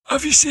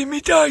Have you seen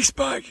me dice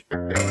bag? The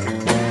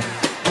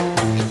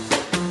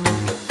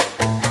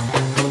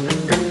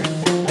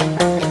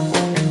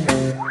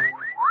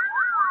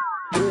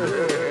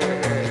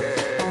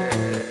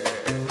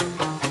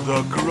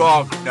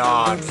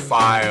Grognard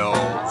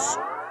Files.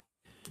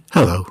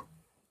 Hello,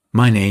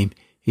 my name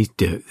is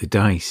Dirk the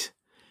Dice,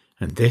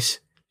 and this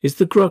is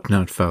the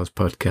Grognard Files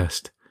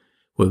podcast,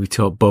 where we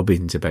talk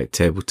bobbins about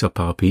tabletop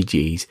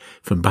RPGs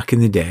from back in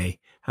the day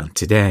and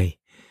today.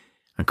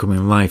 I'm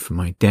coming live from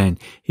my den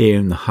here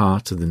in the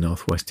heart of the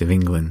northwest of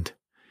England.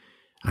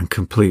 I'm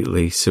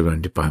completely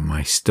surrounded by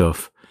my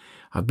stuff.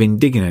 I've been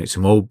digging out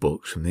some old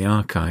books from the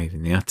archive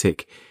in the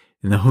attic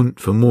in the hunt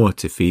for more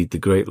to feed the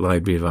great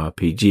library of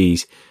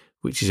RPGs,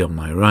 which is on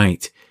my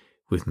right,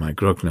 with my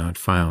Grognard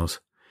Files,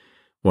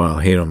 while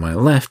here on my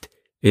left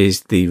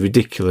is the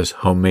ridiculous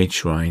homemade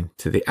shrine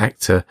to the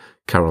actor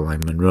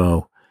Caroline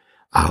Munro.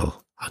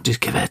 I'll just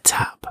give it a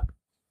tap.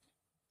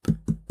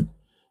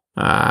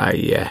 Ah,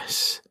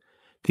 yes.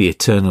 The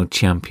eternal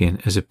champion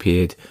has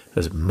appeared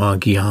as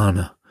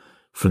Morgiana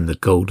from the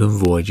Golden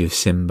Voyage of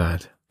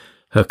Sinbad.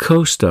 Her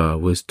co-star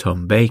was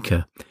Tom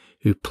Baker,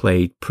 who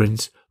played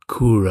Prince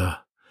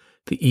Kura,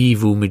 the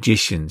evil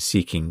magician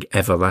seeking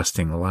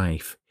everlasting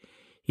life.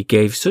 He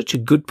gave such a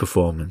good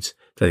performance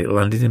that it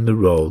landed him the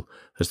role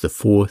as the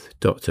fourth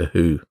Doctor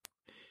Who.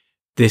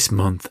 This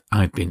month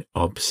I've been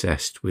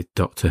obsessed with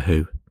Doctor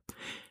Who.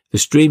 The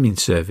streaming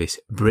service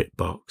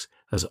BritBox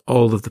has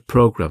all of the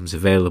programmes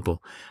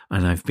available,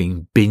 and I've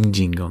been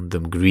binging on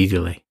them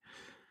greedily.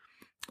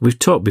 We've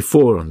talked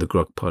before on the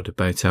Grog Pod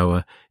about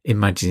our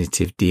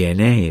imaginative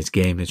DNA as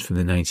gamers from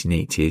the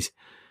 1980s.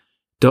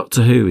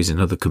 Doctor Who is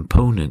another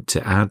component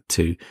to add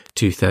to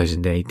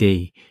 2000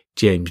 AD,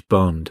 James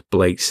Bond,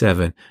 Blake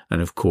Seven,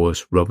 and of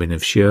course Robin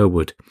of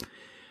Sherwood.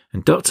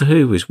 And Doctor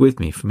Who was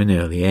with me from an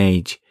early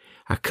age.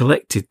 I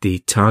collected the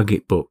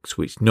Target books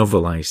which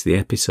novelised the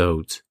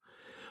episodes.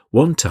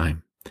 One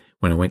time,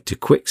 when I went to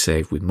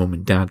Quicksave with Mum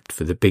and Dad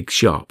for the big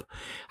shop,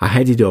 I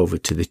headed over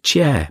to the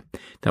chair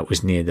that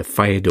was near the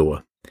fire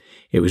door.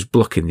 It was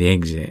blocking the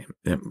exit.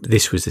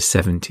 This was the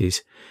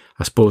 70s.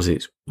 I suppose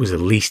it was the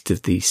least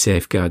of the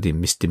safeguarding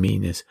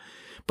misdemeanours.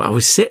 But I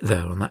would sit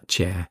there on that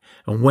chair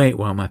and wait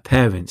while my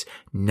parents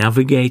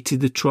navigated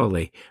the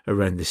trolley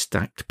around the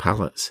stacked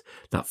pallets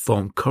that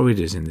formed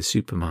corridors in the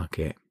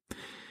supermarket.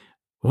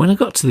 When I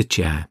got to the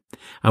chair,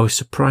 I was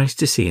surprised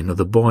to see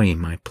another boy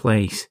in my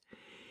place.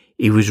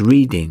 He was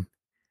reading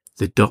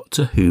the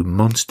Doctor Who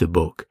Monster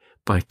Book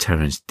by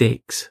Terrance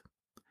Dicks.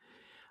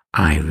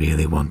 I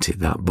really wanted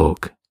that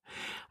book.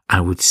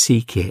 I would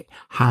seek it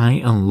high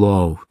and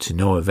low to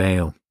no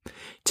avail,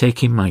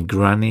 taking my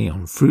granny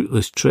on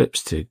fruitless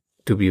trips to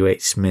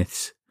W.H.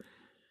 Smith's.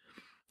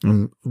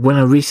 And when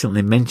I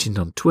recently mentioned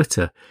on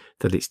Twitter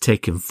that it's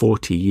taken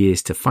 40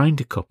 years to find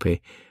a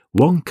copy,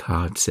 one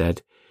card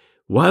said,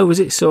 "Why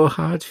was it so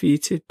hard for you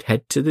to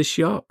head to the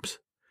shops?"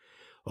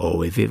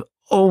 Oh, if it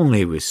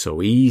only was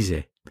so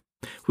easy.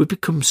 We've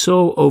become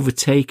so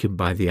overtaken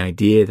by the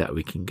idea that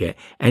we can get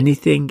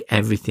anything,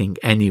 everything,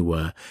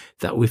 anywhere,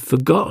 that we've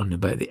forgotten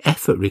about the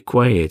effort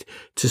required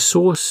to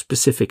source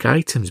specific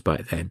items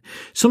back then.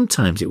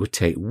 Sometimes it would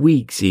take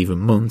weeks, even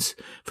months,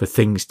 for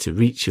things to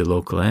reach your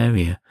local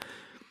area.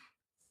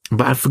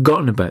 But I'd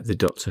forgotten about the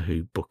Doctor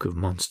Who Book of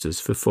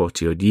Monsters for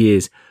 40-odd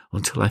years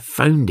until I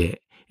found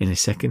it in a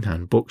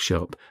second-hand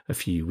bookshop a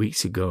few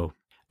weeks ago.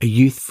 A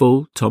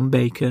youthful Tom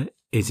Baker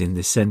is in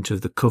the centre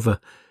of the cover,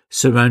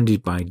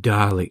 surrounded by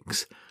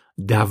Daleks,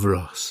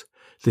 Davros,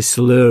 the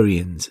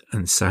Silurians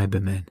and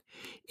Cybermen.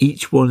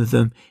 Each one of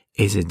them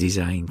is a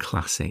design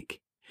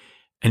classic.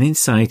 And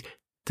inside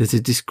there's a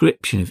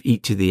description of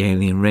each of the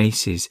alien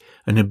races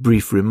and a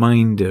brief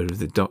reminder of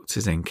the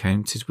Doctor's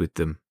encounters with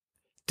them.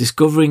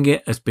 Discovering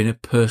it has been a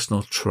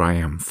personal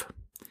triumph.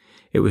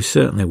 It was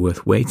certainly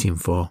worth waiting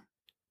for.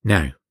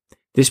 Now,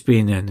 this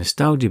being a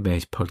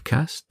nostalgia-based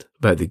podcast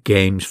about the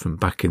games from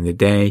back in the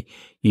day,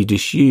 you'd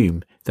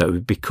assume that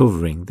we'd be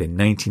covering the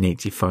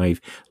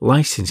 1985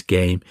 licensed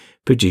game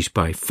produced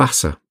by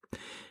FASA,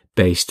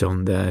 based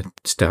on their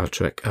Star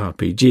Trek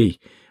RPG,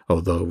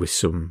 although with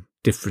some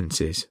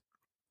differences.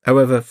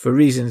 However, for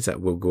reasons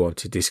that we'll go on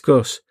to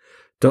discuss,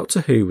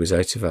 Doctor Who was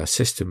out of our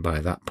system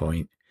by that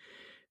point.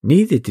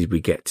 Neither did we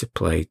get to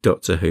play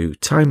Doctor Who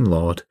Time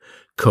Lord,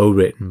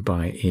 co-written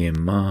by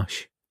Ian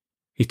Marsh.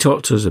 He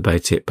talked to us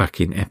about it back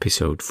in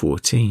episode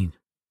 14.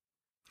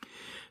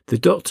 The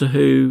Doctor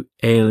Who,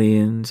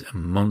 aliens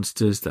and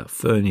monsters that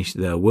furnish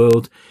their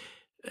world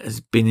has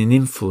been an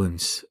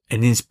influence,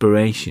 an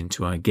inspiration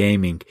to our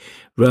gaming,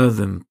 rather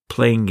than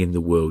playing in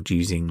the world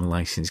using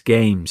licensed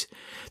games.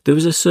 There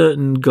was a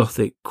certain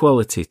gothic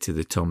quality to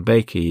the Tom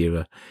Baker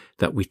era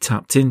that we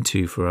tapped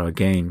into for our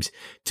games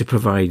to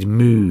provide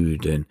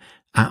mood and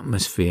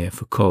atmosphere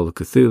for Call of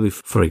Cthulhu,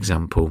 for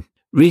example.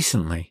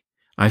 Recently,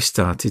 I've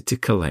started to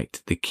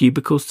collect the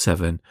Cubicle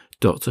 7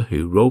 Doctor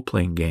Who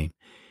role-playing game.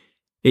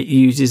 It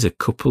uses a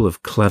couple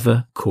of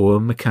clever core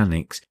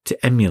mechanics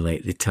to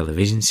emulate the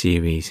television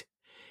series.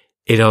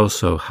 It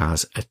also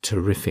has a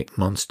terrific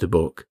monster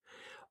book.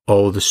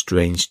 all the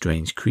strange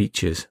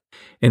creatures.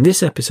 In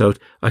this episode,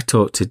 I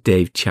talked to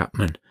Dave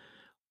Chapman,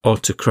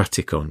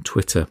 Autocratic on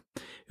Twitter,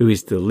 who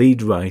is the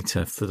lead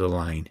writer for the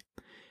line.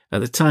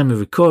 At the time of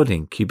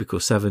recording, Cubicle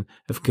 7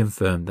 have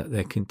confirmed that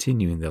they're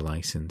continuing the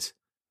license.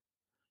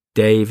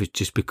 Dave has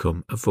just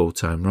become a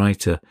full-time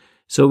writer,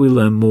 so we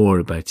learn more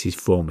about his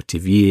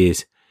formative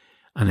years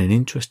and an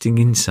interesting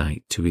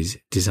insight to his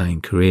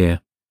design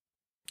career.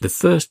 The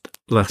first,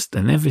 last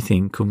and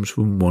everything comes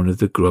from one of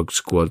the Grog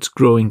Squad's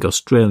growing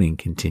Australian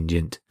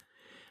contingent.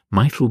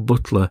 Michael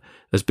Butler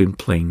has been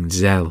playing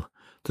Zell,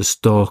 the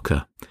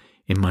Stalker,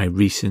 in my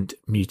recent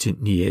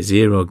Mutant Year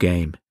Zero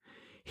game.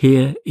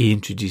 Here he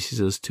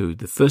introduces us to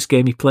the first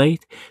game he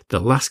played, the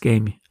last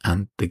game,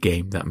 and the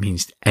game that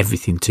means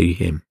everything to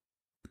him.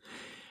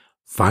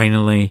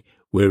 Finally,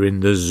 we're in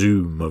the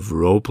Zoom of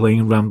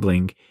role-playing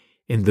rambling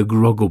in the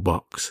Groggle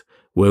Box,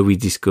 where we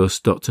discuss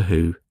Doctor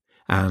Who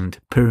and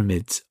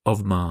Pyramids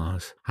of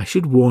Mars. I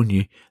should warn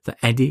you that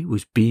Eddie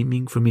was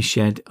beaming from his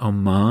shed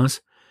on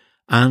Mars,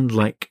 and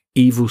like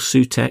evil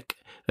Sutek,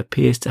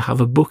 appears to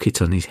have a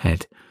bucket on his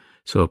head,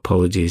 so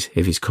apologies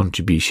if his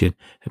contribution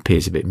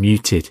appears a bit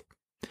muted.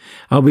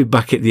 I'll be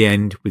back at the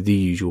end with the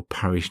usual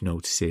parish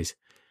notices.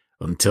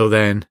 Until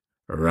then,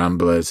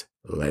 Ramblers,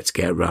 let's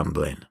get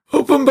rambling.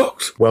 Open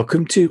box.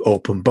 Welcome to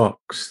Open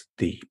Box,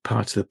 the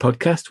part of the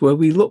podcast where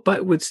we look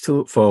backwards to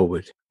look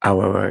forward.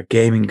 Our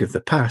gaming of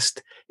the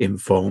past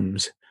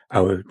informs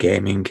our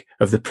gaming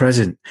of the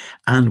present.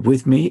 And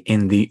with me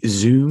in the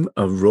Zoom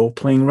of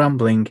role-playing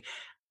rambling,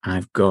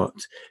 I've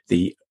got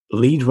the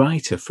lead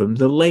writer from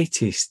the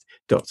latest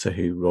Doctor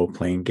Who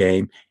role-playing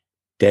game,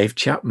 Dave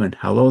Chapman.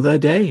 Hello there,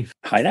 Dave.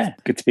 Hi there.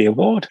 Good to be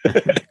aboard.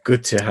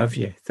 Good to have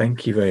you.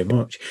 Thank you very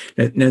much.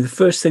 Now, the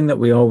first thing that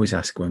we always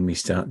ask when we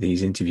start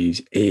these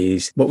interviews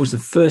is, what was the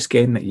first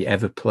game that you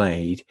ever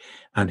played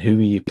and who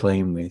were you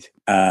playing with?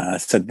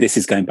 So this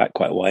is going back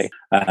quite a way.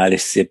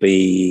 This would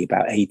be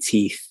about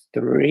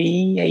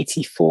 83,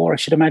 84, I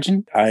should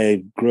imagine.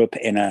 I grew up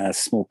in a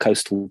small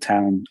coastal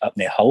town up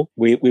near Hull.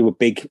 We were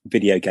big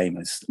video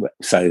gamers.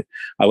 So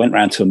I went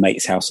round to a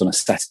mate's house on a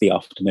Saturday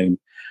afternoon,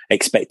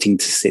 expecting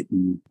to sit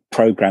and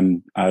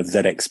program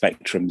ZX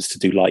Spectrums to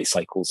do light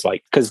cycles,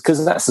 like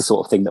because that's the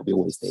sort of thing that we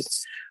always did.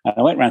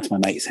 I went round to my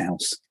mate's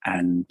house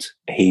and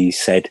he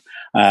said,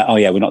 "Oh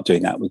yeah, we're not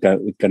doing that. We're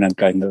going to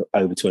go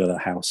over to another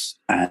house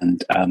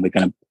and we're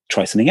going to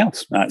try something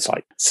else." And it's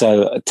like,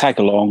 so tag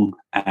along,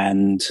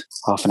 and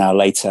half an hour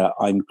later,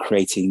 I'm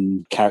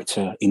creating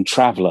character in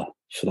Traveller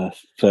for the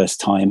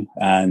first time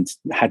and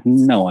had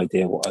no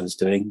idea what I was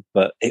doing,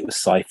 but it was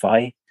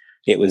sci-fi.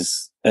 It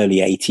was early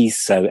 80s,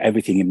 so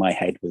everything in my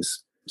head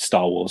was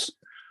Star Wars.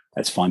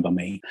 That's fine by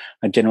me.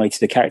 I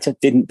generated a character,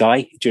 didn't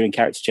die during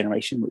character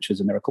generation, which was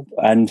a miracle.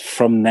 And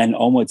from then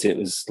onwards, it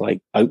was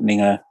like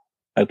opening a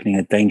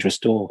dangerous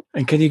door.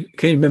 And can you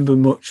remember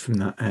much from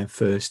that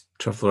first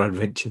Traveller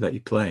adventure that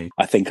you played?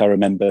 I think I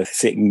remember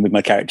sitting with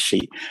my character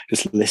sheet,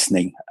 just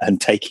listening and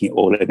taking it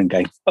all in and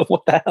going, "Oh,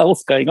 what the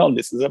hell's going on?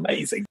 This is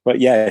amazing." But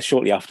yeah,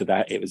 shortly after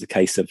that, it was a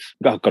case of,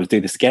 "Oh, I've got to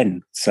do this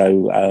again."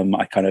 So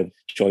I kind of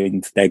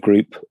joined their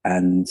group,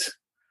 and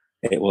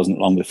it wasn't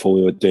long before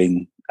we were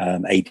doing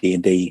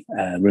AD&D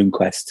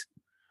RuneQuest,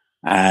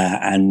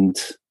 and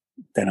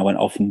then I went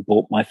off and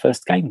bought my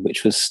first game,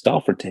 which was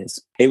Star Frontiers.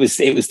 It was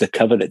the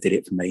cover that did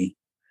it for me.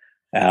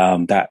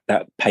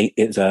 That paint,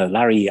 it was a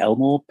Larry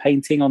Elmore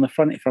painting on the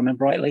front, if I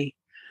remember rightly.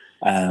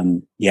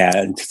 And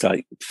it's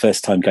like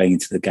first time going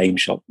into the game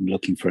shop and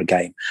looking for a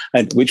game,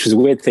 and which was a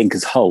weird thing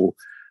because Hull,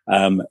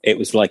 it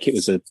was like it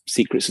was a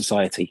secret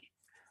society.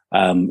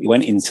 We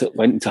went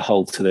into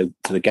Hull to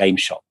the game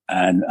shop,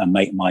 and a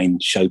mate of mine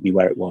showed me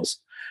where it was,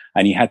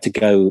 and you had to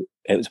go.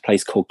 It was a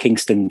place called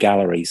Kingston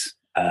Galleries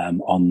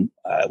on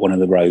one of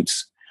the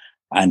roads,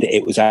 and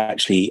it was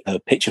actually a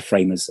picture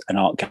framers and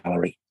art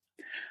gallery.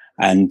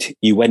 And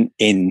you went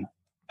in,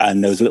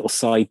 and there was a little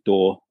side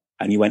door,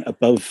 and you went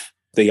above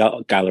the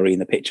art gallery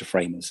and the picture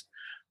framers,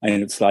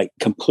 and it's like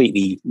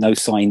completely no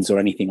signs or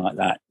anything like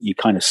that. You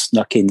kind of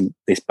snuck in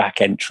this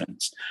back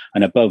entrance,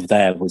 and above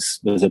there was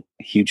a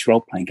huge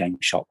role playing game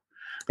shop.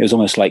 It was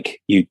almost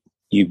like you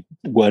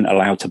weren't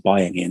allowed to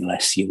buy any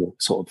unless you were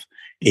sort of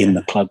in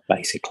the club,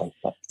 basically.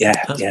 But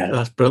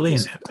that's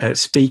brilliant.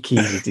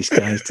 Speakeasy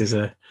disguised as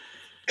a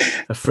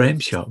frame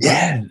shop.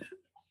 Yeah,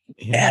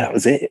 that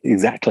was it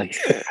exactly.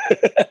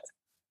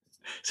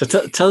 So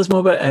tell us more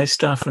about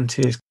Star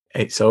Frontiers.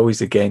 It's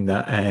always a game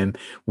that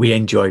we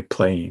enjoy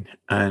playing,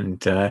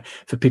 and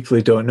for people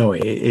who don't know,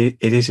 it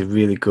is a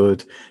really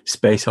good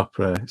space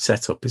opera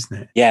setup,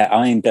 isn't it? Yeah,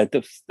 I mean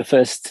the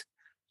first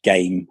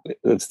game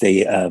was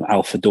the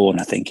Alpha Dawn,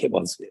 I think it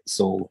was.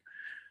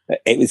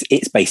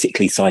 It's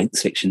basically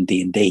science fiction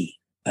D&D.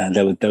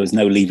 There was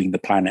no leaving the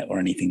planet or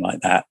anything like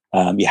that.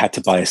 You had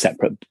to buy a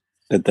separate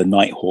the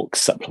Nighthawk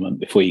supplement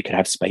before you could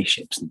have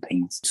spaceships and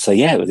things. So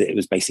yeah, it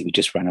was basically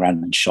just ran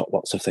around and shot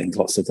lots of things,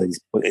 lots of these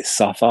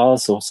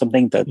safars or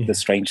something, the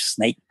strange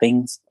snake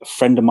things. A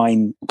friend of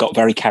mine got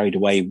very carried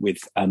away with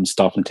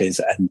Star Frontiers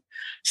and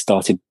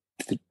started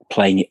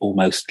playing it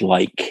almost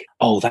like,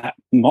 that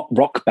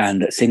rock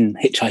band that's in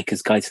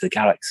Hitchhiker's Guide to the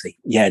Galaxy.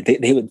 Yeah,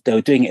 they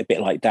were doing it a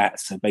bit like that.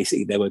 So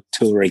basically they were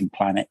touring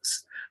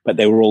planets, but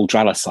they were all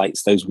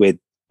Dralosites, those weird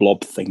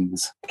blob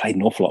things. Played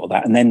an awful lot of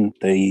that. And then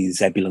the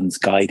Zebulon's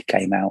Guide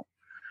came out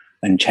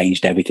and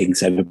changed everything.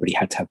 So everybody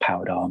had to have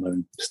powered armor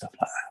and stuff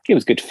like that. It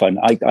was good fun.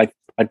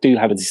 I do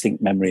have a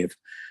distinct memory of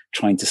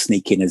trying to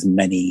sneak in as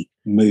many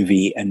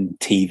movie and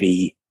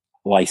TV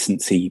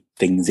licensee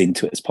things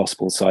into it as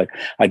possible. So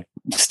I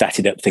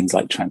statted up things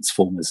like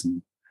Transformers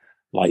and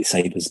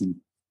lightsabers and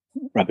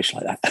rubbish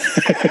like that.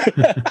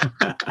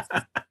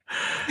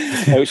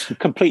 Which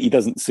completely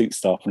doesn't suit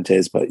Star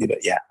Frontiers, but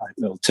yeah,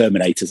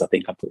 Terminators I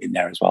think I put in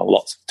there as well.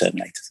 Lots of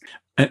Terminators.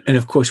 And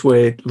of course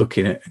we're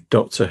looking at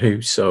Doctor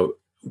Who, so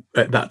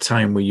at that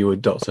time were you a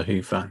Doctor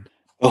Who fan?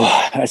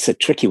 Oh, that's a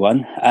tricky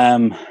one.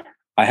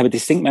 I have a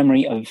distinct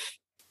memory of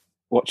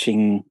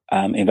watching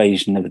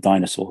Invasion of the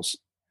Dinosaurs,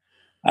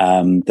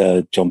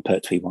 the John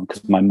Pertwee one,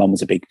 because my mum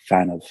was a big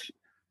fan of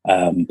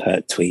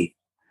Pertwee.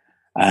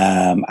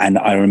 And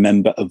I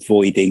remember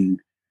avoiding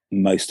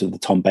most of the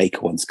Tom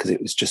Baker ones because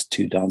it was just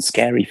too darn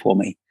scary for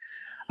me.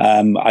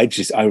 I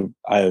was a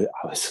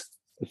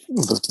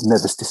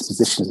nervous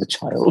disposition as a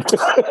child.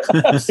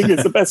 I think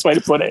it's the best way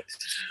to put it.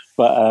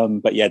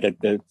 But yeah,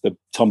 the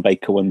Tom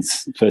Baker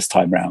ones first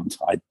time round,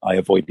 I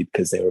avoided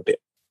because they were a bit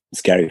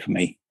scary for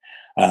me.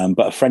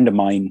 But a friend of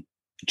mine,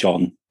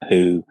 John,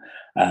 who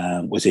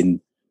was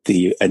in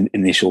the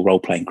initial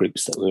role-playing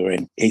groups that we were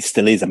in, he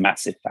still is a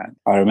massive fan.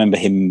 I remember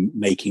him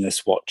making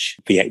us watch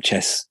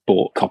VHS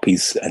bought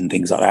copies and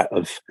things like that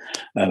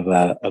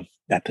of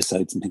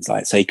episodes and things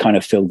like that. So he kind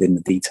of filled in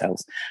the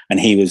details, and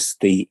he was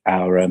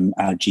our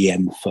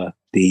GM for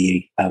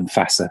the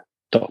FASA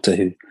Doctor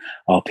Who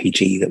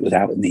RPG that was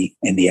out in the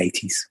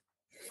 80s.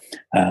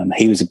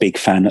 He was a big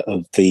fan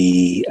of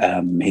the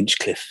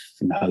Hinchcliffe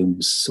and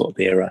Holmes sort of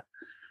era.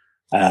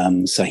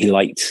 So he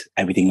liked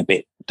everything a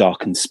bit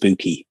dark and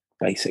spooky,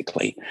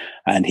 basically.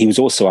 And he was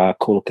also our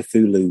Call of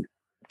Cthulhu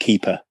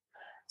keeper.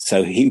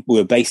 So we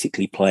were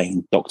basically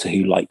playing Doctor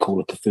Who like Call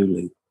of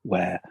Cthulhu,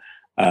 where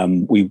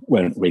we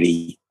weren't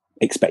really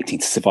expecting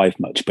to survive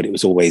much, but it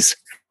was always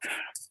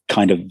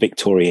kind of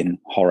Victorian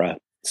horror,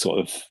 sort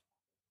of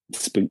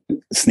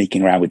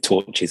sneaking around with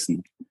torches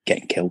and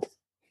getting killed.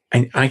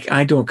 And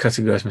I don't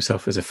categorise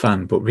myself as a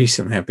fan, but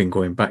recently I've been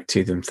going back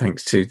to them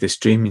thanks to the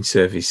streaming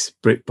service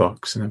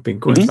BritBox, and I've been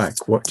going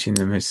back watching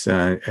them as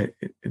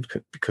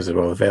because they're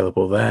all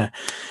available there.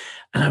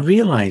 And I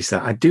realised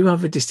that I do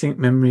have a distinct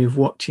memory of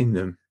watching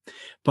them,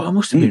 but I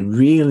must have been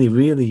really,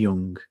 really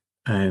young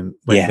when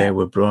they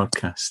were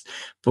broadcast.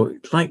 But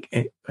like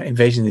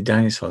Invasion of the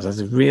Dinosaurs has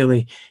a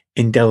really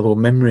indelible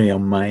memory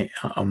on my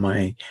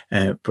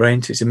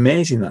brain. So it's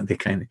amazing that they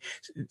kind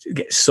of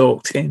get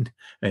soaked in,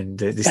 and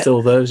there's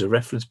still those a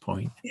reference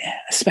point. Yeah,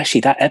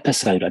 especially that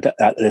episode.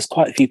 There's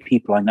quite a few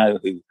people I know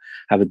who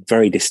have a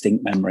very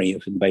distinct memory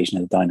of Invasion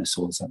of the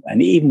Dinosaurs,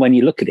 and even when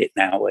you look at it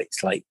now,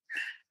 it's like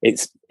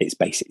it's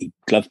basically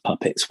glove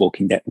puppets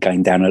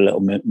going down a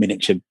little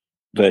miniature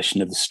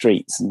version of the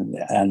streets,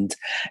 and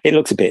it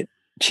looks a bit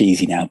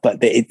cheesy now, but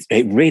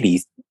it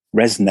really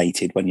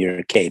resonated when you're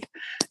a kid.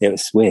 It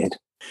was weird.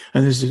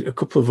 And there's a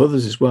couple of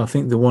others as well. I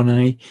think the one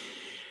I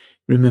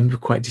remember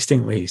quite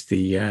distinctly is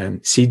the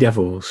Sea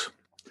Devils,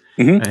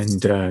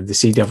 and the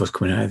Sea Devils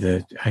coming out of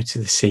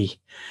the sea.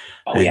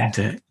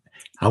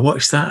 I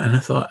watched that and I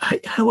thought,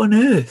 how on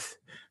earth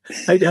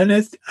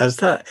has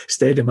that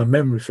stayed in my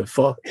memory for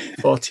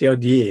 40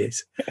 odd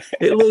years?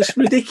 It looks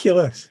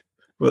ridiculous,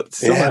 but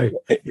somehow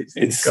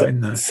it's got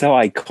in there. So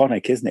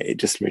iconic, isn't it? It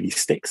just really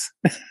sticks.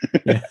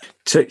 Yeah.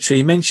 So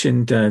you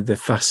mentioned the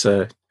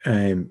FASA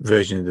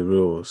version of the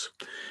rules.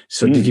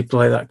 So did you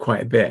play that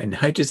quite a bit? And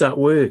how does that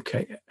work?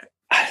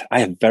 I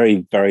have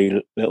very,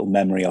 very little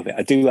memory of it.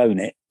 I do own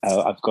it.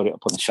 I've got it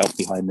up on the shelf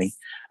behind me.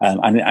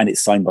 And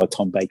it's signed by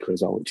Tom Baker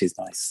as well, which is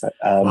nice. So,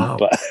 wow.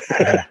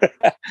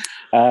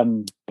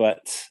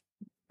 But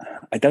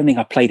I don't think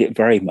I played it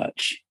very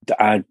much.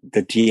 The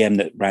GM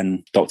that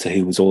ran Doctor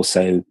Who was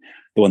also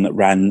the one that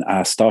ran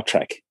our Star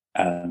Trek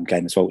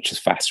game as well, which is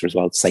faster as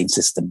well, the same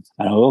system.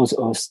 And I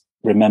always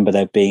remember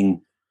there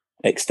being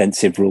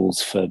extensive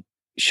rules for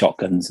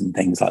shotguns and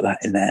things like that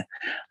in there.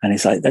 And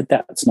it's like,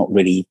 that's not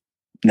really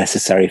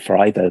necessary for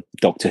either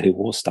Doctor Who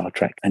or Star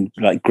Trek, and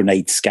like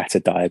grenade scatter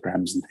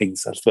diagrams and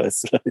things.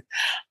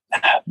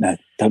 No,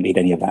 don't need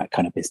any of that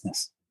kind of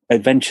business.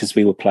 Adventures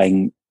we were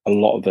playing, a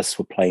lot of us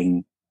were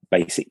playing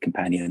basic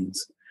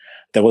companions.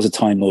 There was a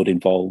Time Lord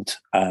involved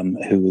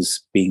who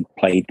was being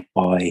played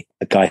by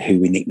a guy who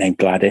we nicknamed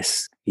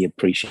Gladys. He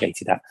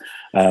appreciated that.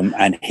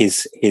 And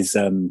his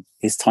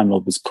Time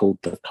Lord was called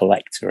the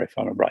Collector, if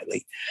I remember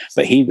rightly.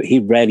 But he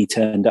rarely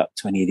turned up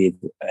to any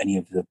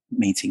of the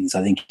meetings.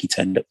 I think he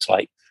turned up to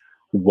like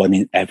one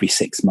in every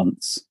 6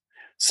 months.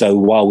 So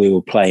while we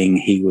were playing,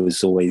 he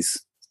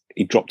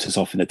dropped us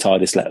off in the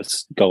TARDIS, let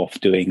us go off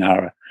doing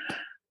our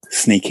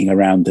sneaking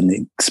around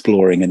and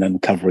exploring and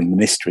uncovering the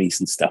mysteries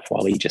and stuff,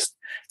 while he just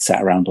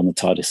sat around on the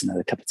TARDIS and had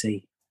a cup of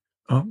tea.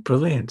 Oh,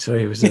 brilliant! So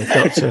he was a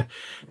doctor,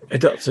 a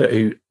doctor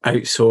who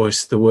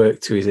outsourced the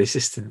work to his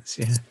assistants.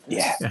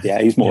 Yeah.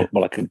 He was more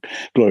like a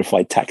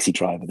glorified taxi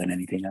driver than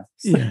anything else.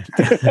 Yeah.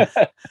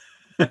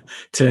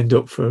 Turned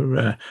up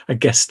for a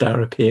guest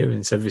star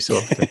appearance every so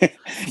often.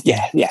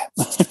 Yeah. Yeah.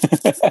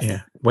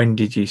 When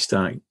did you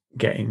start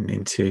getting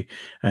into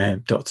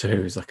Doctor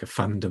Who as like a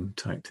fandom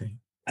type thing?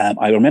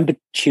 I remember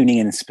tuning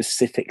in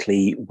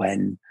specifically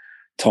when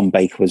Tom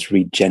Baker was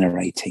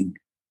regenerating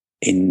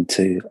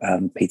into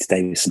Peter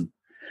Davison,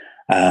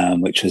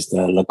 which was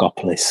the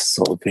Logopolis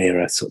sort of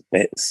era sort of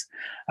bits.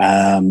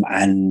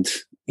 And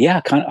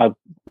yeah, I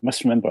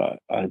must remember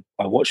I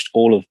watched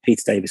all of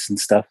Peter Davison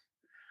stuff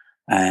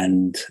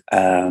and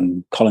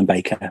Colin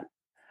Baker.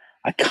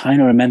 I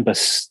kind of remember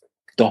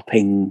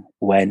stopping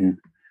when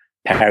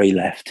Perry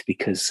left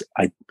because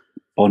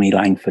Bonnie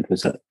Langford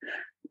was a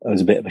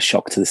bit of a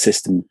shock to the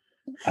system,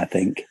 I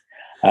think.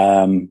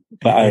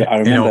 But I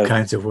remember in all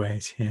kinds of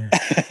ways. Yeah.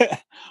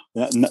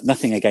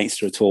 Nothing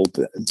against her at all,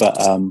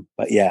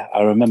 but yeah,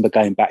 I remember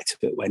going back to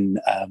it when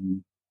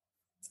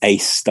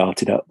Ace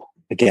started up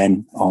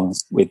again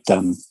with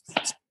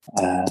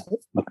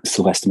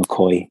Sylvester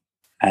McCoy,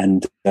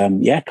 and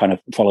kind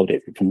of followed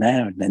it from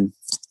there, and then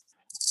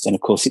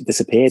of course it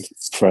disappeared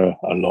for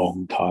a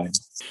long time.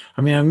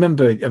 I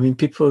remember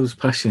people's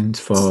passions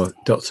for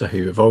Doctor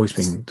Who have always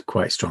been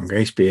quite strong. I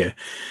used to be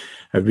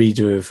a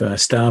reader of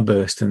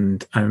Starburst,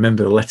 and I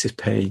remember the letters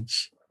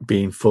page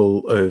being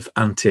full of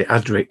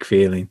anti-Adric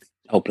feeling.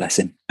 Oh, bless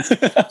him.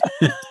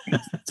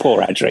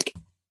 Poor Adric.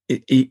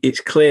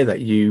 It's clear that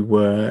you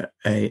were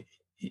a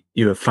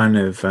fan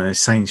of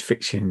science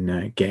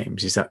fiction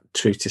games. Is that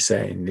true to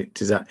say? And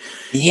does that?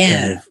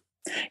 Yeah.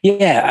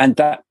 Yeah,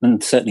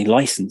 and certainly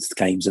licensed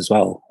games as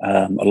well.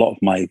 A lot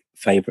of my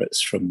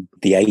favourites from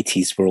the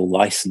 80s were all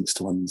licensed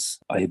ones.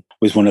 I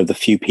was one of the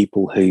few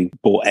people who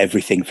bought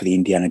everything for the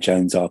Indiana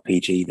Jones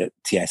RPG that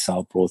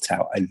TSR brought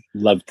out. I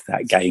loved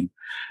that game,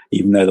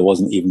 even though there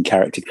wasn't even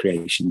character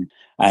creation.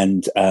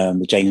 And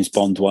the James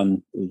Bond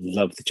one,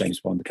 loved the James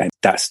Bond game.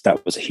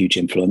 That was a huge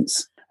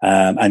influence.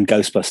 And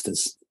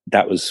Ghostbusters,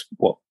 that was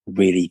what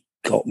really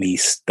got me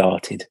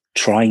started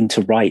trying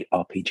to write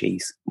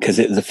RPGs, because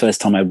it was the first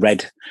time I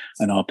read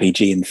an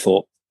RPG and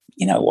thought,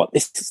 you know what,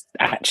 this is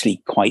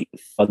actually quite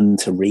fun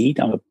to read.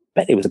 I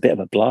bet it was a bit of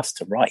a blast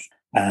to write.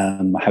 I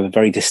have a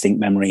very distinct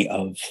memory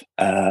of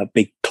a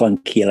big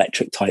clunky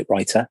electric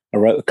typewriter. I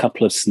wrote a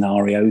couple of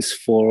scenarios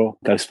for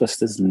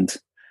Ghostbusters and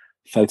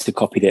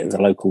photocopied it at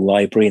the local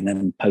library and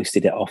then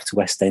posted it off to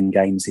West End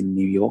Games in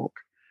New York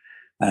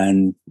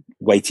and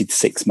waited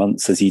 6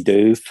 months, as you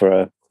do,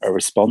 for a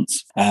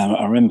response.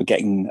 I remember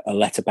getting a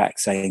letter back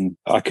saying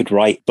I could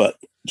write, but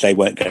they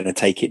weren't going to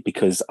take it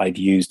because I'd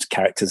used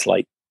characters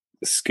like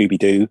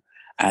Scooby-Doo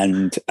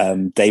and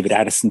David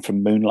Addison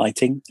from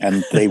Moonlighting,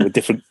 and they were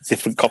different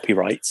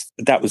copyrights.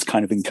 That was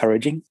kind of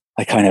encouraging.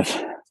 I kind of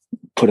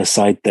put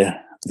aside the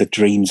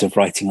dreams of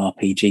writing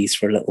RPGs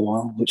for a little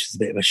while, which is a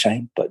bit of a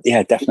shame. But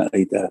yeah,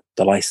 definitely the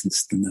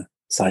licensed and the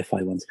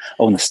sci-fi ones.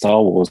 Oh, and the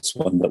Star Wars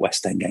one that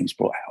West End Games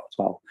brought out as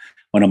well.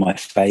 One of my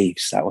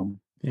faves, that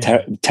one.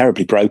 Yeah.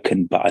 Terribly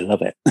broken, but I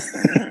love it.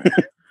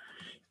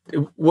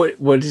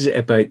 What is it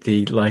about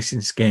the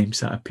licensed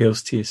games that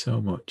appeals to you so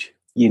much?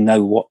 You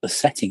know what the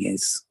setting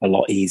is a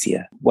lot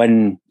easier.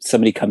 When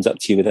somebody comes up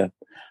to you with a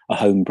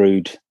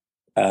home-brewed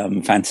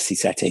fantasy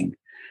setting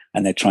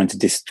and they're trying to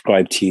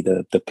describe to you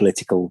the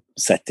political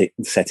setting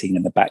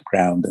and the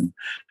background and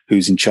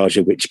who's in charge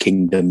of which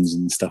kingdoms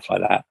and stuff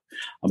like that,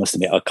 I must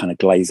admit I kind of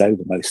glaze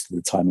over most of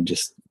the time and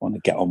just want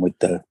to get on with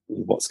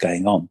what's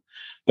going on.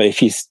 But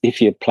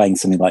if you're playing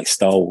something like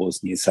Star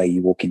Wars and you say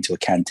you walk into a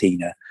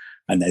cantina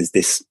and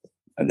there's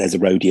a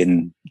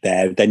Rhodian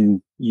there,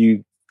 then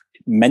you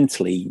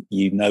mentally,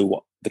 you know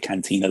what the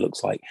cantina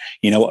looks like.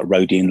 You know what a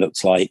Rhodian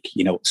looks like.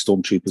 You know what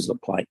stormtroopers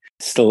look like.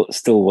 Still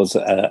was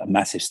a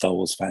massive Star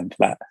Wars fan for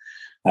that.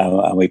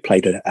 And we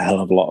played a hell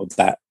of a lot of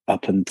that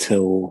up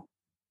until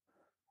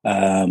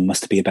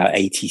must be about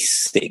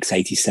 86,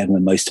 87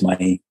 when most of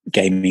my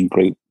gaming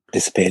group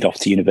disappeared off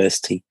to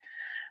university.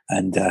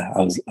 And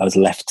I was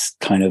left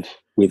kind of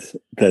with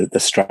the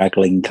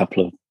straggling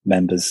couple of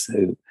members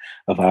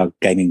of our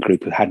gaming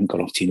group who hadn't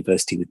gone off to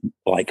university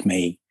like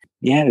me.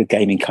 Yeah, the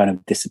gaming kind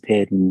of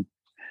disappeared and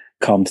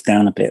calmed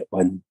down a bit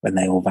when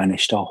they all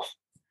vanished off,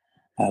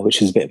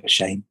 which was a bit of a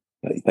shame.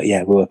 But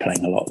yeah, we were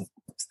playing a lot of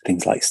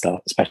things like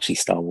especially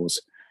Star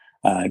Wars.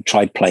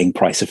 Tried playing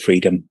Price of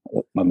Freedom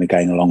when we were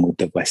going along with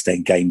the West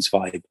End Games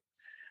vibe,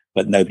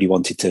 but nobody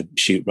wanted to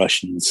shoot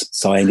Russians.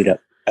 So I ended up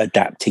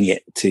adapting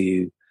it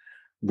to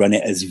run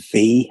it as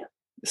V.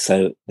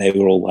 So they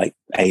were all like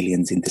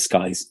aliens in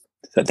disguise.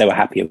 So they were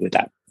happier with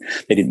that.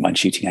 They didn't mind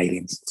shooting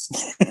aliens.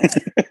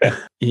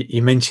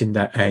 You mentioned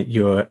that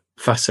your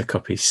FASA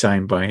copy is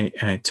signed by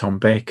Tom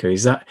Baker.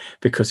 Is that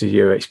because of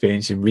your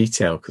experience in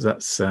retail? Because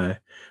that's what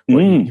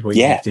you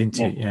moved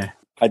into. Yeah.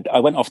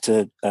 I went off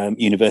to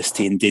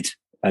university and did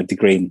a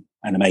degree in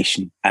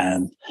animation.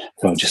 So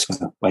I'm just going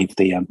to wave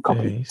the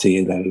copy to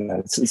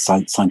you,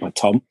 signed by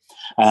Tom.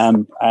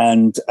 I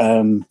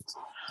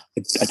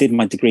I did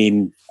my degree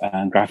in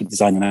graphic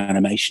design and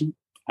animation,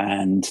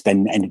 and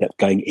then ended up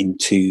going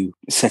into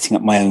setting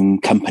up my own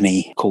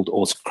company called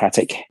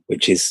Autocratic,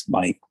 which is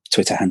my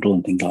Twitter handle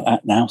and things like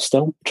that now,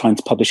 still trying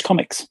to publish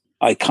comics.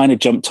 I kind of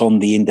jumped on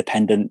the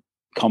independent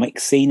comic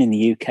scene in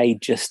the UK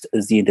just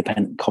as the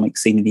independent comic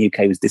scene in the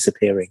UK was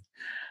disappearing,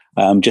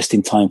 just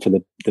in time for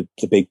the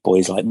big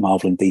boys like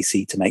Marvel and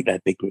DC to make their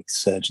big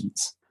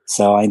resurgence.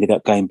 So I ended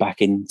up going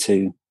back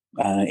into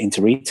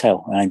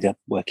retail. I ended up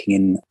working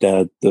in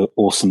the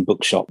awesome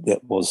bookshop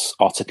that was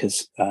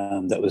Articas,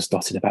 that was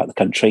dotted about the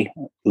country.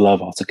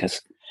 Love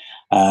Articas.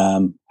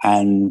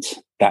 And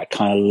that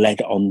kind of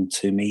led on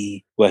to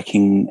me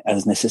working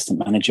as an assistant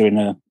manager in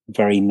a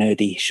very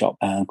nerdy shop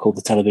called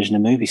the Television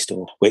and Movie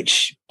Store,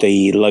 which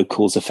the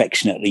locals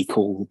affectionately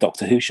call the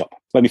Doctor Who shop.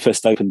 When we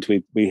first opened,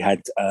 we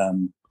had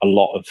a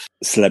lot of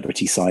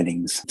celebrity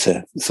signings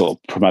to sort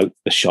of promote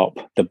the shop.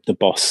 The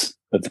boss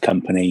of the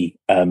company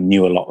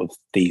knew a lot of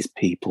these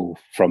people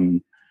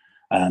from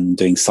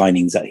doing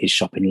signings at his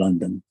shop in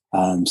London.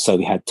 So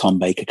we had Tom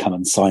Baker come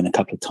and sign a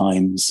couple of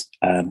times,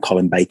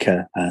 Colin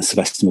Baker,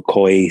 Sylvester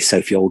McCoy,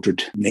 Sophie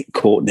Aldred, Nick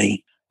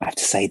Courtney. I have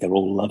to say they're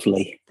all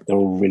lovely. They're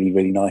all really,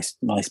 really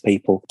nice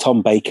people.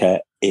 Tom Baker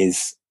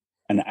is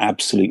an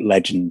absolute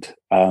legend.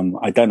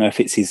 I don't know if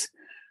it's his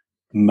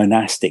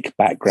monastic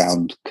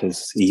background,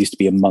 because he used to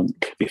be a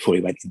monk before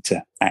he went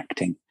into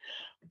acting.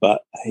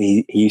 But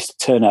he used to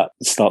turn up,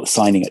 start the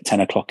signing at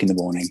 10 o'clock in the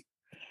morning,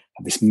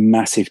 have this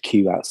massive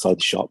queue outside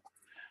the shop,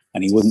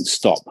 and he wouldn't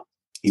stop.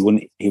 He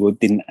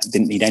didn't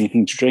need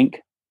anything to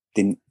drink.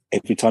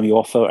 Every time you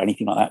offer or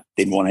anything like that,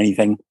 didn't want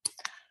anything.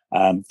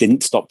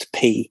 Didn't stop to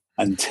pee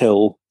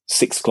until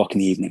 6 o'clock in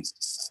the evening.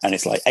 And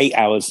it's like 8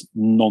 hours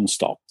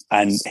non-stop.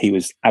 And he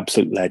was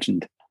absolute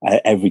legend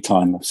every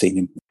time I've seen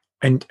him.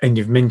 And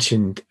you've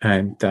mentioned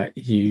that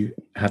you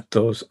had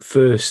those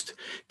first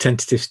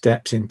tentative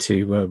steps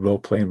into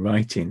role-playing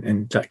writing,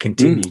 and that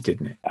continued,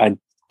 didn't it? I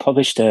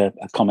published a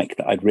comic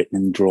that I'd written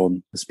and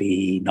drawn, must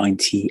be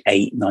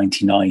 98,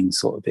 99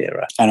 sort of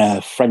era. And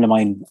a friend of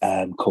mine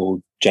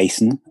called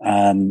Jason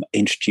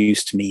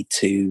introduced me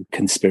to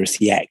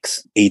Conspiracy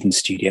X, Eden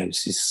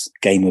Studios, this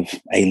game of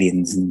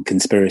aliens and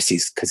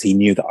conspiracies, because he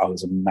knew that I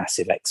was a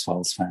massive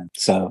X-Files fan.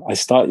 So I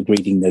started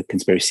reading the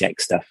Conspiracy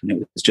X stuff, and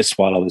it was just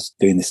while I was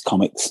doing this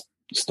comics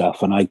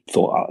stuff. And I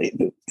thought,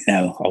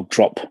 I'll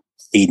drop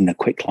Eden a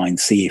quick line,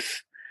 see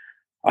if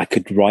I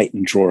could write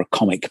and draw a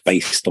comic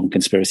based on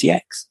Conspiracy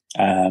X.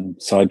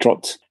 So I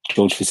dropped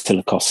George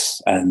Vastilikos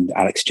and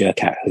Alex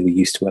Jerkat, who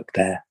used to work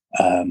there,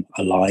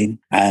 a line,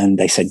 and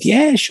they said,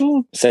 "Yeah,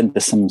 sure, send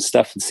us some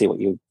stuff and see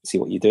what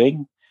you're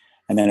doing."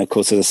 And then, of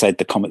course, as I said,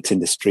 the comics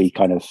industry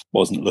kind of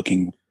wasn't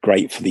looking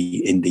great for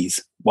the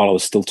indies. While I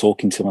was still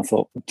talking to him, I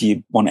thought, "Do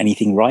you want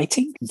anything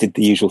writing?" Did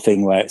the usual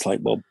thing where it's like,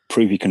 "Well,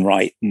 prove you can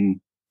write,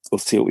 and we'll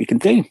see what we can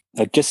do."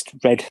 I just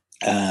read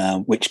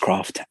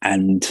Witchcraft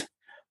and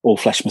All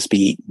Flesh Must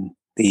Be Eaten,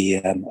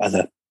 the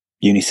other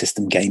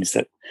Unisystem games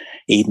that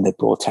Eden had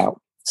brought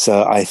out.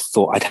 So I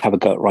thought I'd have a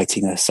go at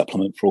writing a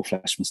supplement for All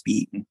Flesh Must Be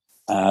Eaten.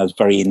 I was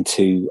very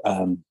into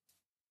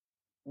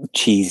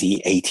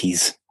cheesy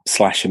 80s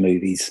slasher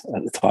movies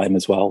at the time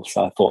as well.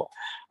 So I thought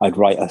I'd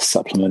write a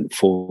supplement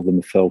for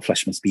them for All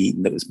Flesh Must Be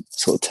Eaten that was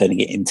sort of turning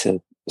it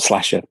into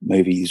slasher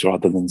movies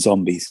rather than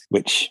zombies,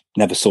 which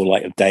never saw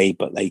light of day,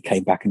 but they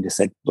came back and just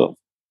said, "Well,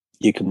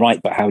 you can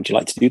write, but how would you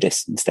like to do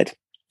this instead?"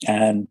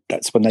 And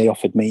that's when they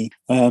offered me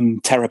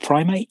Terra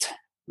Primate,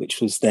 which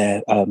was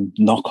their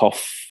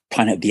knockoff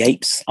Planet of the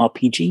Apes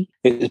RPG.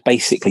 It was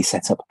basically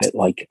set up a bit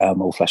like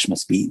All Flesh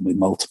Must Be Eaten, with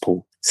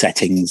multiple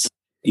settings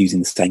using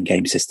the same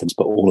game systems,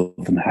 but all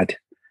of them had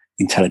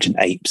intelligent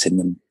apes in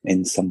them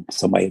in some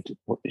way,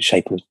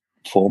 shape, or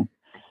form.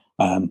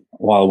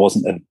 While I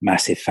wasn't a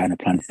massive fan of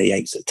Planet of the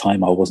Apes at the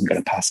time, I wasn't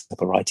going to pass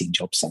up a writing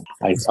job. So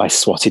I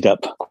swatted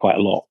up quite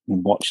a lot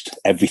and watched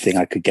everything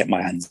I could get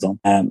my hands on.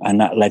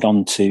 And that led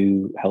on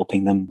to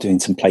helping them doing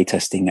some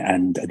playtesting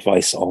and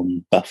advice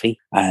on Buffy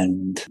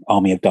and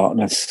Army of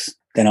Darkness.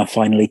 Then I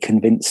finally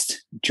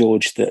convinced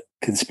George that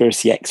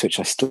Conspiracy X, which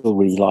I still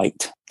really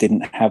liked,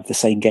 didn't have the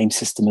same game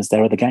system as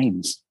their other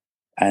games,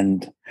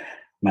 and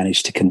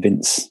managed to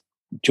convince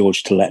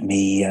George to let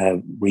me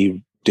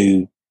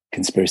redo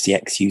Conspiracy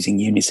X using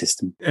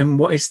Unisystem. And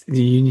what is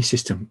the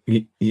Unisystem?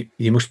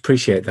 You must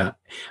appreciate that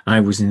I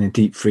was in a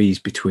deep freeze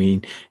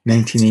between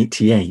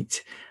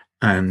 1988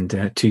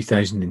 and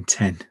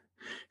 2010.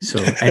 So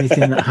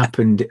anything that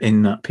happened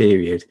in that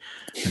period,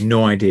 I have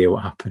no idea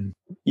what happened.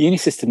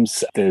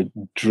 Unisystem's the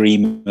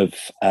dream of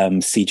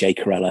CJ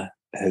Corella,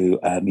 who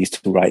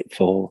used to write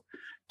for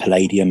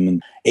Palladium.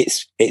 And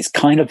it's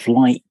kind of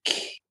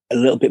like a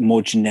little bit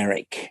more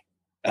generic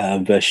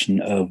version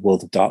of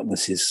World of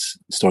Darkness's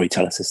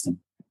storyteller system.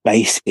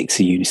 Basics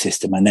of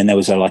Unisystem. And then there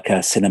was a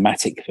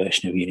cinematic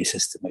version of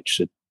Unisystem, which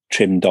had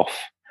trimmed off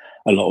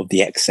a lot of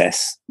the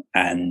excess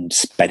and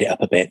sped it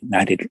up a bit and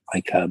added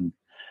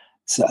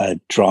a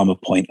drama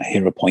point, a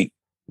hero point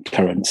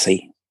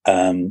currency,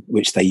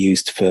 which they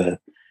used for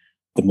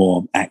the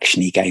more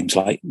actiony games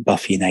like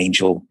Buffy and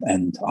Angel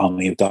and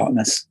Army of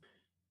Darkness.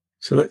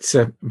 So let's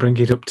bring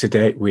it up to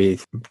date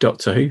with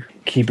Doctor Who,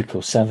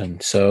 Cubicle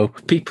 7. So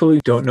people who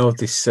don't know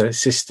this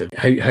system,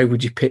 how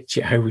would you pitch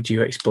it? How would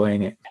you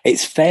explain it?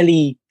 It's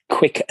fairly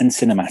quick and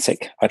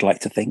cinematic, I'd like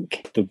to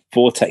think. The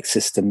Vortex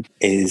system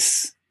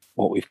is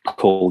what we've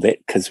called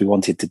it because we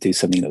wanted to do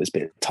something that was a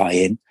bit of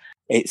tie-in.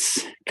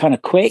 It's kind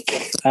of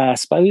quick, I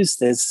suppose.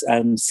 There's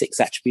 6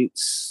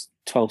 attributes,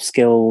 12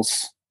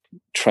 skills,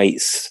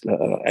 traits,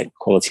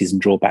 qualities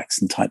and drawbacks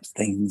and types of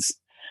things,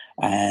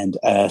 and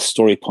a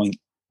story point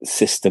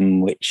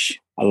system which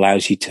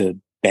allows you to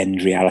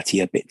bend reality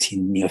a bit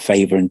in your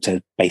favor and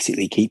to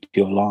basically keep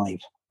you alive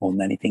more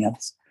than anything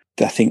else.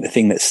 I think the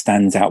thing that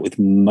stands out with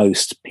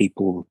most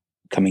people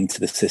coming to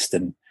the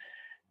system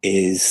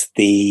is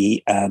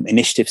the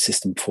initiative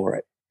system for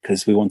it,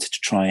 because we wanted to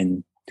try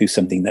and do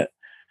something that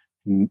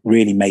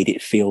really made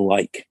it feel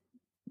like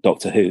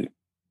Doctor Who.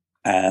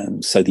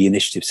 So the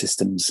initiative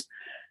system's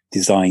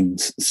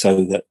designed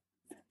so that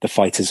the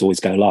fighters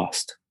always go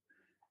last.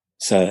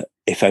 So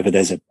if ever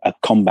there's a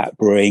combat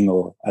brewing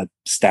or a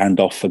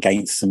standoff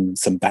against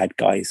some bad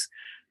guys,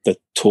 the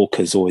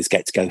talkers always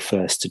get to go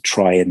first to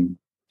try and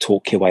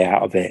talk your way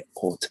out of it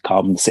or to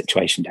calm the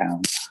situation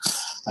down.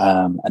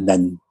 And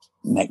then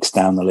next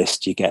down the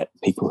list, you get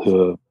people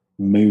who are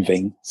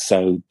moving.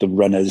 So the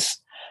runners,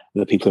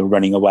 the people who are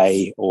running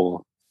away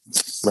or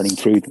running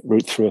through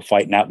a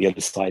fight and out the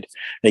other side,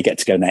 they get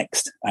to go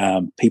next.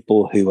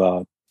 People who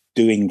are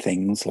doing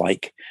things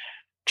like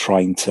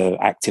trying to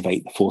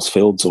activate the force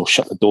fields or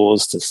shut the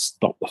doors to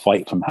stop the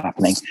fight from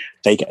happening,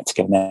 they get to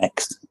go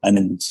next. And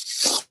then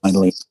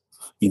finally,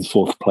 in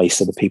fourth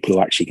place are the people who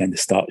are actually going to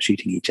start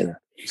shooting each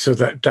other. So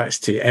that's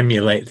to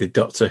emulate the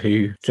Doctor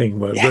Who thing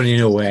where running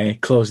away,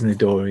 closing the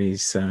door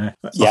is often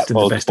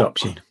the best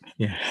option.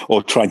 Yeah.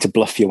 Or trying to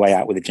bluff your way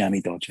out with a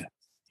jammy dodger.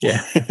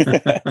 Yeah.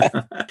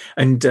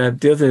 And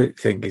the other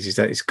thing is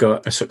that it's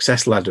got a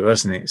success ladder,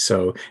 hasn't it?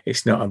 So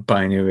it's not a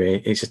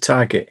binary, it's a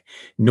target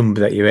number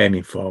that you're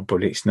aiming for,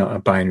 but it's not a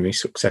binary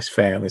success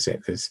fail, is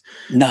it? There's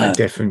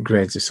different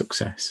grades of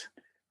success.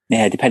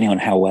 Yeah, depending on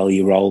how well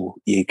you roll,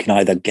 you can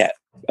either get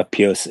a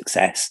pure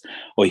success,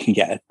 or you can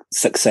get a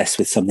success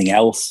with something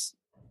else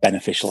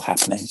beneficial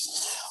happening,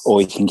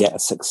 or you can get a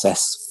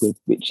success with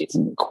which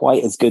isn't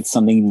quite as good,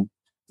 something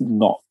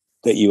not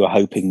that you were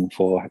hoping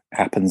for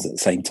happens at the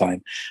same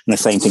time. And the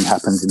same thing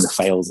happens in the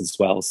fails as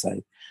well. So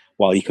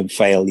while you can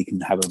fail, you can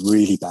have a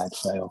really bad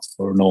fail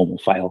or a normal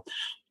fail,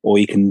 or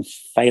you can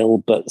fail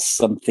but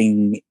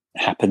something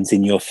happens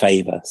in your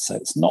favor, so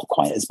it's not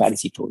quite as bad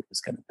as you thought it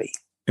was going to be.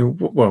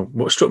 Well,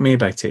 what struck me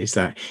about it is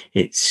that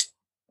it's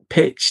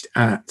pitched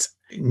at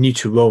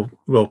neutral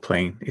role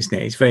playing, isn't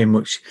it? It's very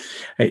much,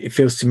 it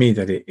feels to me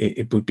that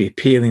it would be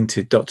appealing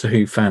to Doctor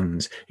Who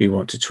fans who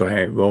want to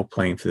try out role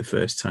playing for the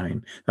first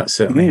time. That's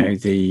certainly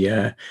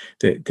how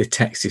the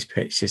text is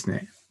pitched, isn't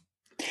it?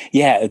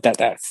 Yeah,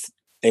 that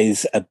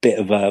is a bit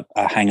of a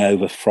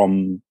hangover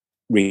from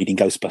reading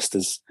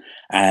Ghostbusters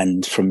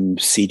and from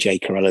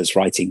CJ Carella's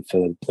writing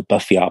for the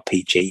Buffy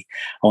RPG.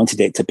 I wanted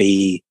it to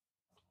be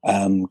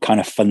kind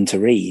of fun to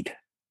read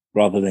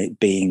rather than it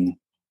being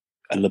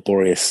a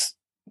laborious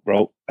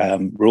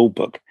rule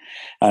book.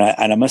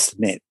 And I must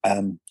admit,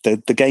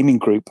 the gaming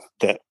group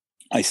that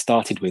I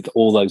started with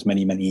all those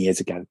many years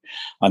ago,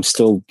 I'm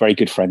still very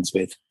good friends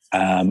with,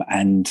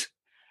 and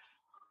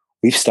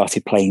we've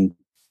started playing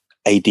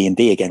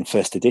AD&D again,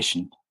 first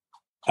edition,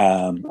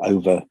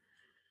 over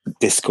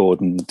Discord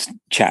and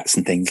chats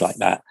and things like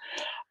that.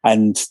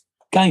 And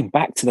going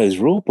back to those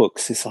rule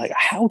books, it's like,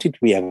 how did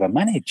we ever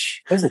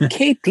manage? As a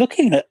kid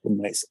looking at them,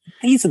 it's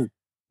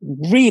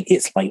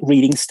like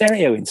reading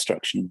stereo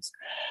instructions.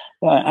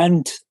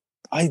 And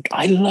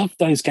I love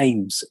those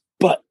games,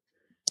 but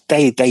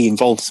they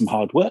involve some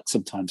hard work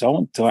sometimes. I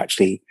want to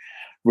actually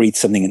read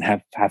something and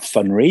have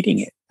fun reading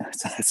it.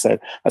 So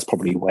that's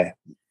probably why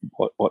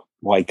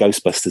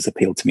Ghostbusters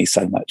appealed to me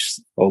so much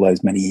all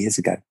those many years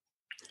ago.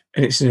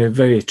 And it's a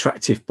very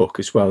attractive book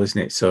as well,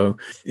 isn't it? So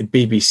the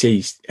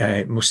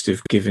BBC must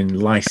have given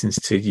license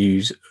to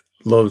use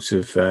loads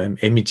of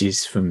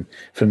images from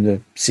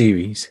the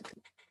series.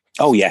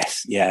 Oh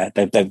yes, yeah.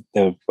 They've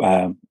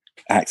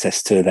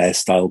access to their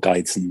style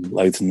guides and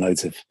loads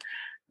of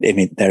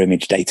their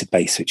image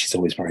database, which is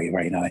always very,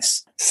 very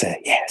nice. So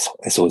yeah,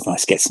 it's always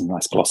nice to get some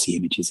nice glossy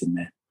images in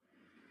there.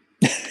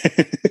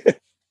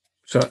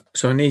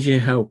 So I need your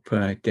help,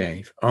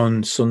 Dave.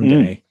 On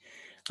Sunday,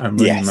 I'm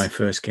running my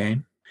first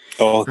game.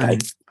 Oh, okay.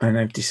 And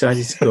I've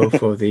decided to go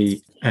for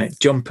the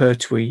John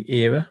Pertwee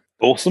era.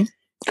 Awesome.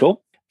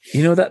 Cool.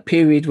 You know that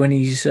period when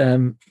he's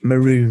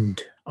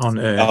marooned on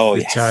Earth,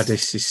 the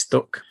TARDIS is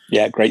stuck?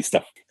 Yeah, great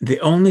stuff. The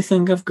only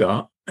thing I've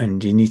got,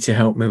 and you need to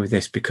help me with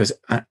this, because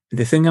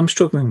the thing I'm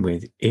struggling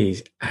with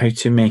is how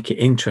to make it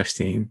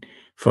interesting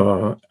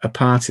for a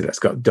party that's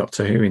got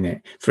Doctor Who in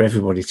it, for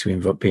everybody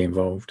to be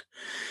involved.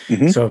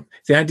 Mm-hmm. So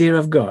the idea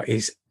I've got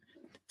is,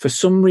 for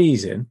some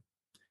reason,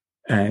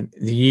 the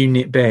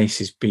unit base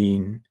has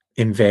been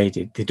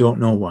invaded. They don't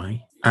know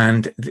why.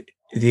 And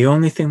the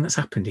only thing that's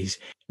happened is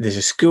there's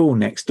a school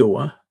next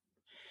door,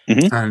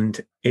 Mhm.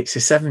 and it's the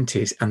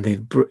 70s, and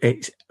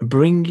it's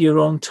bring your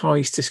own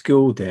toys to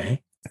school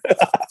day.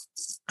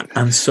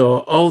 And so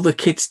all the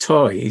kids'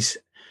 toys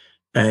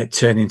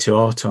turn into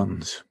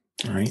autons,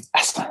 right?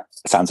 That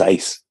sounds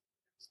ace.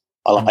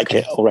 I like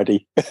it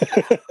already.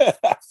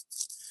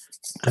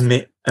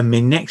 And my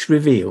next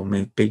reveal,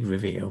 my big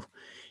reveal,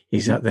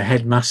 is that the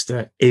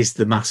headmaster is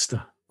the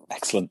master.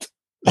 Excellent.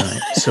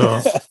 Right.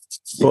 So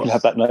you can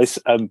have that nice,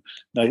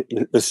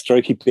 the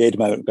strokey beard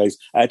moment goes,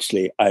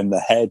 actually, I'm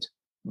the head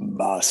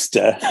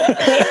master.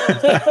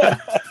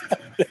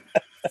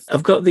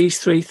 I've got these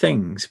three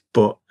things,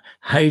 but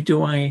how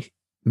do I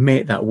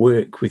make that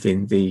work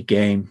within the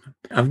game?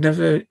 I've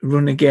never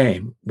run a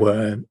game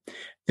where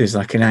there's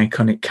like an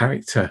iconic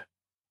character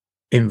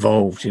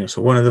involved,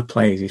 so one of the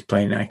players is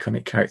playing an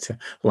iconic character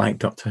like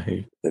Doctor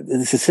Who.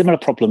 There's a similar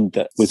problem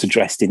that was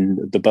addressed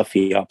in the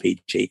Buffy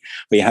RPG,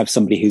 where you have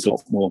somebody who's a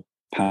lot more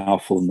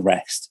powerful than the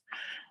rest.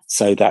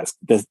 So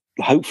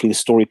hopefully the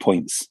story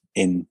points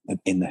in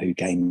the Who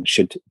game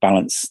should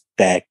balance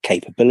their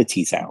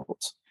capabilities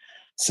out.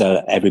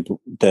 So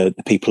the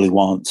people who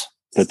aren't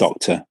the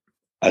Doctor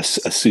are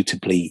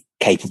suitably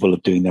capable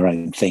of doing their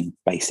own thing,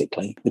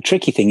 basically. The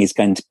tricky thing is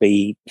going to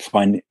be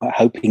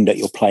hoping that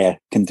your player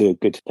can do a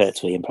good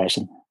Pertwee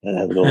impression.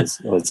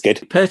 Always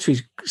good.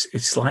 Pertwee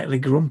is slightly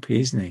grumpy,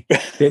 isn't he?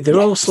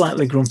 They're all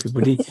slightly grumpy,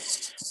 but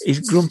he's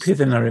grumpier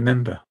than I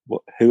remember.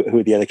 Who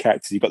are the other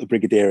characters? You've got the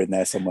Brigadier in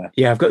there somewhere.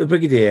 Yeah, I've got the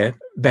Brigadier,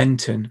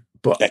 Benton,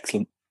 but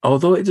excellent.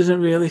 Although it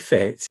doesn't really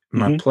fit,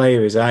 my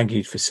player has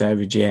argued for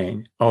Sarah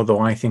Jane, although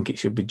I think it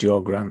should be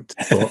Jo Grant.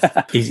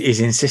 But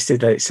he's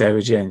insisted that it's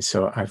Sarah Jane,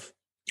 so I've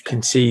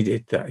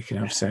conceded that I can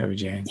have Sarah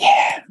Jane.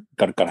 Yeah,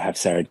 got to have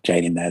Sarah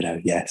Jane in there,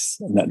 though. Yes,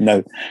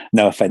 no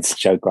offense to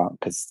Jo Grant,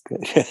 because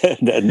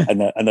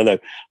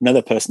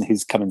another person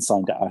who's come and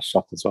signed at our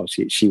shop as well.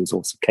 She was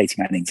also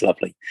Katie Manning's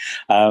lovely,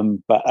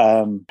 but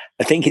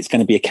I think it's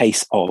going to be a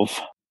case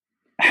of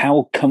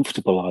how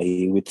comfortable are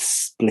you with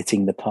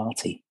splitting the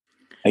party.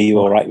 Are you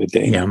all right with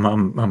doing that? Yeah,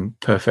 I'm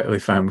perfectly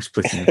fine with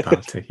splitting the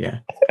party.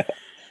 Yeah,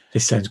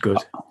 this sounds good.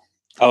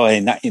 Oh,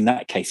 in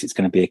that case, it's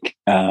going to be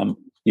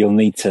you'll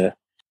need to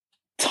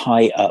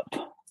tie up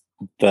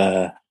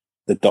the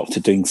Doctor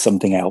doing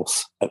something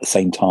else at the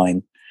same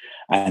time,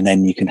 and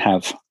then you can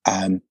have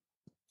if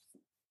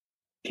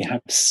you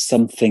have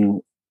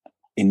something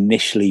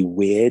initially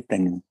weird,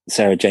 then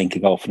Sarah Jane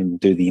can go off and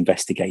do the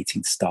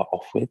investigating to start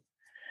off with,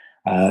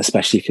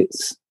 especially if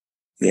it's.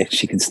 Yeah,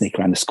 she can sneak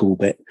around the school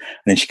bit, and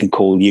then she can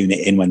call unit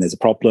in when there's a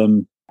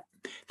problem.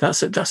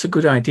 That's a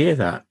good idea,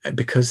 that,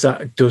 because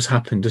that does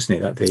happen, doesn't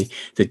it? That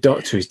the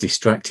Doctor is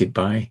distracted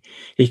by,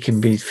 he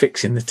can be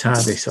fixing the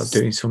TARDIS or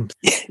doing something.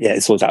 Yeah,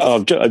 it's always like,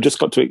 I've just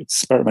got to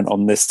experiment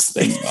on this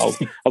thing.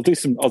 I'll do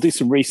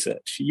some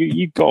research.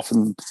 You go off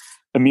and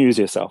amuse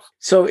yourself.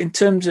 So in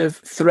terms of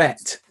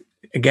threat,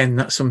 again,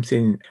 that's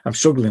something I'm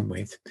struggling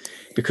with,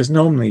 because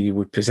normally you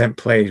would present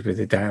players with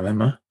a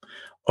dilemma,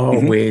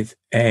 or with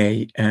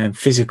a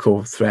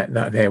physical threat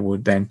that they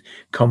would then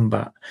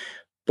combat.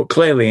 But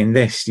clearly in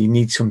this, you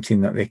need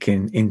something that they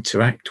can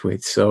interact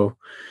with. So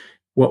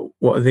what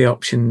are the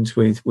options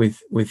with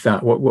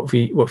that? What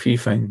have you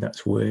found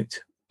that's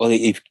worked? Well,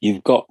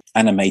 you've got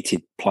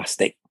animated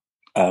plastic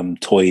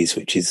toys,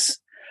 which is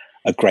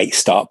a great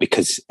start,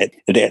 because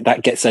that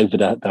gets over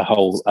the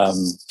whole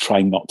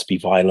trying not to be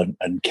violent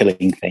and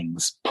killing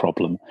things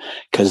problem,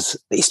 because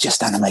it's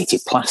just animated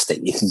plastic.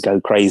 You can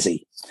go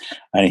crazy.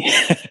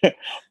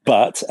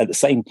 But at the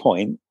same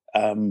point,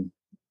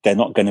 they're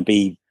not going to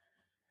be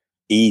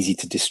easy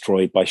to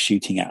destroy by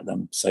shooting at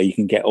them. So you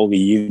can get all the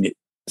unit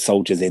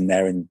soldiers in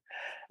there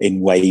in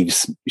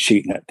waves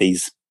shooting at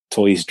these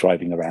toys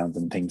driving around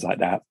and things like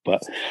that.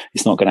 But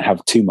it's not going to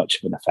have too much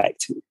of an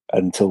effect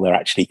until they're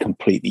actually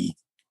completely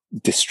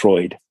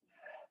destroyed. You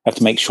have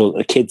to make sure that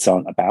the kids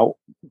aren't about.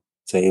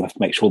 So you have to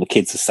make sure the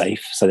kids are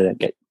safe so they don't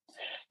get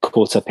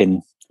caught up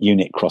in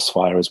unit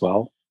crossfire as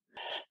well.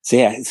 So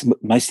yeah, it's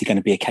mostly going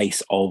to be a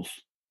case of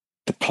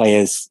the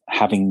players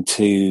having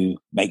to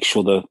make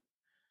sure the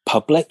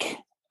public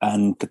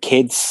and the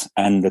kids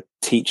and the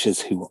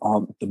teachers who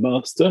aren't the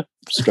master,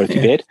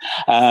 strokey beard,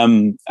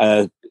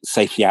 are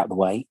safely out of the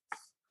way.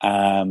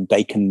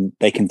 They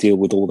can deal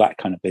with all that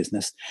kind of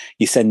business.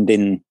 You send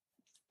in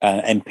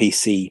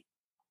NPC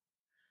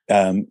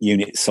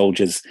unit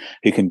soldiers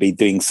who can be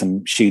doing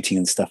some shooting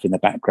and stuff in the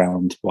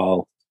background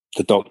while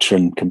the Doctor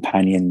and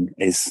companion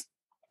is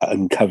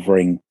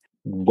uncovering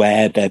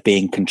where they're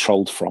being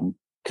controlled from,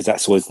 because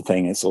that's always the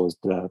thing. It's always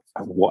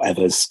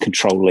whatever's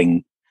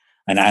controlling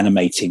and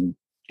animating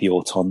the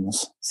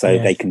autons, so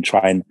they can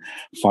try and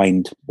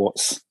find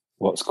what's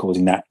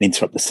causing that, and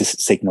interrupt the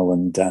signal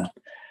and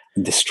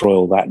destroy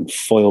all that and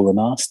foil the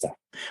master.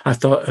 I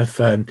thought of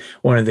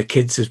one of the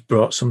kids has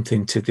brought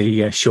something to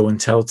the show and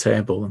tell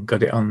table and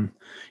got it on,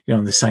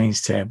 on the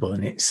science table,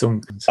 and it's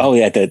sunk. Oh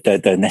yeah,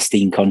 the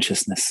Nestine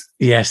consciousness.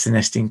 Yes, the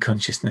Nestine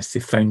consciousness.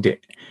 They found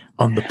it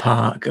on the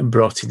park and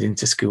brought it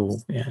into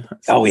school. Yeah.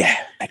 Oh yeah,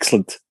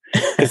 excellent.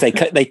 Because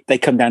they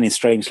come down in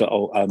strange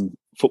little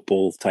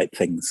football type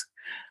things.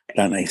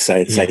 don't they? So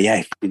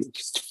yeah,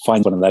 just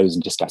find one of those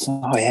and just go,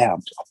 oh yeah,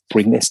 I'll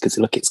bring this because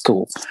look, it's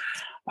cool.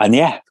 And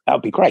yeah, that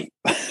would be great.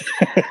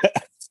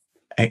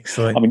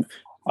 Excellent.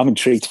 I'm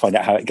intrigued to find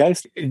out how it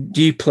goes.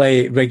 Do you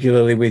play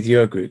regularly with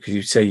your group? Because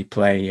you say you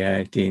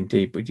play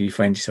D&D, but do you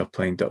find yourself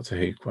playing Doctor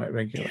Who quite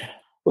regularly?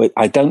 Well,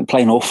 I don't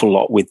play an awful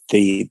lot with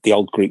the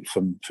old group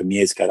from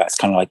years ago. That's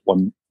kind of like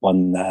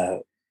one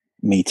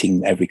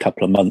meeting every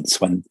couple of months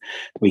when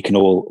we can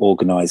all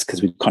organise,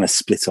 because we've kind of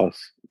split off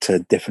to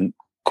different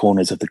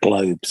corners of the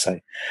globe. So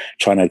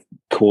trying to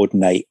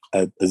coordinate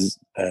a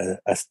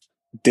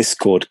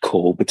Discord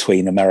call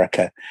between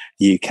America,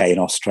 UK, and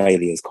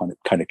Australia is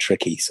kind of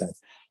tricky. So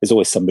there's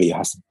always somebody who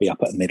has to be up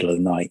at the middle of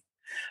the night.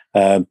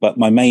 But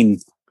my main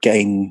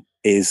game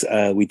is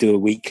we do a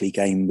weekly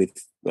game with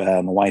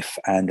my wife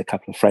and a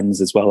couple of friends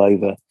as well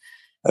over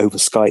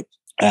Skype.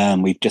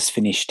 We've just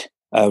finished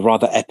a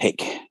rather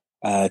epic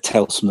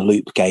Tales from the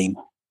Loop game,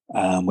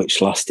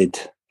 which lasted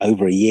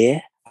over a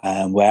year,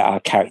 where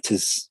our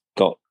characters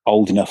got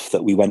old enough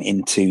that we went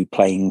into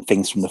playing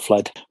Things from the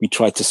Flood. We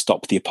tried to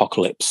stop the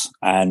apocalypse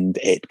and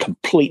it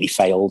completely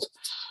failed.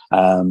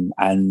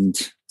 And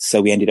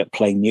so we ended up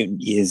playing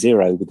Mutant Year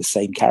Zero with the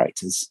same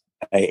characters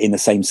in the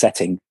same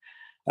setting,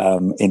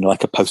 in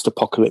like a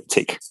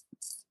post-apocalyptic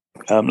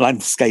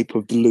landscape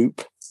of the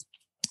loop,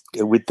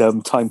 with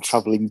time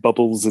traveling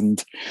bubbles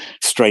and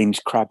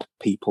strange crab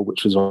people,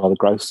 which was rather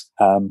gross.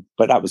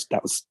 But that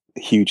was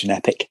huge and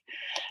epic.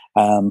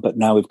 But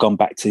now we've gone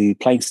back to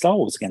playing Star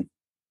Wars again.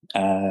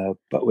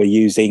 But we're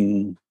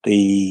using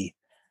the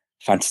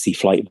Fantasy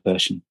Flight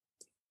version,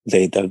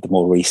 the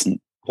more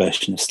recent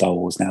version of Star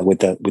Wars now, with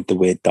the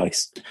weird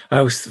dice. I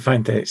always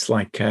find that it's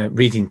like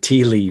reading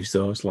tea leaves.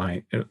 Those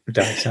like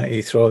dice, how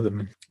you throw them,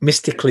 and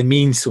mystically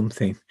mean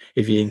something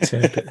if you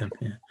interpret them.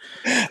 Yeah.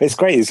 It's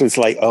great. It's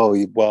like,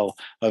 oh well,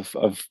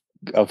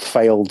 I've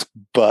failed,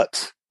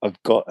 but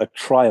I've got a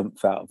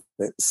triumph out of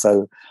it.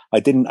 So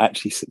I didn't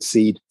actually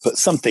succeed, but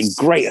something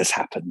great has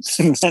happened.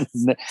 And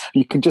then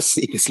you can just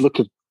see this look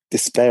of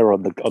despair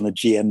on the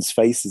GM's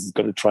faces. He's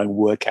got to try and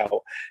work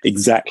out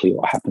exactly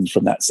what happened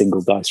from that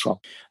single dice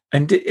roll.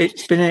 And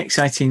it's been an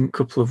exciting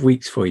couple of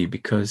weeks for you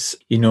because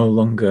you're no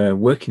longer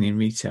working in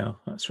retail.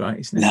 That's right,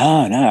 isn't it?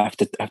 No.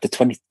 After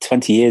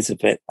 20 years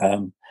of it,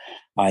 I'm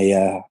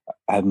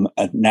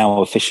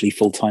now officially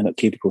full-time at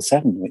Cubicle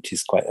 7, which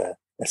is quite a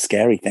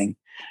scary thing.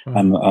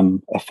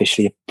 I'm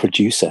officially a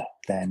producer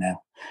there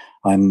now.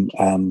 I'm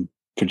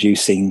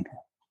producing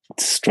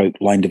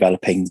 / line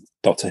developing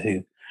Doctor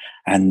Who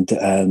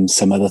and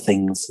some other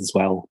things as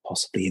well,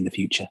 possibly in the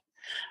future,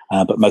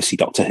 but mostly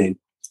Doctor Who.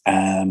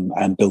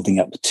 And building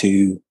up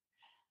to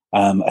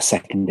a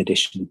second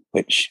edition,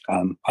 which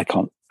I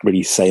can't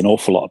really say an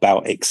awful lot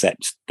about,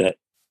 except that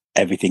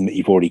everything that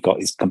you've already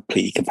got is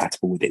completely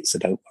compatible with it, so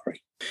don't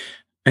worry.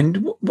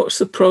 And what's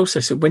the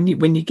process when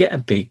you get a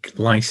big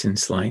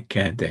license like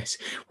this?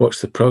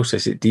 What's the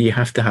process? Do you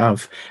have to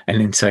have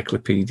an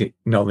encyclopedic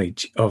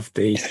knowledge of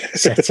the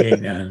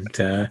setting and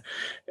the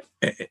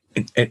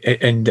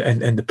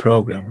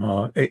program,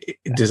 or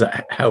does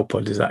that help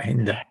or does that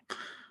hinder?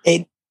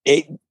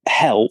 It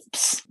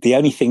helps. The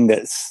only thing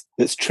that's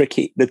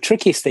tricky, the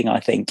trickiest thing I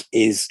think,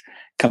 is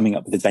coming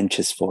up with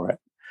adventures for it.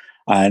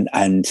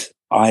 And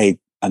I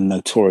am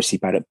notoriously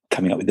bad at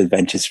coming up with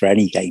adventures for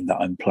any game that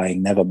I'm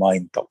playing, never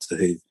mind Doctor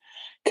Who,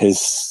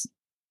 because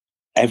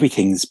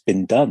everything's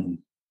been done.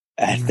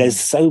 And there's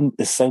so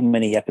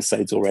many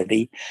episodes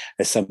already.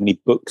 There's so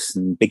many books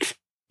and Big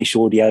Fish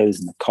audios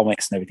and the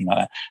comics and everything like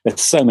that. There's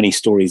so many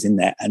stories in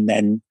there. And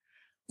then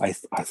I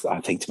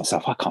think to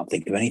myself, I can't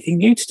think of anything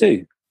new to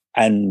do.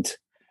 And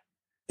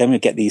then we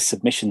get these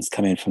submissions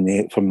coming from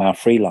our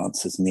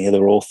freelancers and the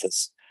other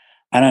authors,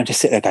 and I just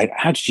sit there going,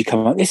 "How did you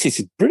come up? This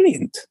is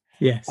brilliant."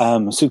 Yes.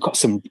 So we've got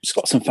some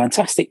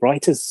fantastic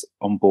writers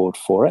on board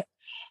for it,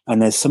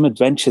 and there's some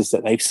adventures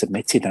that they've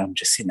submitted, and I'm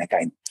just sitting there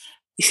going,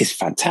 "This is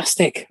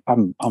fantastic.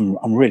 I'm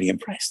really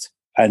impressed,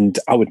 and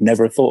I would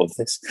never have thought of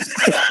this."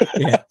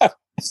 Yeah.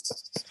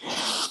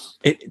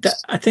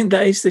 I think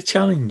that is the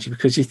challenge,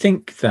 because you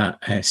think that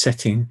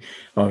setting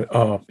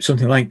or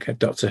something like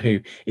Doctor Who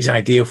is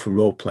ideal for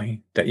role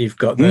playing, that you've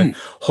got the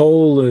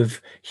whole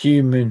of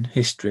human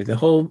history, the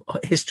whole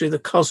history of the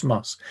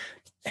cosmos,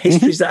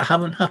 histories that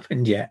haven't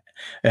happened yet,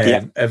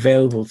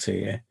 available to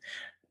you.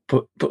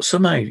 But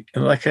somehow,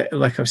 like I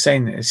was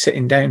saying,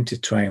 sitting down to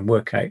try and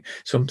work out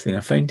something, I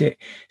found it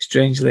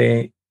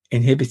strangely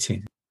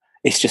inhibiting.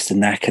 It's just a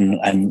knack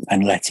and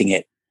letting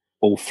it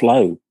all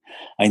flow.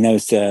 I know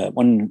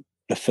when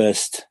the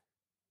first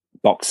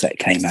box set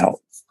came out,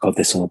 God,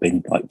 this will have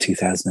been like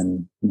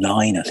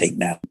 2009, I think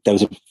now. There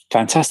was a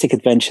fantastic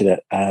adventure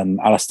that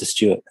Alistair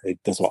Stewart, who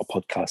does a lot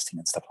of podcasting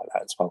and stuff like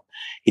that as well,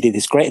 he did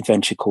this great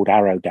adventure called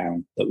Arrow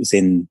Down that was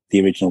in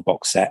the original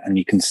box set, and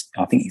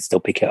I think you can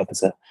still pick it up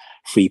as a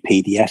free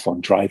PDF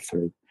on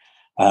drive-through,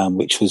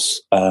 which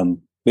was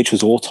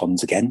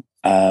Autons again,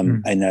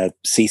 in a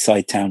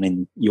seaside town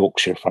in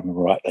Yorkshire, if I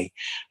remember rightly.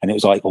 And it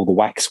was like all the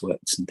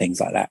waxworks and things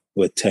like that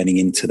were turning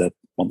into the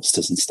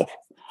monsters and stuff.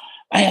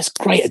 And it's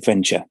a great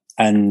adventure.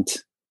 And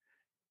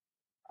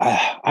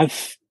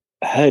I've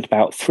heard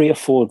about 3 or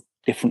 4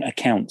 different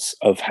accounts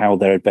of how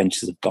their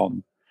adventures have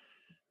gone,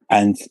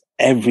 and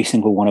every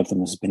single one of them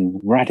has been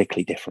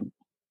radically different.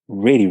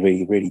 Really,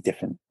 really, really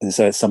different. And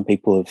so some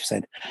people have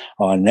said,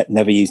 "Oh, I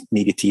never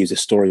needed to use a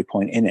story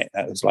point in it.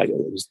 That was like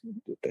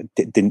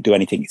it didn't do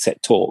anything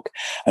except talk."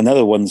 And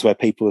other ones where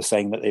people are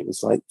saying that it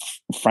was like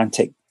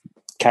frantic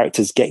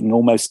characters getting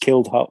almost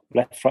killed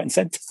left, right, and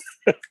centre.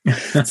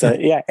 So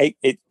yeah,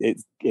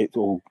 it's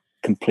all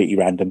completely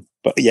random,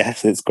 but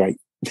yes, it's great.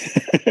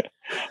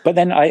 But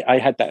then I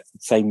had that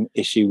same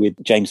issue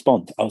with James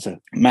Bond. I was a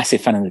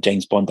massive fan of the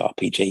James Bond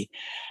RPG,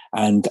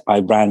 and I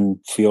ran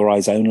For Your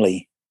Eyes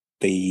Only,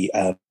 the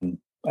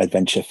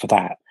adventure for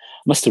that.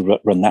 I must have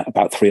run that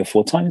about 3 or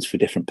 4 times for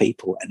different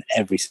people, and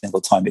every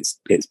single time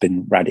it's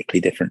been radically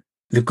different.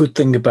 The good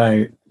thing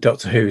about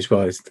Doctor Who as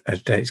well is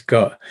that it's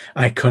got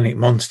iconic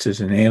monsters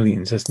and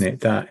aliens, hasn't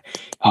it? That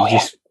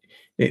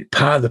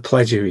part of the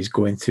pleasure is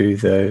going through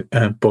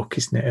the book,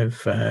 isn't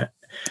it?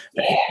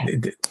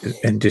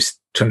 And just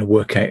trying to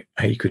work out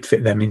how you could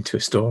fit them into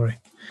a story.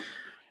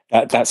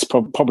 That's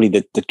probably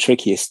the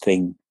trickiest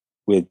thing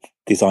with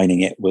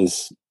designing it,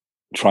 was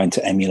trying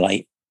to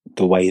emulate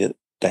the way that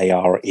they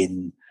are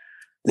in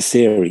the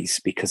series,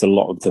 because a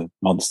lot of the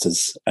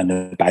monsters and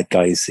the bad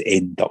guys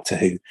in Doctor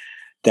Who,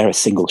 they're a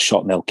single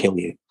shot and they'll kill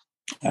you.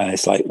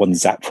 It's like one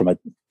zap from a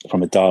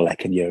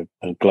Dalek and you're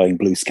a glowing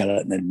blue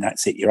skeleton, and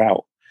that's it, you're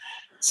out.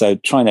 So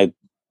trying to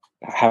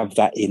have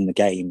that in the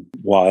game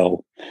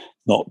while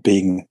not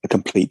being a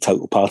complete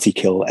total party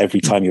kill every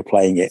time you're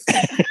playing it,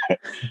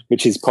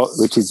 which is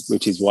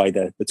why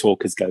the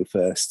talkers go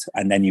first,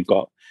 and then you've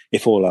got,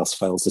 if all else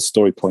fails, the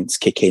story points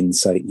kick in,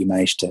 so you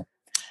manage to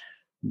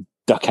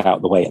duck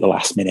out the way at the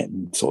last minute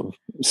and sort of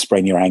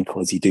sprain your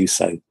ankle as you do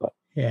so. But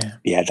yeah,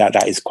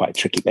 that is quite a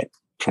tricky bit,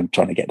 trying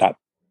to get that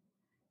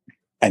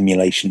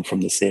emulation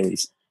from the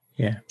series.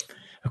 Yeah.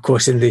 Of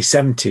course, in the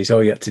 70s,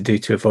 all you had to do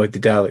to avoid the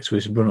Daleks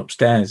was run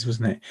upstairs,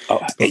 wasn't it?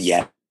 Oh,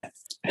 yeah.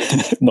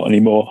 Not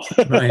anymore.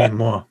 Not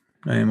anymore.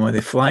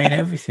 They're flying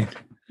everything.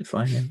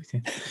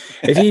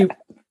 If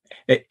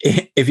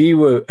you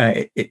were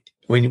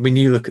when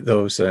you look at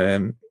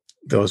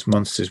those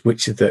monsters,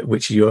 which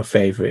are your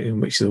favourite,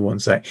 and which are the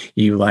ones that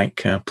you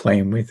like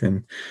playing with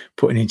and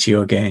putting into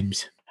your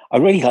games? I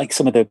really like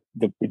some of the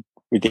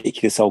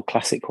ridiculous old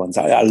classic ones.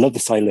 I love the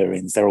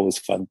Silurians; they're always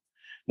fun,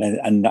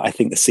 and I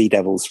think the Sea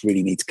Devils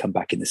really need to come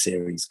back in the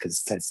series,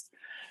 because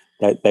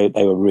they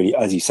were really,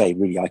 as you say,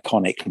 really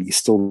iconic, and you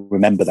still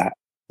remember that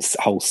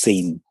whole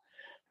scene.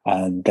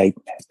 And they've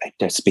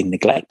just been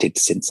neglected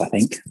since, I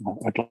think.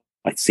 I'd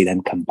like to see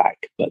them come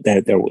back, but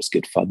they're always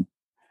good fun.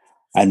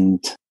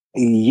 And I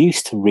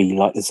used to really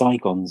like the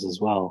Zygons as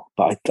well,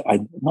 but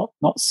I'm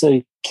not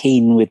so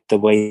keen with the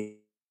way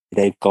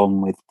they've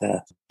gone with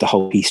the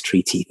whole peace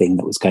treaty thing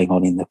that was going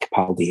on in the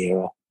Capaldi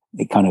era.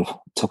 It kind of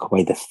took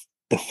away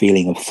the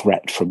feeling of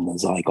threat from the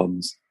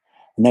Zygons.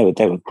 And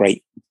they were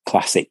great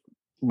classic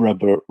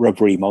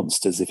rubbery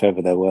monsters, if ever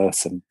there were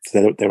some.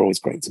 So they're always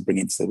great to bring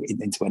into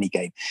any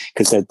game,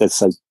 because they're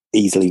so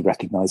easily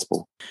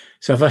recognizable.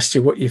 So I've asked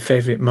you what your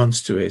favorite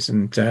monster is,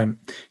 and to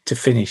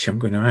finish, I'm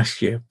going to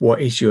ask you,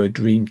 what is your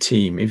dream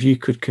team? If you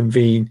could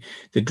convene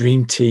the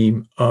dream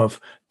team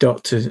of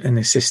doctors and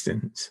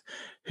assistants,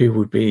 who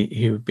would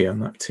be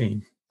on that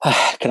team?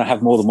 Can I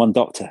have more than one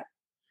doctor?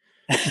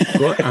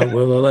 Well, I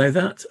will allow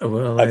that.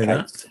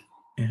 That.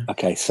 Yeah.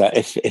 Okay, so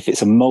if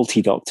it's a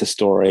multi-doctor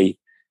story,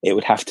 it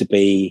would have to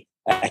be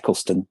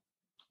Eccleston,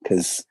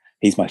 because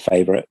he's my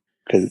favourite,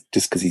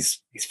 because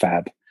he's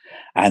fab,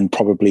 and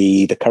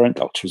probably the current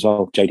Doctor as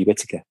well, Jodie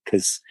Whittaker,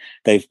 because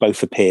they've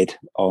both appeared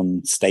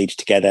on stage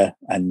together,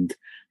 and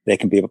they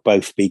can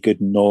both be good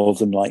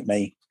Northern like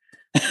me,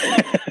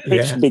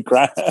 which would be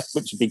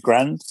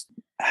grand.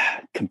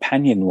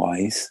 Companion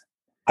wise,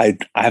 I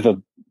have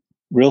a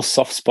real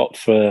soft spot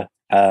for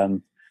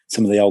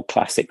some of the old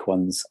classic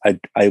ones.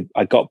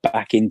 I got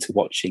back into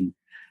watching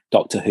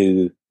Doctor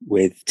Who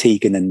with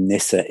Tegan and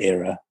Nyssa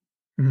era,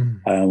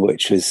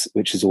 which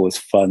was always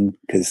fun,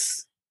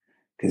 because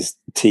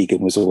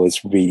Tegan was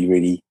always really,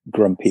 really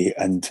grumpy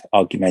and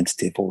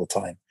argumentative all the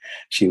time.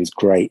 She was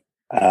great.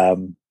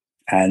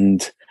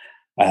 And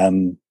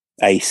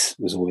Ace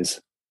was always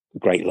a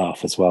great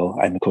laugh as well.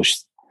 And of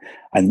course,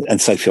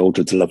 and Sophie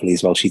Aldred's lovely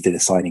as well. She did a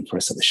signing for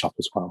us at the shop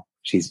as well.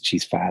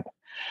 She's fab.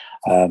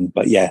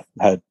 But yeah,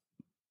 her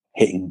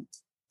hitting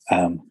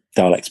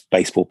Daleks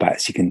baseball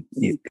bats, you can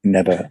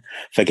never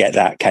forget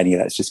that, can you?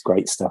 That's just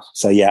great stuff.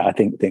 So yeah, I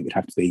think it would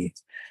have to be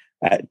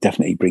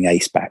definitely bring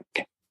Ace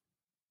back.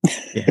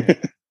 Yeah.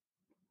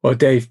 Well,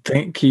 Dave,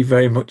 thank you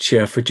very much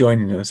for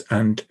joining us,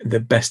 and the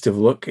best of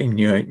luck in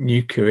your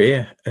new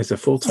career as a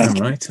full-time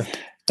writer.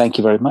 Thank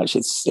you very much.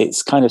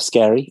 It's kind of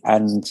scary,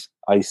 and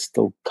I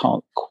still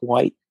can't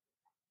quite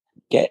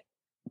get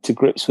to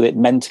grips with it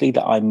mentally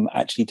that I'm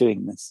actually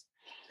doing this.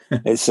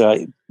 It's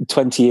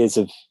 20 years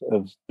of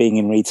being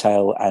in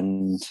retail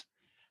and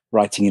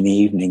writing in the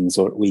evenings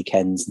or at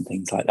weekends and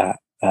things like that.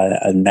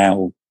 And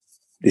now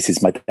this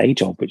is my day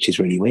job, which is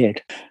really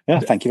weird.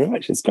 Yeah, thank you very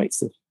much. It's great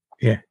stuff.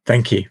 Yeah,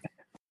 thank you.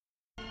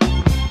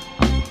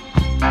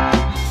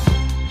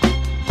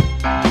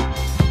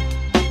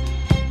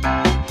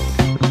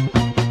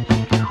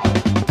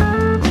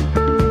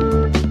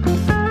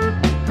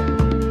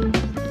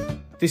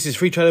 This is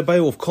Free Trader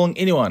Beowulf calling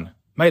anyone.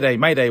 Mayday,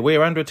 mayday, we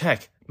are under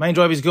attack. Main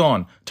drive is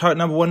gone. Turret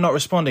number 1 not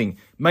responding.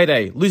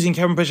 Mayday, losing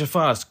cabin pressure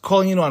fast.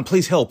 Calling anyone,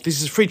 please help.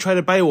 This is Free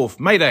Trader Beowulf.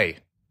 Mayday.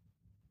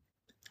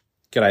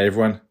 G'day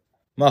everyone.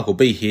 Michael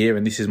B here,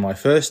 and this is my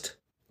first,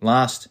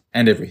 last,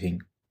 and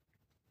everything.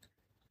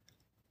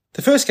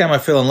 The first game I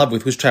fell in love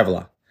with was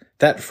Traveller.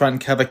 That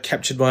front cover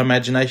captured my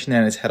imagination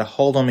and it's had a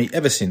hold on me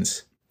ever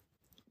since.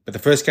 But the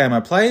first game I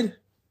played?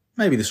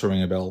 Maybe this will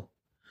ring a bell.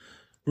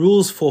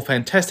 Rules for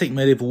fantastic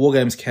medieval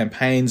wargames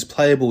campaigns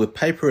playable with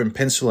paper and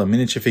pencil and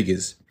miniature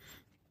figures.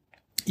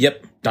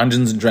 Yep,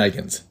 Dungeons &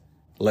 Dragons.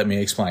 Let me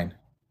explain.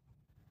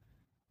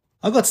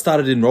 I got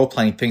started in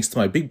role-playing thanks to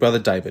my big brother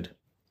David.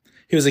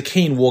 He was a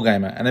keen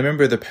wargamer and a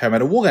member of the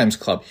Parramatta Wargames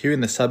Club here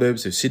in the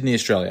suburbs of Sydney,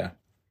 Australia.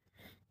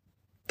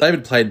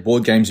 David played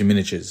board games and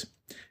miniatures.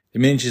 The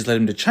miniatures led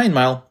him to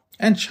Chainmail,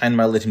 and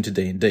Chainmail led him to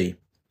D&D.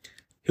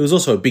 He was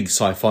also a big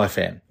sci-fi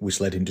fan,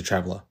 which led him to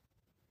Traveller.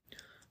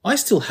 I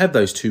still have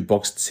those 2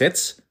 boxed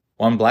sets,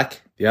 one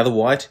black, the other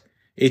white,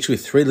 each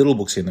with 3 little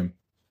books in them.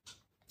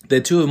 They're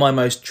 2 of my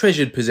most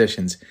treasured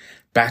possessions,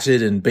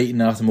 battered and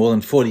beaten after more than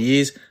 40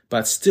 years,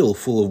 but still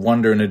full of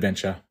wonder and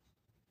adventure.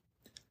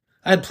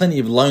 I had plenty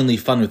of lonely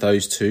fun with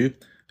those 2,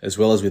 as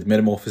well as with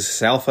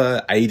Metamorphosis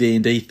Alpha,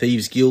 AD&D,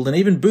 Thieves Guild, and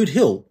even Boot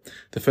Hill,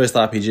 the first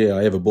RPG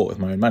I ever bought with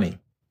my own money.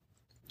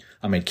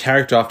 I mean,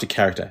 character after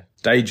character,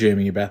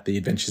 daydreaming about the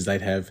adventures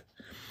they'd have,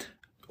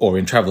 or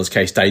in Traveller's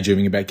case,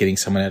 daydreaming about getting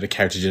someone out of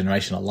character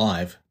generation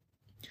alive.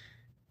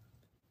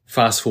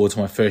 Fast forward to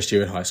my first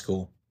year at high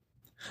school.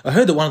 I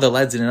heard that one of the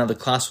lads in another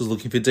class was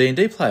looking for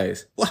D&D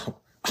players.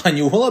 Well, I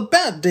knew all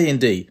about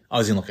D&D. I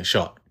was in like a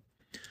shot.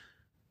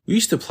 We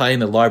used to play in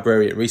the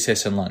library at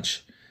recess and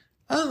lunch.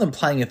 Other than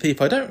playing a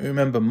thief, I don't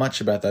remember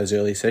much about those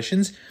early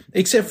sessions,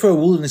 except for a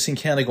wilderness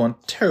encounter gone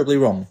terribly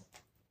wrong.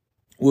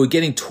 We were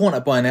getting torn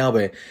up by an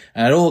owlbear,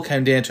 and it all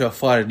came down to our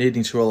fighter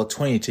needing to roll a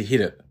 20 to hit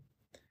it.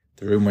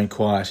 The room went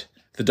quiet.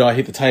 The die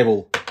hit the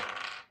table.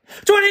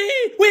 20!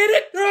 We hit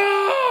it!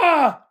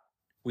 Ah!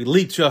 We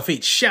leaped to our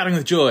feet, shouting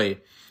with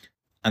joy,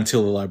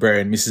 until the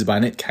librarian, Mrs.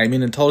 Barnett, came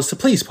in and told us to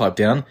please pipe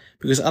down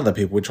because other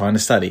people were trying to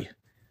study.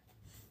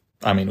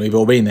 I mean, we've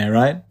all been there,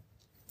 right?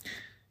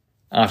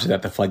 After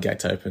that, the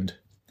floodgates opened.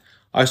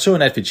 I saw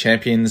an ad for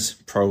Champions,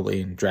 probably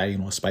in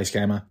Dragon or Space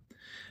Gamer,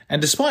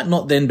 and despite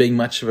not then being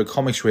much of a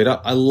comics reader,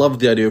 I loved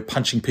the idea of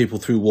punching people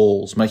through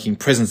walls, making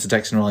presence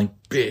attacks and rolling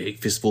big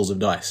fistfuls of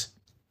dice.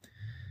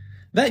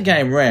 That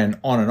game ran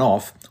on and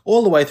off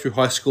all the way through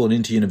high school and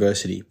into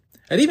university.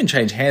 It even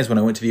changed hands when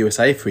I went to the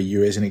USA for a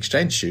year as an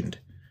exchange student.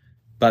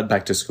 But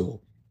back to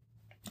school.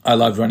 I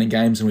loved running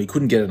games and we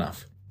couldn't get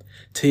enough.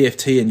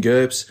 TFT and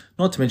GURPS,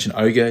 not to mention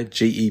Ogre,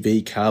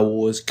 GEV, Car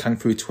Wars, Kung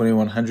Fu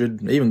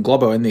 2100, even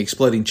Globo and the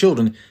Exploding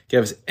Children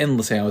gave us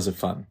endless hours of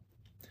fun.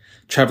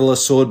 Traveller,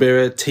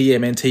 Swordbearer,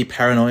 TMNT,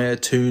 Paranoia,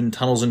 Toon,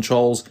 Tunnels and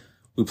Trolls,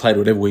 we played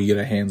whatever we could get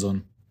our hands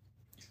on.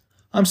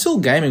 I'm still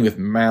gaming with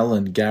Mal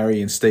and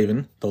Gary and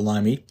Stephen, the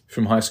Limey,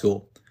 from high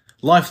school.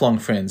 Lifelong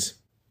friends,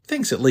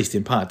 thanks at least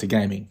in part to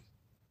gaming.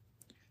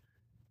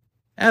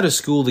 Out of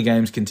school, the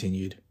games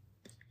continued.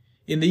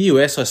 In the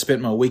US, I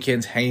spent my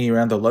weekends hanging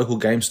around the local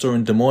game store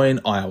in Des Moines,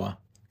 Iowa.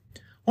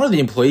 One of the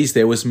employees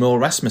there was Merle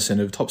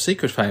Rasmussen of Top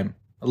Secret fame,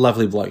 a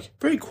lovely bloke,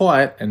 very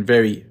quiet and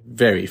very,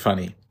 very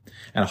funny,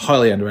 and a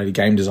highly underrated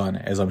game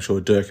designer, as I'm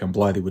sure Dirk and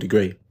Blythe would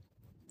agree.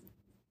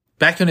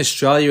 Back in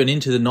Australia and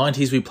into the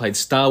 90s, we played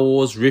Star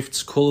Wars,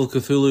 Rifts, Call of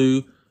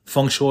Cthulhu,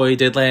 Feng Shui,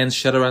 Deadlands,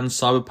 Shadowrun,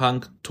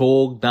 Cyberpunk,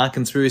 Torg, Dark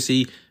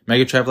Conspiracy,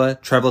 Mega Traveller,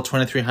 Traveller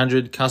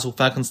 2300, Castle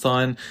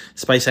Falkenstein,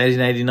 Space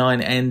 1889,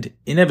 and,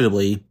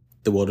 inevitably,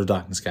 the World of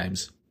Darkness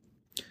games.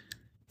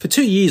 For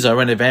 2 years, I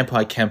ran a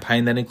vampire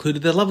campaign that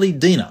included the lovely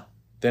Dina,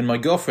 then my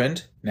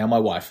girlfriend, now my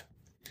wife.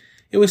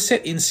 It was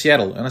set in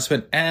Seattle, and I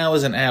spent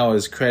hours and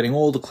hours creating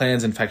all the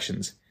clans and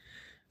factions.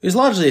 It was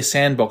largely a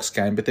sandbox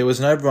game, but there was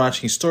an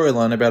overarching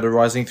storyline about a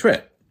rising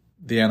threat,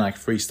 the Anarch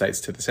Free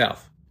States to the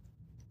south.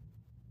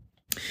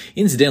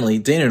 Incidentally,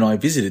 Dina and I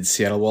visited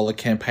Seattle while the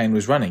campaign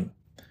was running.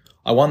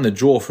 I won the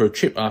draw for a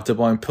trip after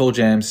buying Pearl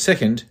Jam's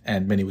second,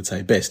 and many would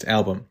say best,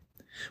 album.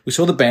 We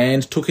saw the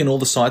band, took in all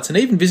the sights, and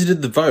even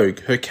visited the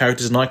Vogue, her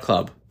character's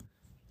nightclub.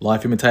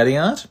 Life imitating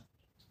art?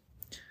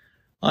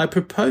 I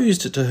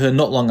proposed to her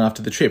not long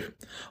after the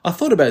trip. I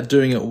thought about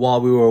doing it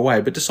while we were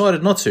away, but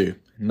decided not to.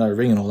 No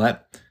ring and all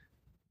that.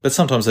 But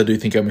sometimes I do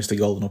think I missed a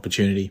golden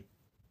opportunity.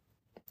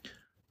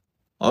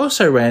 I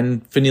also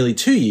ran, for nearly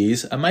 2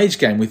 years, a mage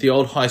game with the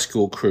old high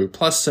school crew,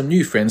 plus some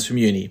new friends from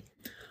uni.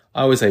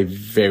 I was a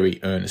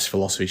very earnest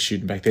philosophy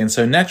student back then,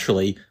 so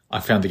naturally, I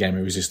found the game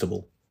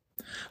irresistible.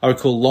 I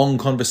recall long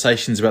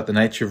conversations about the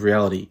nature of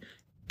reality,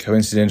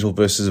 coincidental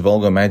versus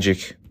vulgar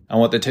magic, and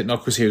what the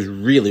technocracy was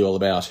really all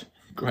about.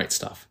 Great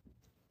stuff.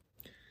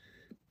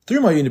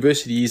 Through my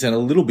university years and a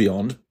little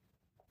beyond,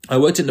 I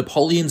worked at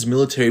Napoleon's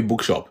Military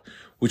Bookshop,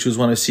 which was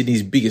one of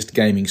Sydney's biggest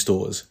gaming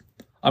stores.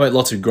 I met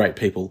lots of great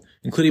people,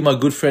 including my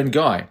good friend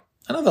Guy,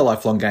 another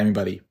lifelong gaming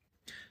buddy.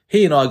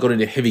 He and I got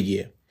into Heavy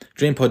Gear,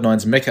 DreamPod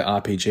 9's mecha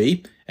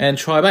RPG, and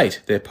Tribe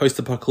 8, their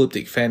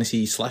post-apocalyptic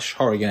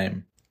fantasy/horror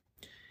game.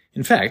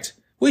 In fact,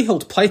 We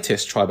helped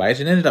playtest Tribe 8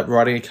 and ended up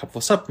writing a couple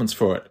of supplements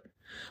for it.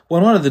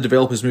 When one of the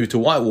developers moved to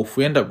White Wolf,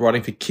 we ended up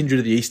writing for Kindred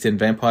of the East and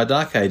Vampire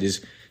Dark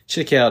Ages.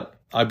 Check out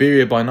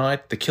Iberia by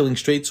Night, The Killing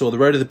Streets, or The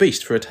Road of the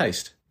Beast for a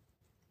taste.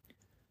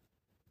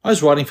 I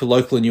was writing for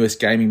local and US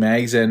gaming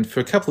mags, and for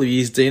a couple of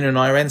years Dina and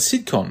I ran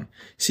SidCon,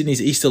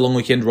 Sydney's Easter long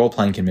weekend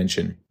role-playing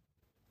convention.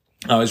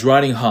 I was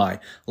riding high,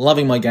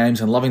 loving my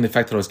games and loving the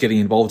fact that I was getting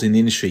involved in the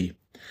industry.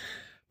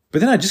 But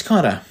then I just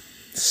kind of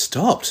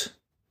stopped.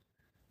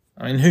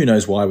 I mean, who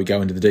knows why we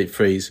go into the deep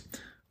freeze.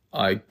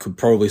 I could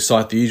probably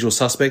cite the usual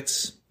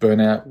suspects: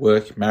 burnout,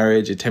 work,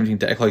 marriage, attempting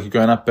to act like a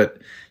grown-up,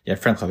 but yeah,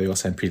 frankly, they all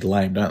sound pretty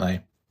lame, don't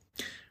they?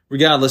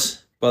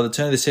 Regardless, by the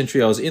turn of the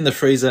century, I was in the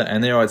freezer,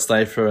 and there I'd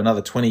stay for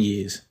another 20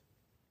 years.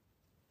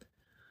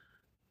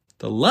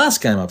 The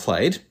last game I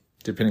played,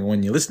 depending on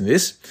when you listen to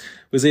this,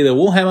 was either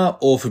Warhammer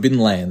or Forbidden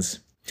Lands.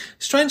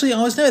 Strangely,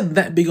 I was never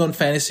that big on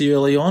fantasy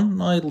early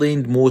on. I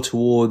leaned more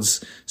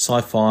towards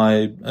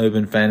sci-fi,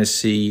 urban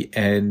fantasy,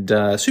 and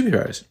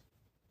superheroes.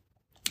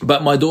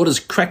 But my daughters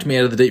cracked me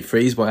out of the deep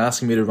freeze by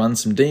asking me to run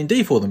some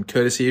D&D for them,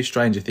 courtesy of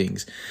Stranger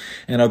Things.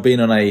 And I've been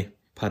on a,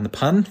 pardon the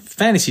pun,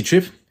 fantasy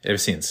trip ever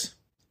since.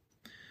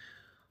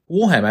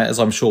 Warhammer, as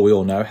I'm sure we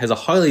all know, has a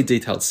highly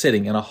detailed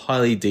setting and a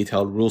highly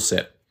detailed rule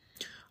set.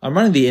 I'm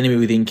running the Enemy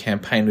Within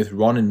campaign with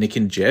Ron and Nick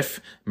and Jeff,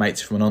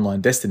 mates from an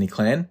online Destiny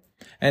clan,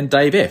 and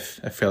Dave F.,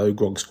 a fellow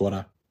grog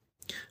squatter.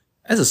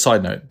 As a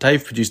side note,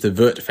 Dave produced a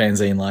Vert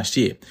fanzine last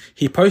year.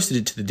 He posted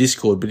it to the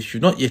Discord, but if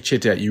you've not yet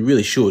checked it out, you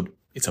really should.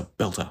 It's a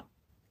belter.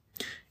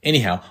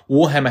 Anyhow,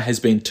 Warhammer has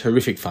been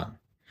terrific fun.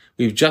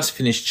 We've just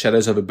finished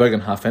Shadows over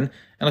Bergenhafen,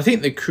 and I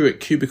think the crew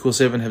at Cubicle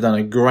 7 have done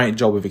a great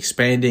job of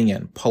expanding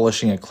and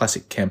polishing a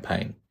classic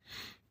campaign.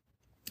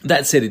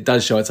 That said, it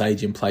does show its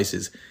age in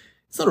places.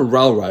 It's not a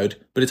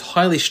railroad, but it's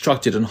highly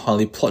structured and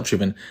highly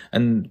plot-driven,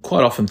 and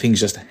quite often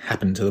things just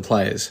happen to the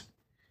players.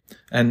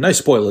 And no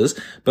spoilers,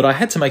 but I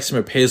had to make some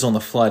repairs on the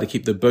fly to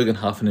keep the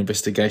Bergenhafen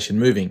investigation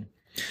moving.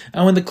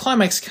 And when the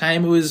climax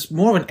came, it was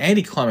more of an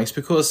anti-climax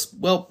because,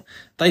 well,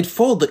 they'd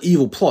foiled the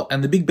evil plot,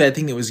 and the big bad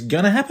thing that was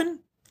going to happen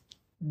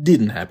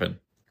didn't happen.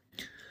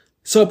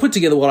 So I put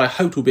together what I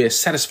hoped would be a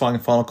satisfying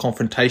final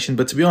confrontation,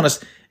 but to be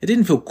honest, it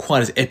didn't feel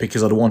quite as epic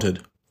as I'd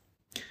wanted.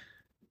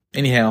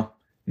 Anyhow,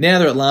 now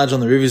they're at large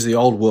on the rivers of the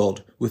old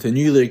world, with a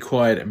newly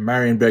acquired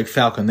Marienberg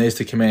Falcon theirs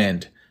to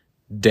command.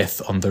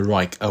 Death on the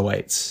Reich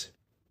awaits.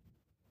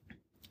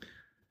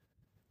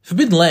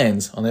 Forbidden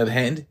Lands, on the other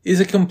hand, is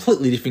a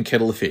completely different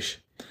kettle of fish.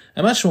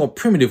 A much more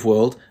primitive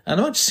world and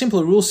a much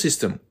simpler rule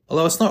system,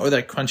 although it's not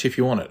without crunch if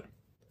you want it.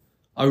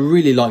 I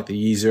really like the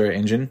Year Zero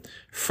engine.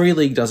 Free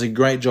League does a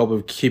great job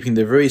of keeping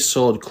the very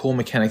solid core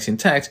mechanics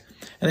intact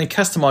and then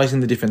customizing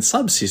the different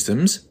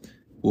subsystems,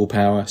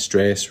 willpower,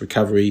 stress,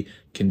 recovery,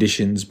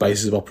 conditions,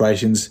 bases of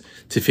operations,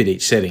 to fit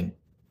each setting.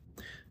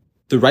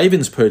 The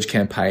Raven's Purge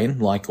campaign,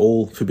 like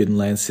all Forbidden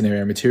Lands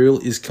scenario material,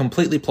 is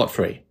completely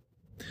plot-free.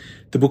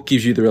 The book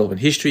gives you the relevant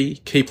history,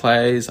 key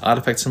players,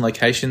 artifacts and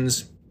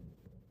locations,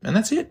 and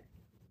that's it.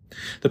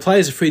 The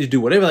players are free to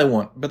do whatever they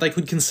want, but they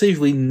could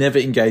conceivably never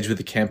engage with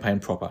the campaign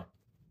proper.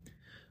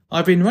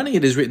 I've been running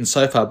it as written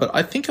so far, but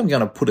I think I'm going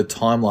to put a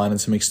timeline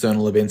and some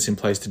external events in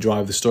place to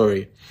drive the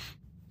story.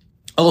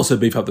 I'll also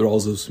beef up the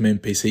roles of some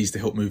NPCs to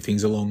help move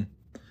things along.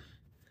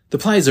 The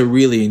players are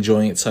really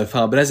enjoying it so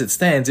far, but as it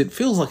stands, it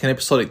feels like an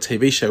episodic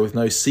TV show with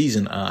no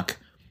season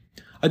arc.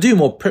 I do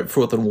more prep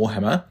for it than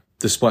Warhammer,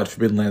 despite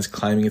Forbidden Lands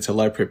claiming it's a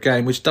low prep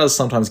game, which does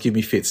sometimes give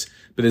me fits,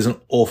 but there's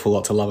an awful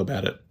lot to love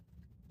about it.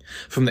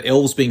 From the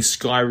elves being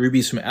sky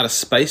rubies from outer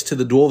space to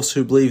the dwarves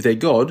who believe their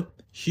god,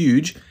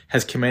 Huge,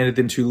 has commanded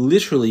them to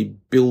literally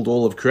build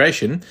all of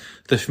creation,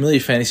 the familiar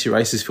fantasy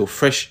races feel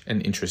fresh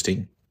and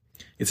interesting.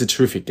 It's a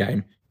terrific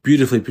game,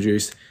 beautifully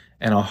produced,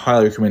 and I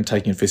highly recommend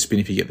taking it for a spin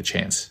if you get the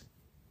chance.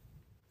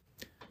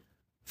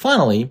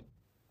 Finally,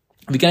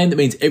 the game that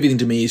means everything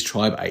to me is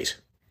Tribe 8.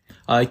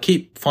 I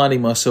keep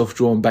finding myself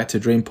drawn back to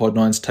DreamPod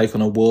 9's take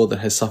on a world that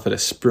has suffered a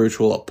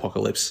spiritual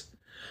apocalypse.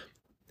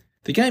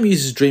 The game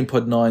uses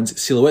DreamPod 9's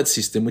silhouette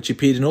system, which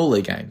appeared in all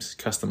their games,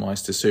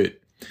 customised to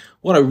suit.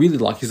 What I really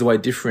like is the way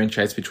it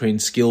differentiates between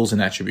skills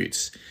and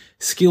attributes.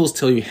 Skills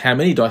tell you how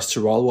many dice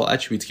to roll, while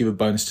attributes give a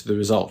bonus to the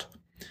result.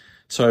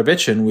 So a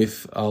veteran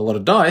with a lot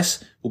of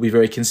dice will be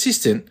very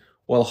consistent,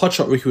 while a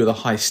hotshot rookie with a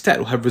high stat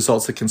will have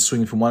results that can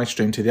swing from one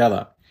extreme to the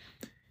other.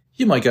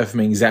 You might go from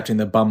being zapped in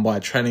the bum by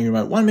a training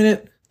remote 1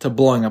 minute to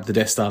blowing up the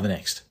Death Star the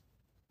next.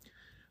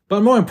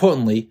 But more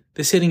importantly,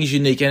 the setting is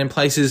unique and in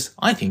places,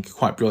 I think,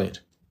 quite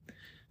brilliant.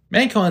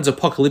 Mankind's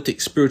apocalyptic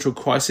spiritual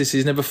crisis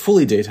is never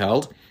fully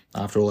detailed,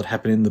 after all it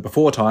happened in the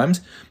before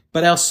times,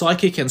 but our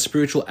psychic and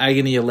spiritual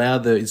agony allow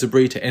the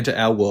Zabri to enter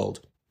our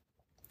world.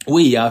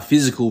 We are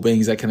physical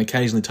beings that can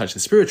occasionally touch the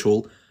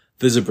spiritual,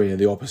 the Zabri are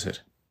the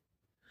opposite.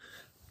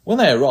 When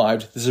they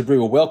arrived, the Zabri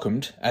were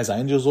welcomed, as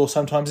angels or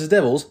sometimes as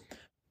devils,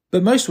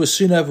 but most were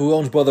soon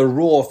overwhelmed by the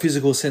raw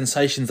physical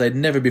sensations they'd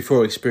never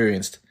before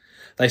experienced.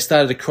 They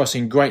started across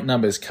in great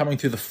numbers, coming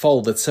through the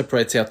fold that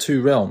separates our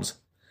two realms.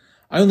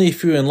 Only a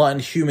few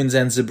enlightened humans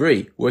and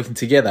Zabri, working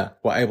together,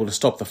 were able to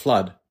stop the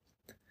flood.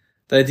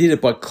 They did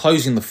it by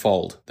closing the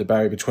fold, the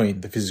barrier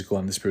between the physical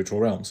and the spiritual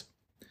realms.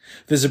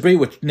 The Zabri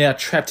were now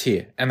trapped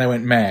here, and they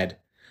went mad.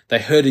 They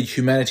herded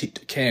humanity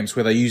to camps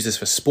where they used us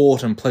for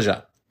sport and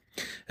pleasure.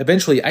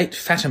 Eventually, 8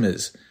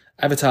 Fatimas,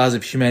 avatars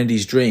of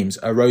humanity's dreams,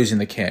 arose in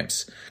the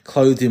camps,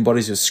 clothed in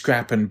bodies of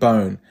scrap and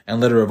bone,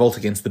 and led a revolt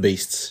against the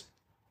beasts.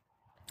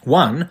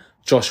 One,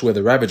 Joshua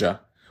the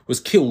Ravager, was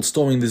killed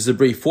storming the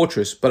Zabri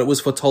fortress, but it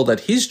was foretold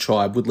that his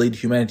tribe would lead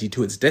humanity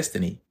to its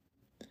destiny.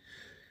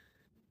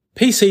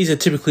 PCs are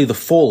typically the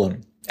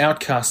fallen,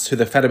 outcasts who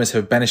the Fatimas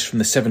have banished from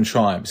the 7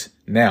 tribes.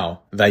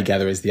 Now they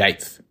gather as the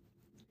 8th.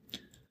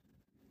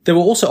 There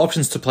were also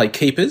options to play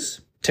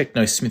keepers,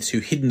 techno-smiths who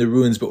hid in the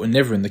ruins but were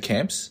never in the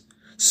camps,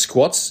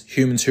 squats,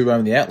 humans who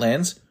roam the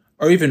outlands,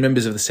 or even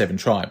members of the 7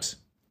 tribes.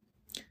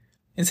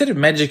 Instead of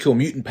magic or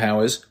mutant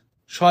powers,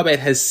 Tribe 8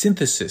 has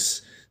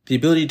synthesis, the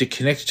ability to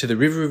connect to the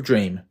River of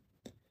Dream.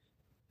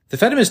 The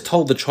Fatimas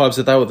told the tribes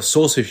that they were the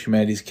source of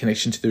humanity's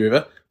connection to the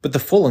river, but the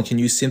Fallen can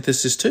use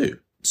synthesis too.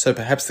 So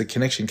perhaps the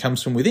connection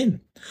comes from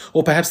within.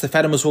 Or perhaps the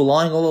Fatimas were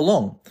lying all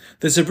along.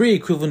 The Zabri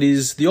equivalent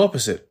is the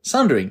opposite,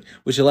 sundering,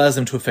 which allows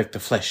them to affect the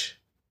flesh.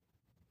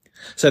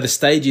 So the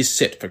stage is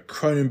set for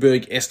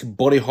Cronenberg-esque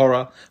body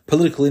horror,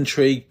 political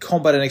intrigue,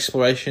 combat and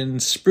exploration,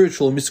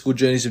 spiritual and mystical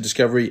journeys of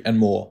discovery, and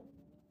more.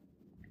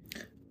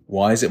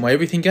 Why is it my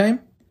everything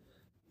game?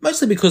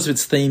 Mostly because of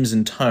its themes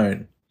and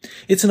tone.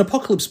 It's an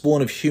apocalypse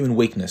born of human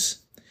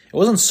weakness. It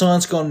wasn't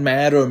science gone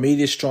mad or a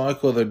meteor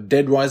strike or the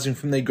dead rising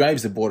from their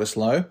graves that brought us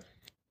low.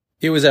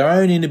 It was our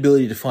own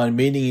inability to find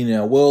meaning in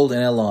our world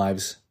and our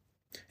lives.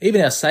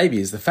 Even our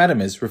saviours, the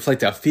Fatimas,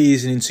 reflect our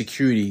fears and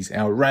insecurities,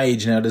 our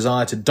rage and our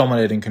desire to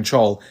dominate and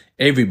control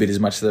every bit as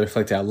much as they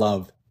reflect our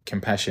love,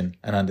 compassion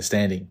and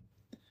understanding.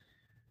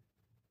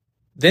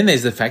 Then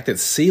there's the fact that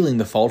sealing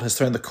the fold has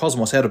thrown the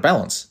cosmos out of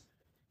balance.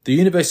 The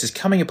universe is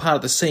coming apart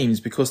at the seams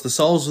because the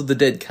souls of the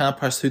dead can't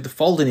pass through the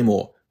fold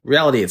anymore.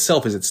 Reality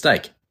itself is at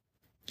stake.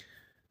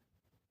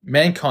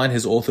 Mankind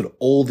has authored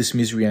all this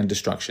misery and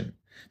destruction.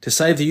 To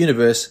save the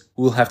universe,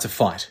 we'll have to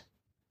fight.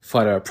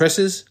 Fight our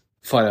oppressors,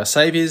 fight our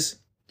saviours,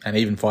 and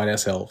even fight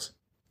ourselves.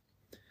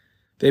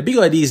 They're big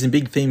ideas and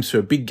big themes for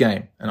a big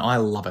game, and I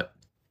love it.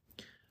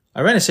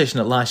 I ran a session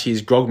at last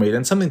year's Grog Meet,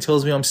 and something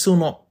tells me I'm still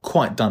not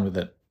quite done with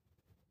it.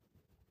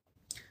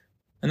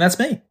 And that's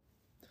me.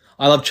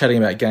 I love chatting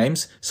about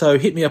games, so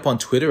hit me up on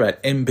Twitter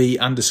at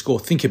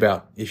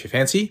MB_thinkabout if you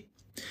fancy.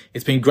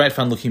 It's been great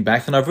fun looking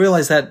back, and I've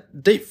realised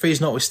that, deep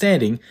freeze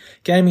notwithstanding,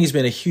 gaming has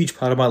been a huge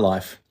part of my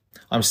life.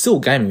 I'm still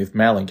gaming with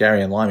Mal and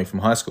Gary and Limey from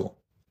high school.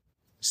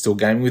 Still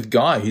gaming with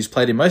Guy, who's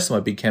played in most of my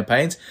big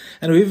campaigns,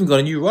 and we've even got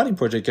a new writing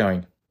project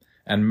going.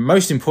 And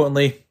most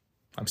importantly,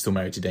 I'm still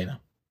married to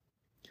Dina.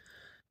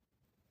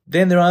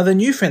 Then there are the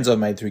new friends I've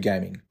made through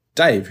gaming.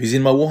 Dave, who's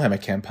in my Warhammer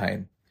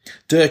campaign.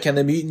 Dirk and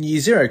the Mutant Year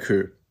Zero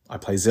crew. I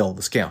play Zell,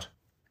 the Scout.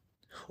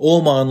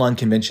 All my online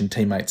convention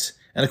teammates,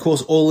 and of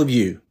course all of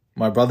you,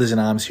 my brothers in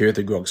arms here at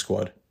the Grog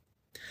Squad.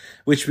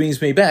 Which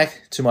brings me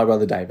back to my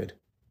brother David.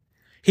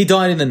 He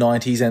died in the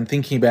 90s, and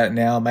thinking about it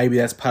now, maybe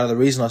that's part of the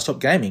reason I stopped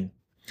gaming.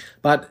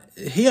 But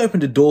he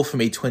opened a door for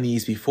me 20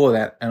 years before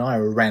that, and I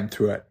ran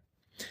through it.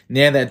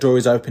 Now that door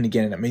is open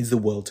again, and it means the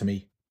world to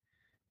me.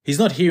 He's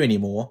not here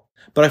anymore,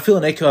 but I feel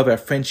an echo of our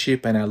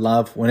friendship and our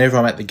love whenever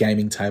I'm at the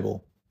gaming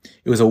table.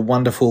 It was a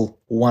wonderful,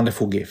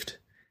 wonderful gift.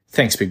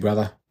 Thanks, big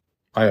brother.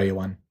 I owe you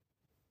one.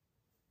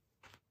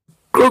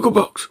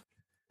 Grogglebox.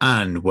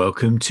 And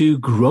welcome to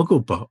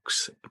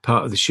Grogglebox,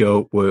 part of the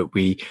show where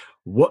we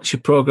watch a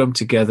programme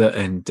together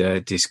and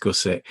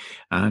discuss it.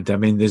 And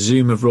I'm in the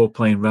Zoom of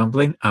Role-Playing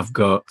Rambling. I've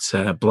got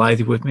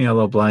Blythe with me.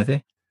 Hello,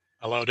 Blythe.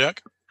 Hello,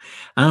 Dirk.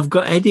 And I've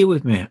got Eddie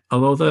with me.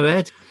 Hello there,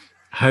 Ed.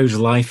 How's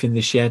life in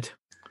the shed?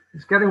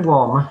 It's getting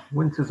warmer.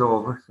 Winter's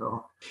over,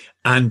 so.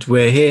 And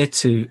we're here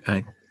to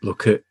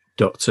look at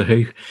Doctor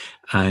Who,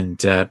 and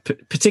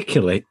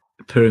particularly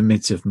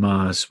Pyramids of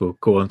Mars. We'll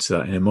go on to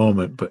that in a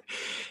moment. But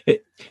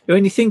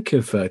when you think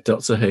of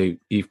Doctor Who,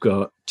 you've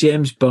got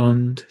James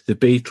Bond, the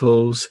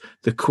Beatles,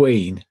 the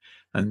Queen,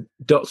 and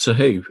Doctor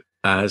Who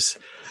as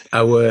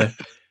our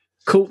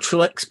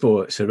cultural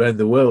exports around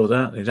the world,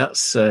 aren't they?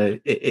 That's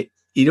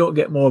you don't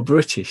get more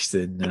British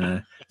than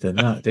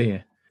that, do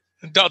you?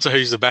 Doctor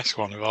Who's the best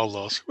one of all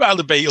those. Well,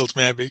 the Beatles,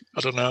 maybe.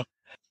 I don't know.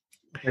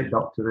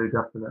 Doctor Who,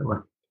 definitely.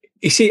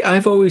 You see,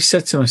 I've always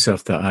said to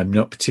myself that I'm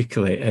not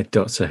particularly a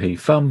Doctor Who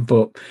fan,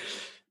 but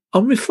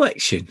on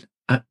reflection,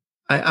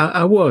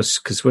 I was,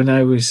 because when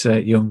I was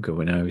younger,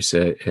 when I was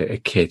a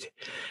kid,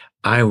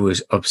 I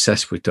was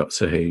obsessed with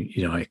Doctor Who.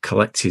 You know, I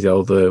collected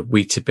all the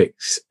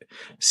Weetabix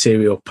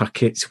cereal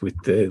packets with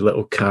the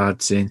little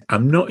cards in.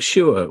 I'm not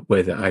sure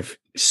whether I've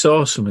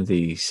saw some of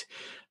these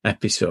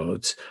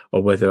episodes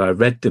or whether I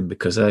read them,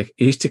 because I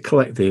used to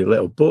collect the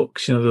little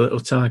books, you know, the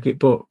little Target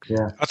books.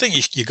 Yeah, I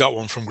think you got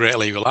one from Great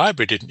Lever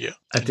Library, didn't you?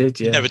 I did,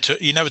 yeah.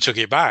 You never took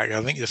it back.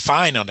 I think the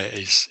fine on it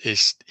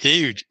is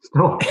huge.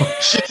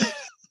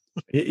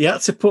 You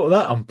had to put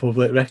that on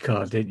public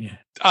record, didn't you?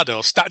 I don't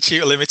know,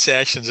 statute of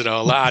limitations and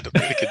all that. I don't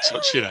think they can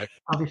touch, you know.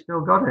 Have you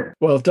still got it?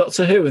 Well,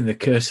 Doctor Who and the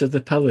Curse of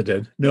the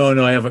Paladin. No,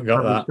 I haven't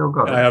got Have you that. still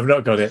got it? I have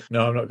not got it.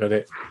 No, I've not got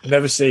it.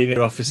 Never seen it,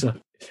 officer.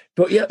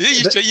 But yeah, You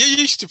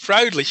used to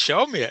proudly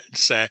show me it and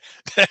say,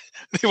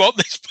 they want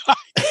this back.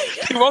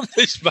 They want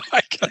this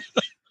back.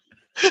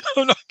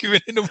 I'm not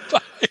giving it them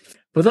back.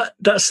 but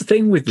that's the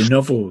thing with the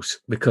novels,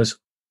 because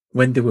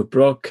when they were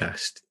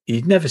broadcast,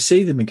 you'd never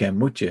see them again,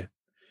 would you?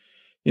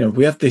 You know,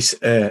 we have this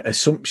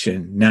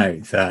assumption now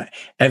that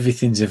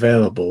everything's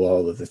available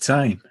all of the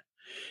time.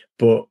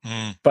 But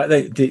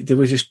they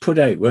were just put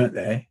out, weren't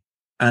they?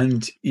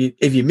 And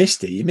if you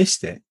missed it, you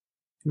missed it.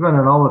 If you went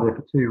on holiday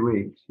for 2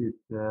 weeks, you'd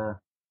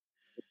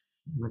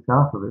miss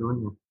half of it,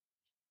 wouldn't you?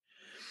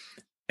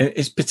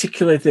 It's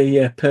particularly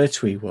the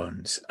Pertwee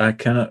ones. I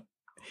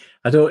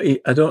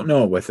don't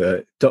know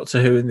whether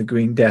Doctor Who and the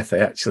Green Death, I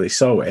actually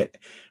saw it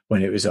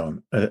when it was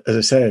on. As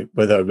I say,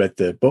 whether I read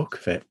the book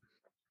of it.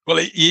 Well,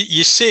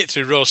 you see it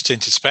through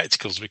rose-tinted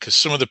spectacles, because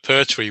some of the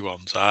Pertwee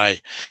ones I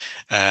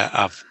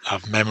have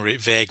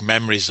vague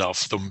memories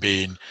of them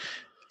being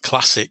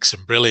classics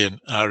and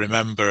brilliant. I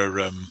remember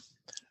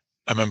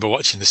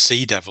watching the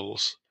Sea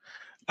Devils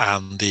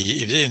and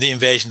the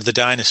invasion of the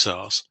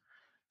dinosaurs,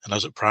 and I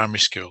was at primary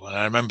school, and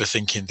I remember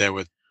thinking they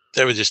were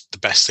just the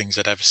best things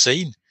I'd ever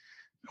seen. And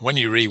when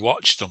you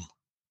rewatch them,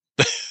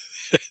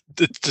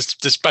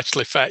 the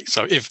special effects,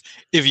 so if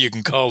you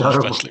can call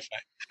them special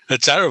effects, they're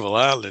terrible,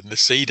 aren't they? And the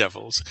Sea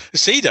Devils. The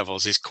Sea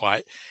Devils is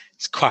quite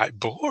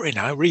boring.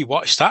 I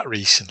rewatched that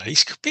recently.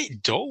 It's a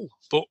bit dull,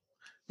 but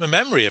my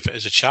memory of it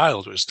as a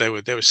child was there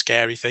were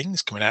scary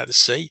things coming out of the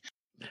sea.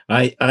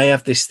 I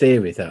have this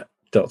theory that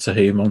Doctor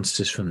Who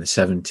monsters from the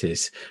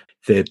 70s,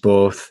 they're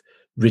both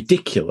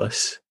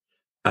ridiculous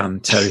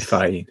and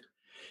terrifying.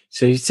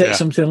 So you take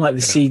something like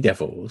the Sea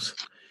Devils,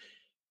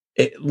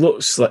 it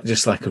looks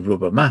just like a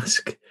rubber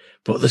mask,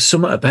 but there's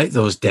something about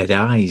those dead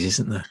eyes,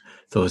 isn't there?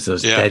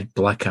 Those dead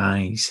black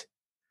eyes.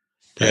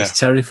 It's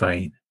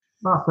terrifying.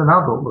 That's an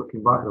adult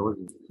looking back, though,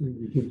 isn't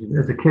it?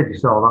 As a kid, you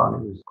saw that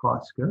and it was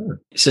quite scary.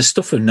 It's a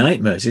stuff of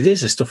nightmares. It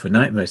is a stuff of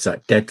nightmares,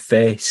 that dead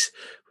face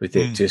with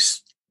it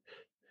just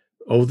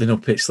holding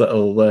up its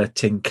little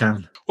tin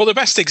can. Well, the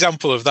best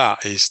example of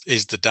that is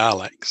the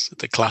Daleks,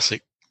 the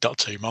classic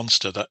Doctor Who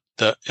monster that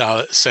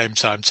are at the same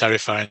time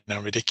terrifying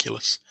and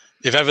ridiculous.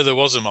 If ever there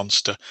was a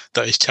monster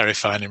that is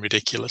terrifying and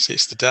ridiculous,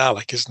 it's the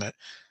Dalek, isn't it?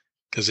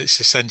 Because it's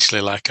essentially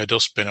like a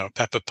dustbin or a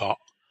pepper pot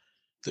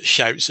that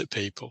shouts at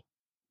people.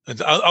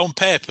 And on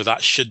paper,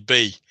 that should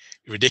be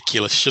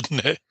ridiculous,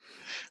 shouldn't it?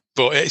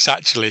 But it's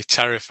actually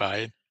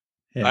terrifying.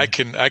 Yeah. I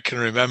can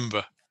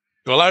remember.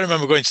 Well, I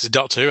remember going to the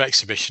Doctor Who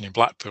exhibition in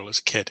Blackpool as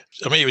a kid.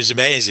 I mean, it was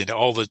amazing.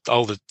 All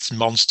the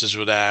monsters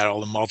were there, all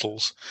the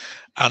models,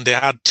 and they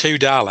had 2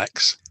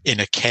 Daleks in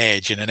a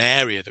cage in an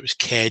area that was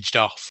caged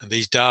off, and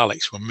these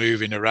Daleks were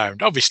moving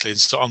around, obviously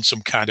on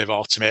some kind of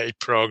automated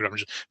program,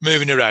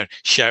 moving around,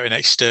 shouting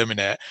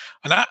 "exterminate."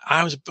 And I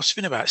must have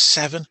been about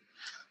 7,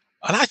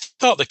 and I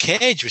thought the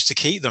cage was to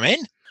keep them in.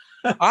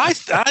 I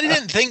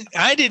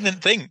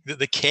didn't think that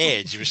the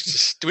cage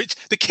was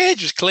the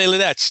cage was clearly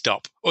there to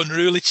stop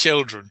unruly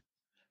children,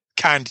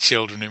 kind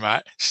children who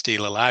might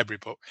steal a library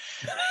book,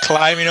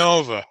 climbing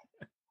over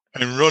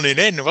and running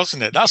in,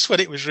 wasn't it? That's what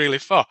it was really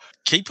for.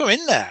 Keep them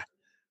in there.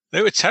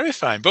 They were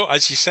terrifying, but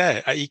as you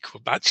say,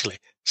 actually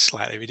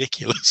slightly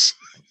ridiculous.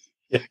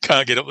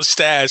 Can't get up the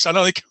stairs. I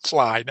know they can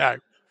fly now.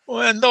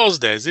 Well, in those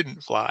days, they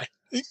didn't fly.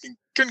 They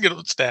couldn't get up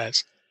the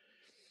stairs.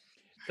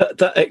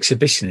 That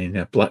exhibition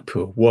in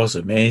Blackpool was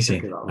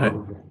amazing.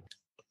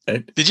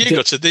 Did you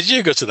go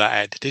to that,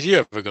 Ed? Did you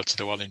ever go to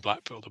the one in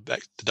Blackpool,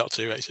 the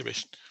Doctor Who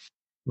exhibition?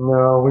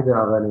 No, we don't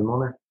have any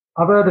money.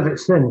 I've heard of it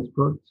since,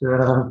 but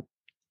I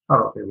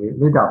don't think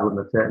my dad wouldn't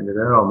have taken me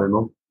there, or my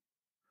mum.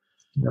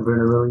 Never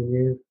in a million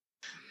years.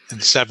 In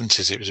the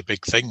 70s, it was a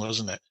big thing,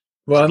 wasn't it?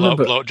 Well,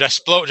 bloke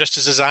dressed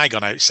as a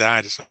Zygon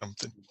outside or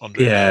something.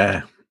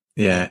 Yeah.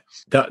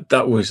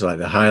 That was like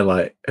the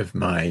highlight of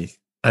my.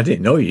 I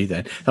didn't know you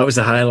then. That was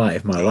the highlight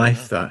of my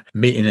life. That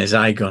meeting a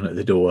Zygon at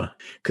the door,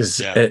 because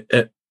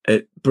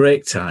at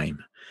break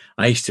time,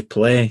 I used to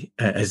play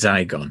a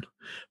Zygon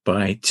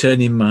by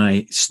turning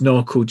my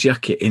snorkel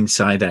jacket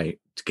inside out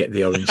to get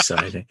the orange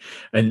side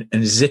and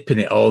zipping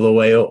it all the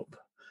way up.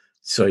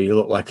 So you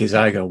look like a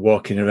Zygon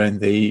walking around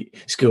the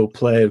school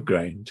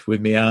playground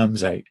with my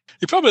arms out.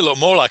 You probably look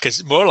more like a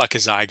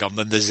Zygon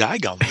than the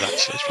Zygons,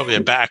 actually. It's probably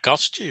a better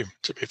costume,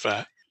 to be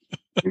fair.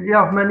 Did you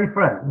have many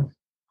friends?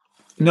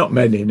 Not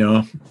many,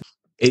 no.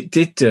 It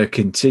did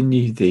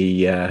continue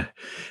the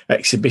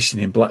exhibition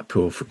in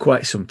Blackpool for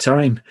quite some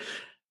time.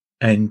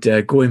 And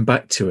going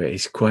back to it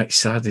is quite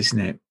sad, isn't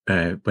it?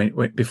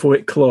 When before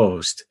it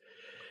closed,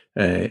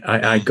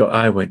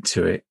 I went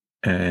to it.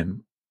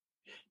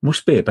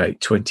 Must be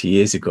about 20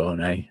 years ago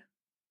now.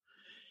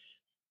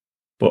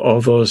 But all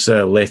those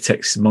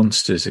latex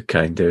monsters have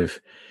kind of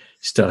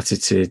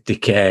started to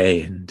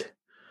decay. And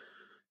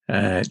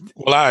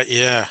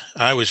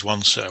I was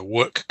once at a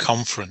work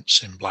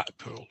conference in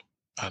Blackpool,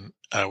 And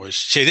I was,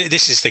 see,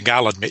 this is the thing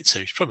I'll admit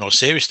to. It's probably a more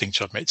serious thing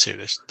to admit to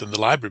this than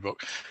the library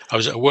book. I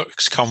was at a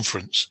works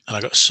conference and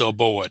I got so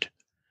bored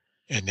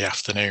in the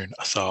afternoon.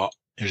 I thought,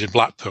 it was in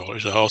Blackpool. It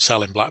was a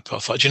hotel in Blackpool.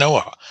 I thought, do you know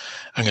what?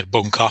 I'm going to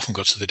bunk off and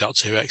go to the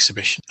Doctor Who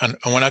exhibition. And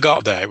when I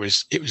got there, it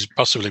was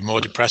possibly more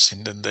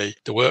depressing than the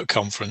work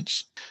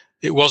conference.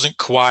 It wasn't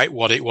quite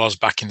what it was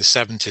back in the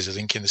 70s. I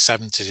think in the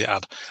 70s it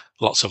had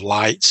lots of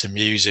lights and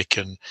music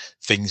and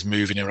things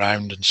moving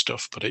around and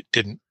stuff, but it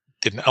didn't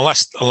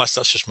unless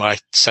that's just my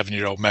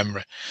 7-year-old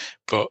memory.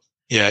 But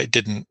yeah, it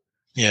didn't.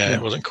 Yeah,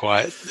 it wasn't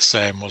quite the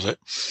same, was it?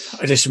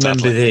 I just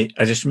remember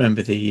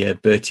the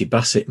Bertie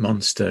Bassett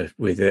monster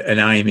with an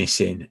eye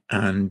missing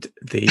and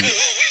the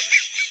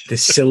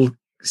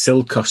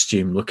Sill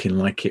costume looking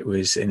like it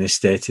was in a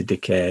state of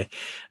decay,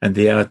 and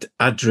they had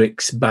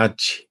Adric's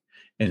badge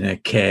in a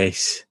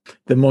case.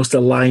 The most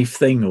alive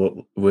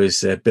thing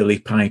was Billy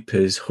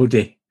Piper's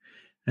hoodie,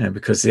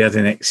 because they had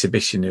an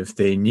exhibition of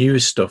the newer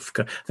stuff.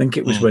 I think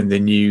it was when the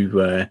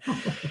new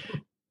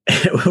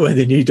when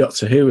the new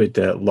Doctor Who had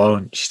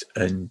launched,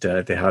 and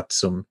they had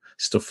some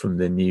stuff from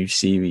the new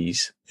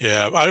series.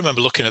 Yeah, I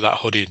remember looking at that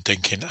hoodie and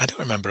thinking, I don't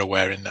remember her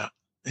wearing that.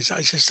 Is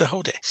that just a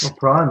hoodie? I'll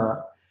try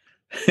that.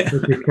 The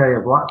decay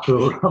of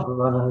Blackpool rather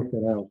than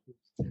anything else.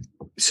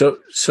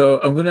 So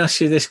I'm going to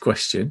ask you this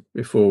question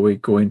before we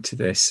go into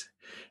this.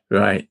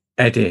 Right,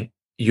 Eddie,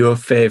 your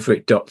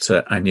favourite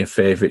Doctor and your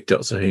favourite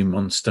Doctor Who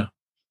monster?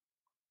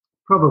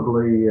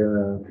 Probably,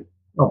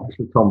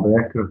 obviously, Tom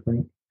Baker, I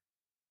think.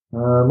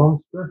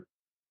 Monster.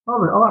 I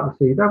like the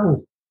Sea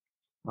Devils.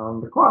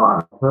 And I quite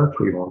like the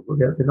Pertwee ones, but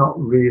they're not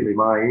really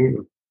my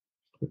era.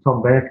 The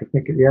Tom Baker, I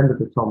think at the end of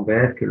the Tom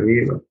Baker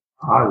era,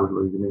 I was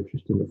losing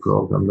interest in the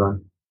programme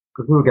then,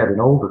 because we were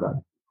getting older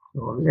then.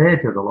 So the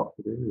age had a lot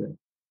to do with it.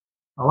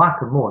 I like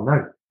them more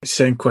now.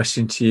 Same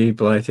question to you,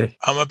 Blighty.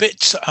 I'm a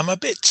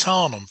bit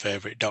torn on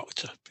favourite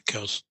Doctor,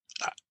 because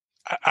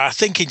I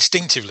think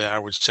instinctively I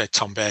would say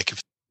Tom Baker.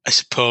 I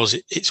suppose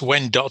it's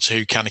when Doctor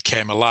Who kind of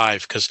came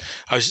alive, because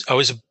I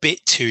was a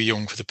bit too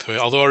young for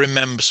although I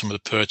remember some of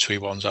the Pertwee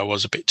ones, I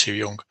was a bit too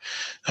young,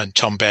 and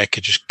Tom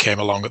Baker just came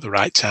along at the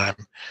right time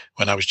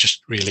when I was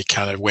just really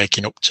kind of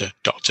waking up to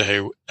Doctor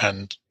Who,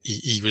 and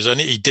he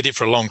did it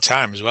for a long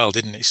time as well,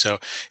 didn't he? So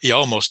he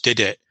almost did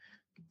it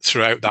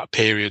throughout that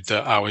period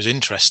that I was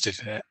interested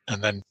in it,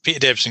 and then Peter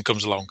Davison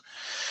comes along.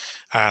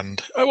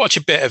 And I watch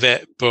a bit of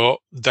it, but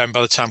then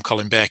by the time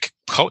Colin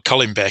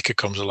Baker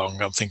comes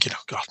along, I'm thinking,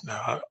 oh God,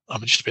 no,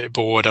 I'm just a bit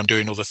bored. I'm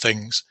doing other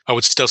things. I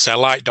would still say I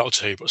like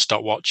Doctor Who, but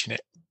stop watching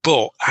it.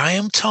 But I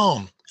am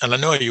torn, and I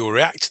know you will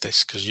react to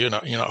this because you're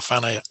not a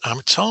fan of it. I'm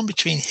torn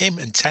between him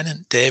and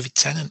Tennant, David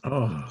Tennant.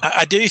 Oh.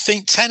 I do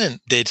think Tennant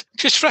did.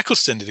 Chris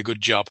Eccleston did a good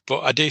job,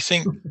 but I do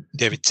think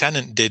David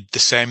Tennant did the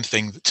same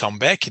thing that Tom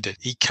Baker did.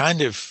 He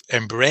kind of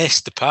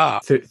embraced the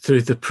part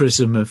through the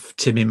prism of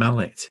Timmy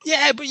Mallet.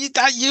 Yeah, but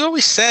you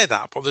always say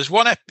that. But there's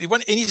one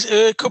in his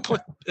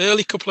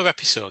early couple of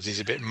episodes. He's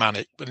a bit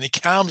manic, but then he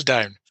calms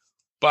down.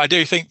 But I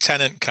do think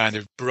Tennant kind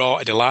of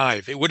brought it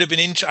alive. It would have been,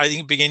 I think,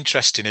 it'd be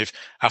interesting if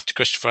after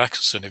Christopher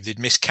Eccleston, if they'd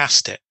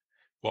miscast it,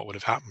 what would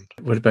have happened?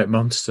 What about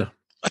Monster?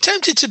 I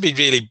tempted to be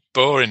really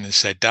boring and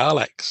say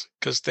Daleks,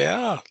 because they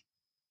are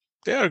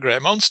a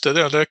great monster.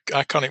 They're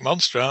iconic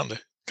monster, aren't they?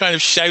 Kind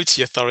of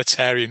shouty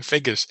authoritarian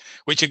figures,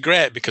 which are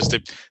great because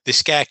they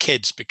scare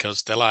kids,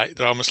 because they're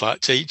almost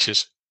like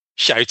teachers,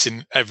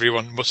 shouting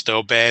everyone must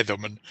obey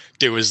them and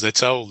do as they're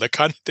told.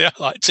 They're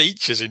like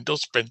teachers in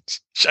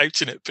dustbins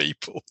shouting at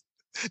people.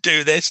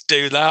 Do this,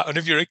 do that. And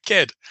if you're a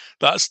kid,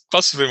 that's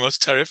possibly the most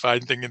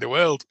terrifying thing in the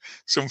world.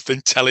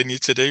 Something telling you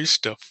to do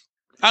stuff.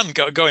 And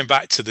going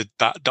back to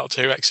that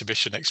Doctor Who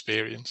exhibition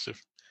experience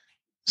of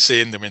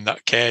seeing them in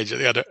that cage,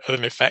 it had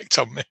an effect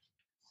on me.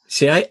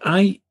 See,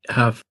 I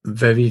have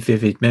very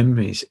vivid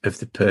memories of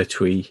the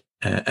Pertwee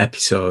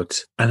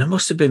episodes, and I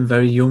must have been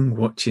very young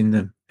watching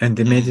them, and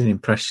they made an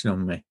impression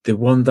on me. The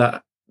one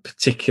that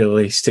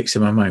particularly sticks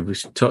in my mind, we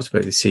talked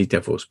about the Sea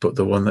Devils, but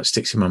the one that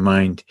sticks in my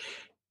mind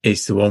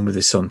is the one with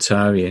the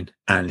Sontarans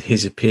and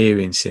his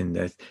appearance in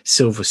the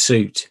silver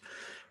suit,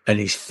 and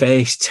his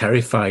face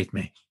terrified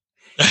me.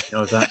 You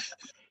know, that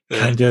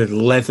kind of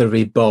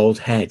leathery bald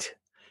head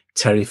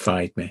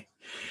terrified me.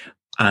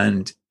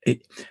 And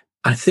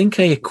I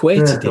think I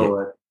equated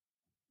it.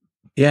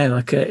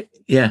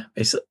 Yeah,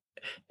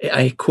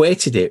 I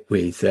equated it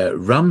with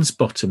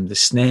Ramsbottom the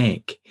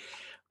snake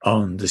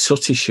on the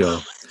Sutty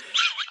show.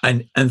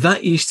 And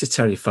that used to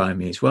terrify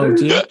me as well,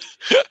 do you?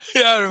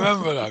 Yeah, I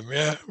remember them,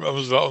 yeah.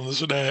 Ramsbottom the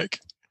snake.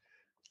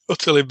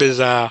 Utterly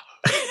bizarre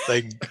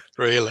thing,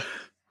 really.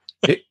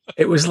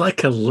 It was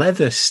like a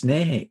leather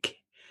snake.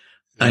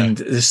 Yeah. And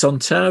the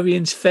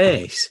Sontarion's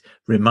face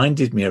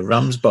reminded me of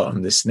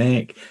Ramsbottom the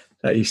snake.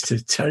 That used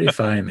to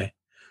terrify me.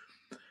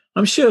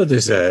 I'm sure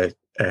there's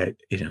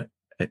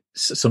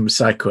some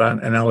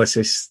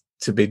psychoanalysis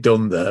to be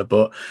done there,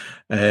 but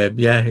it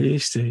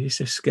used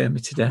to scare me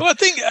to death. Well,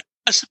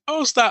 I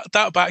suppose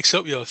that backs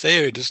up your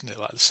theory, doesn't it?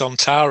 Like the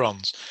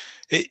Sontarans,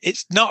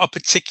 it's not a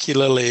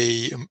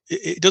particularly.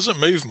 It doesn't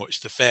move much,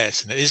 the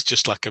face, and it is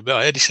just like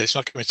Eddie said, it's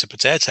like a Mr.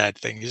 Potato Head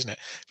thing, isn't it?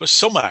 But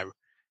somehow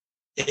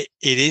it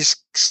is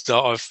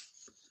sort of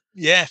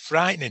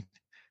frightening.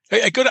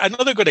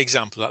 Another good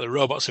example, like the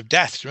robots of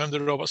death. Do you remember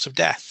the robots of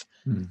death?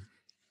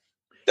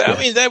 I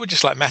mean, they were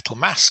just like metal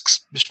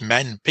masks, just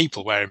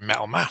people wearing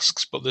metal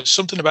masks. But there's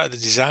something about the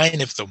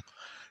design of them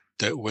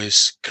that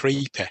was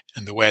creepy,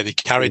 and the way they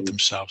carried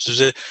themselves.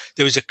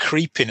 There was a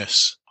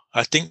creepiness.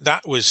 I think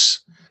that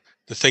was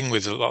the thing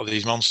with a lot of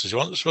these monsters. It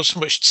wasn't so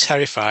much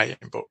terrifying,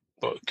 but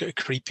a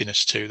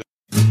creepiness to them.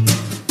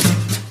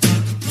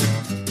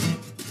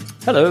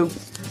 Hello,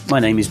 my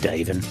name is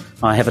Dave, and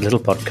I have a little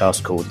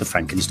podcast called the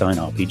Frankenstein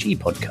RPG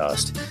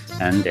Podcast.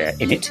 And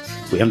in it,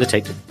 we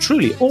undertake the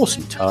truly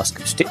awesome task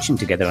of stitching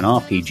together an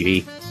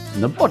RPG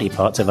from the body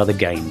parts of other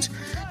games.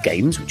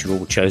 Games which are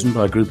all chosen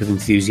by a group of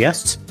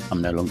enthusiasts.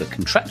 I'm no longer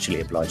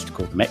contractually obliged to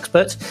call them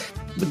experts,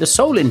 with the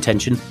sole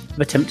intention of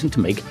attempting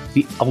to make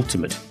the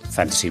ultimate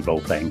fantasy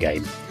role-playing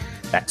game.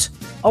 That's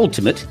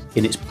ultimate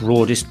in its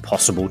broadest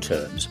possible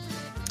terms.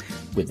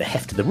 With the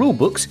heft of the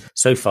rulebooks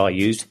so far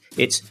used,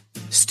 it's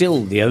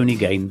still the only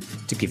game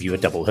to give you a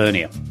double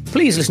hernia.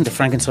 Please listen to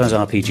Frankenstein's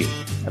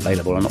RPG,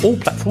 available on all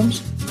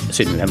platforms,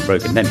 assuming we haven't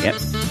broken them yet.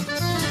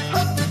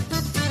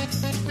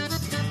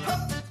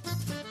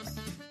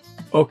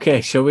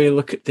 Okay, shall we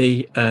look at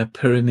the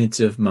Pyramids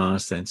of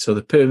Mars then? So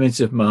the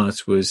Pyramids of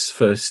Mars was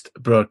first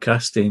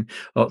broadcast in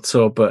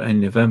October and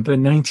November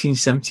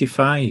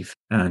 1975,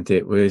 and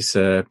it was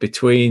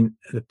between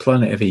the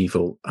Planet of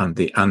Evil and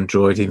the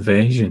Android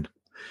Invasion.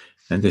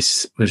 And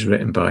this was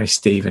written by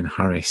Stephen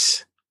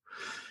Harris.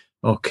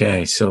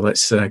 Okay, so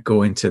let's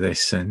go into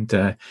this,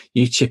 and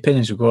you chip in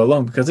as we go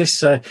along, because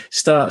this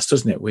starts,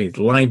 doesn't it, with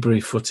library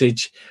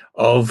footage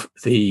of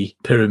the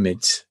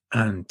pyramids,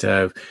 and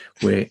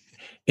we're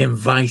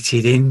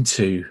invited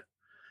into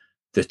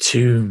the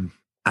tomb,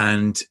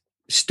 and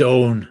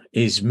stone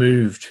is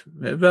moved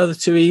rather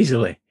too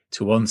easily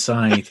to one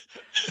side.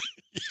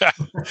 Yeah,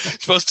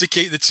 supposed to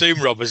keep the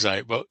tomb robbers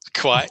out, but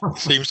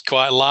seems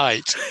quite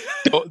light.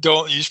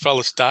 Don't use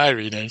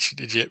polystyrene, ancient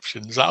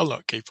Egyptians. That'll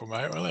not keep them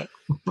out, will it?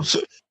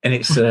 And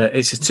it's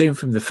a tomb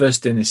from the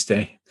First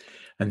Dynasty,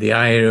 and the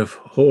eye of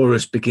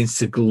Horus begins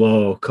to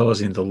glow,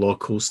 causing the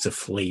locals to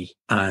flee.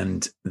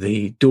 And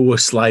the door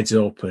slides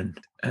open.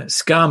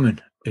 Scarman,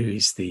 who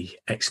is the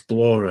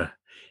explorer,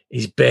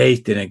 is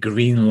bathed in a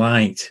green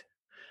light,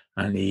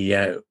 and he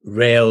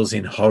rails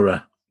in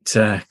horror.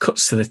 It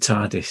cuts to the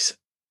TARDIS.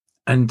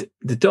 And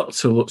the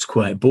Doctor looks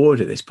quite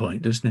bored at this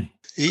point, doesn't he?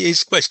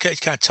 It's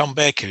kind of Tom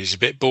Baker. He's a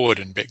bit bored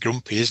and a bit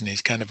grumpy, isn't he?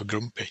 He's kind of a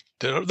grumpy.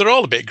 They're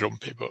all a bit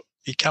grumpy, but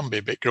he can be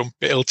a bit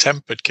grumpy,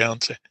 ill-tempered,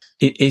 can't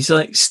he? He's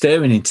like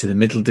staring into the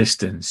middle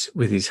distance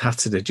with his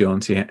hat at a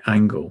jaunty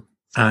angle.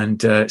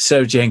 And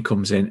Sarah Jane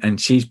comes in,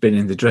 and she's been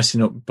in the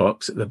dressing up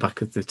box at the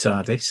back of the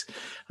TARDIS,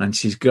 and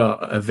she's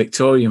got a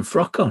Victorian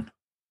frock on.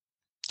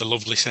 The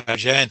lovely Sarah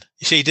Jane.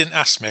 You see, you didn't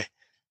ask me,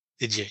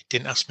 did you?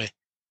 Didn't ask me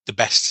the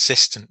best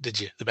assistant, did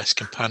you? The best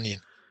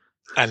companion.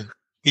 And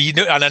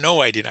and I know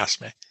why you didn't ask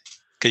me,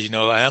 because you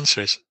know what the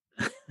answer is.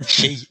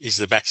 She is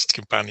the best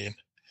companion.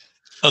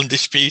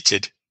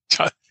 Undisputed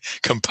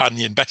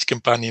companion, best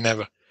companion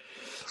ever.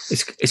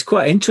 It's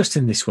quite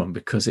interesting, this one,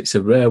 because it's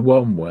a rare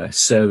one where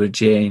Sarah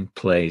Jane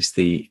plays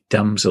the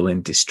damsel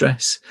in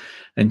distress,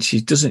 and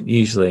she doesn't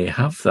usually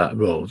have that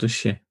role, does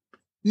she?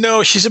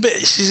 No, she's a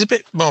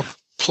bit more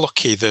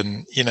plucky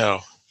than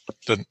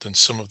than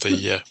some of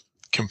the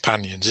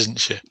companions, isn't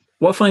she?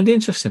 What I find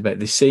interesting about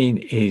this scene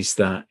is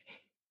that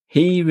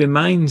he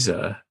reminds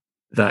her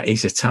that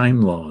he's a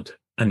Time Lord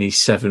and he's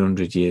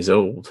 700 years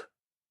old.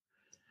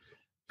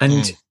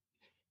 And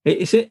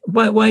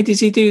why does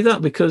he do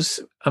that? Because,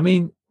 I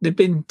mean, they've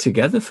been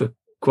together for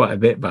quite a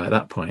bit by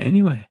that point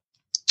anyway.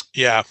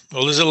 Yeah,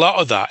 well, there's a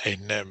lot of that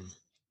in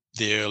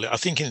the early. I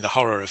think in the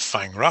Horror of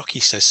Fang Rock, he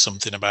says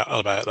something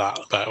about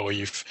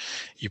that,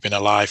 you've been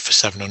alive for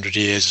 700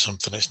 years or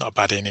something. It's not a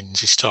bad innings.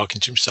 He's talking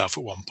to himself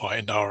at one point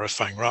in the Horror of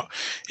Fang Rock.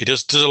 He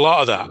does a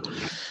lot of that.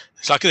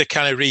 It's like they're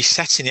kind of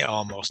resetting it,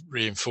 almost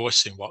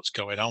reinforcing what's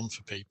going on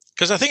for people.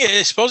 Because I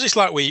suppose it's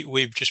like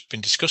we've just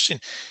been discussing.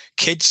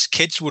 Kids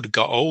would have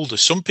got older.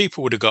 Some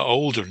people would have got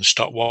older and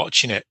stopped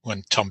watching it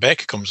when Tom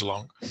Baker comes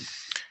along.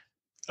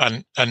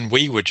 And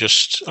we were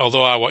just,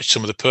 although I watched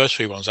some of the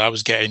Pertwee ones, I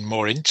was getting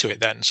more into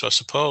it then. So I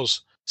suppose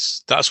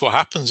that's what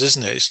happens,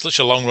 isn't it? It's such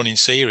a long-running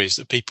series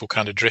that people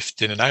kind of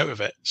drift in and out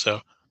of it.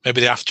 So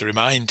maybe they have to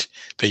remind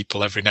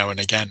people every now and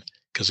again,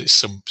 because it's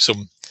some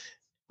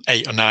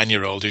 8 or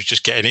 9-year-old who's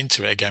just getting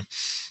into it again,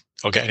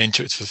 or getting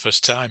into it for the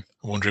first time,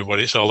 wondering what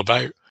it's all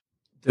about.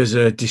 There's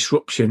a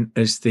disruption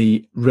as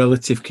the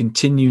relative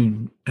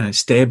continuum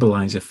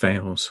stabilizer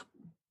fails.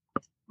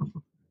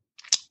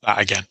 That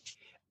again.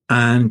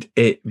 And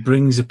it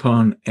brings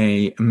upon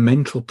a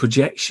mental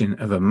projection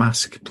of a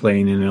mask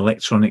playing an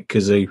electronic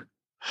kazoo.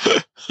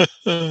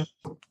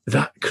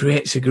 That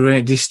creates a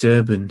great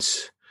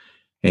disturbance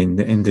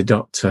in the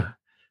Doctor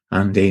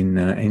and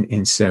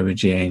in Sarah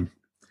Jane.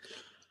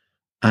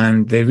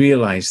 and they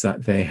realise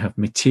that they have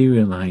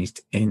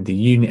materialised in the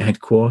unit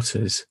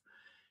headquarters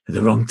at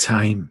the wrong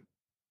time.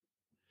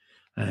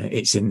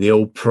 It's in the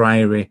old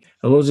priory.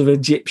 A lot of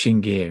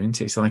Egyptian gear, isn't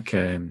it? It's like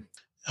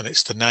and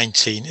it's the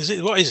 19. Is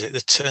it? What is it?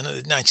 The turn of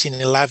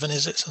 1911?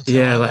 Is it something?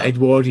 Yeah, like like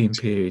Edwardian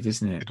period,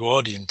 isn't it?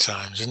 Edwardian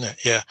times, isn't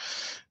it? Yeah,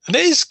 and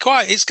it is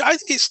quite. I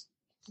think it's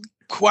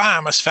quite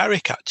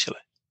atmospheric actually,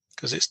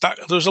 because it's that.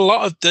 There's a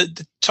lot of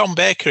the Tom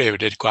Baker era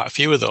did quite a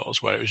few of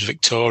those where it was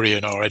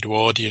Victorian or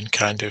Edwardian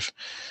kind of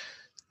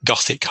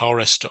Gothic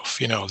horror stuff.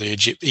 You know, the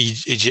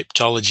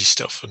Egyptology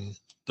stuff and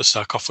the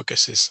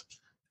sarcophaguses.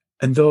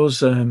 And those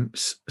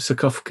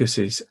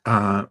sarcophaguses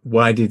are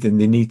wider than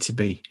they need to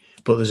be,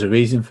 but there's a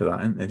reason for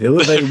that, isn't there? They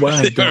look very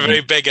wide. They're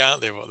very big,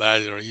 aren't they? But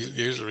there's a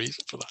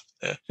reason for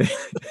that.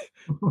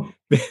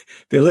 Yeah.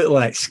 They look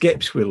like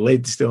skips with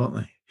lids, don't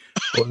they?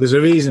 But there's a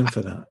reason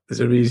for that.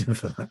 There's a reason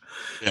for that.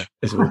 Yeah.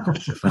 As we'll come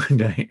to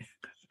find out.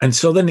 And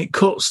so then it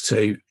cuts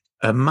to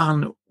a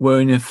man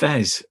wearing a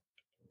fez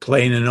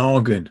playing an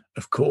organ,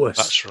 of course.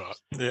 That's right.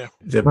 Yeah.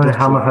 The Very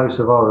Hammer House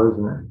of Horror,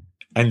 isn't it?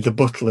 And the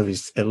butler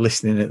is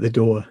listening at the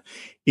door.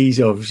 He's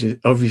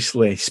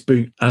obviously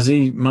spooked, as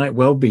he might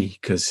well be,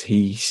 because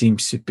he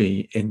seems to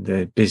be in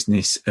the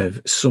business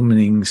of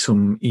summoning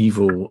some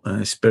evil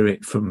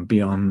spirit from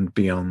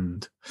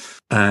beyond.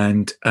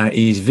 And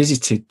he's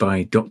visited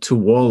by Dr.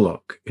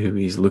 Warlock, who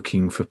is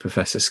looking for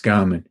Professor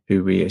Scarman,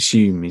 who we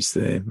assume is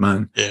the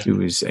man who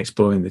was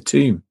exploring the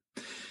tomb.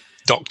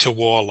 Dr.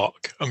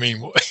 Warlock. I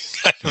mean, what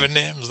kind of a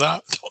name's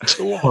that?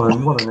 Dr.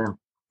 Warlock. What a name.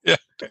 Yeah,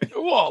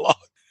 Warlock.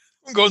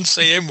 Go and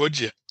see him, would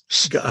you?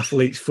 Got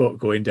athlete's foot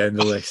going down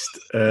the list.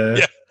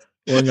 Well,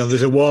 hang on,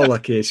 there's a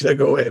Warlock here. Should I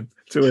go with him?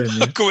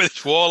 I'll go with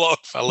this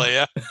Warlock fella,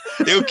 yeah.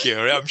 He'll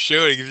cure it, I'm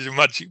sure. He gives you a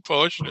magic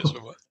potion or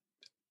something.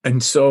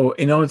 And so,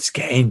 in order to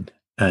get in,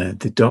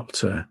 the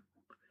doctor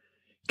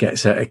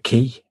gets out a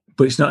key.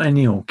 But it's not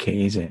any old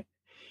key, is it?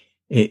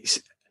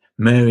 It's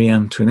Marie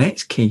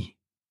Antoinette's key.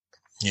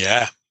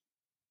 Yeah.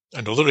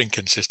 Another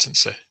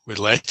inconsistency with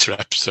later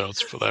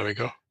episodes, but there we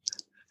go.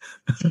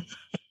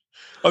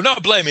 I'm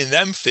not blaming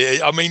them for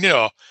it. I mean,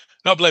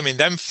 not blaming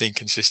them for the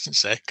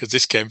inconsistency because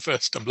this came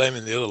first. I'm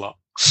blaming the other lot.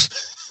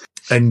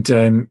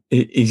 And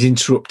he's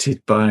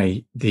interrupted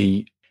by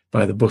the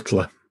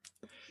butler,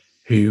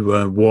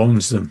 who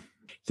warns them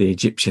the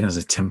Egyptian has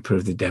a temper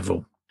of the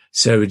devil.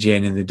 Sarah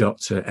Jane and the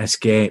doctor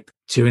escape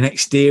to an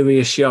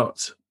exterior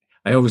shot.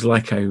 I always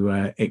like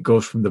how it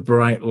goes from the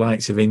bright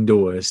lights of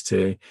indoors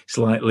to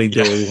slightly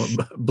dull,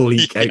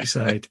 bleak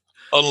outside.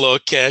 On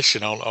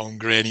location, on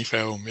grainy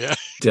film, yeah.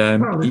 Well,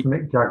 it was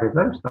Mick Jagger's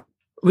house.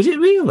 Was it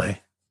really?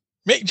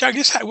 Mick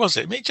Jagger's house, was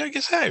it? Mick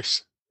Jagger's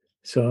house?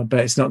 So I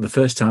bet it's not the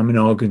first time an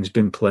organ's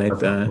been played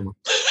there.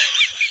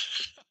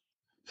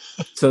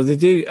 So they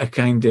do a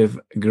kind of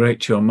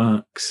Groucho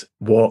Marx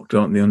walk,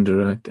 don't they,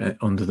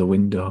 under the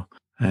window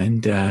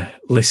and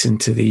listen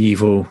to the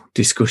evil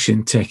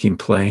discussion taking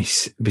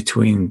place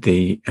between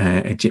the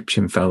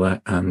Egyptian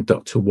fella and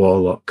Dr.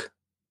 Warlock,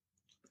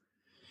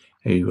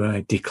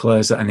 who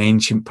declares that an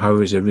ancient power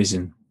has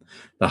arisen.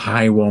 The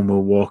High One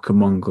will walk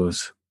among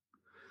us.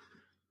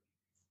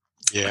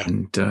 Yeah.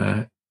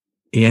 And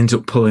he ends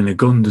up pulling a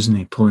gun, doesn't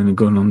he? Pulling a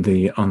gun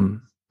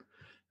on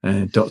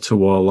Dr.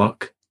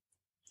 Warlock.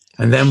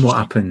 And then what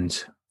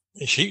happens?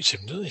 He shoots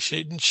him, doesn't he?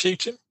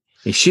 Shoot him?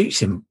 He shoots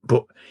him,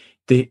 but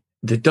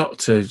the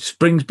doctor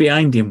springs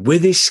behind him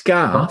with his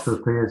scarf.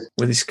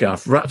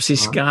 Wraps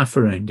his scarf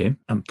around him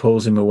and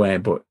pulls him away,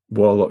 but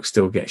Warlock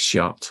still gets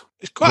shot.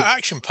 It's quite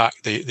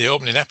action-packed. The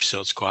opening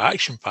episode's quite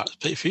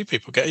action-packed. A few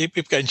people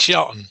getting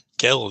shot and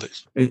killed.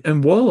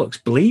 And Warlock's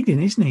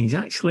bleeding, isn't he? He's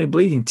actually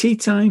bleeding. Tea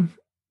time,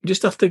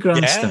 just off the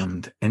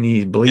grandstand, and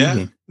he's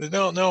bleeding. Yeah.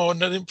 No,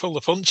 they didn't pull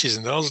the punches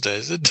in those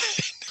days, did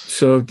they?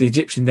 So the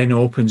Egyptian then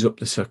opens up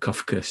the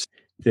sarcophagus.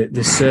 The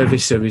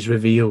servicer is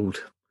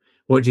revealed.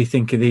 What do you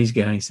think of these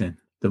guys then?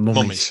 The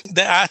mummies.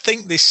 I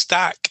think they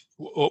stack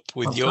up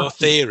with your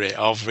theory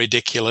of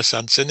ridiculous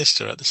and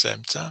sinister at the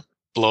same time.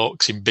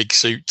 Blokes in big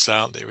suits,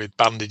 aren't they, with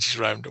bandages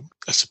around them?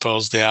 I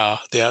suppose they are.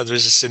 There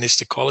is a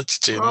sinister quality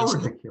to them. Oh,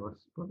 ridiculous,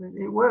 but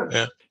it works.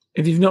 Yeah.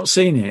 If you've not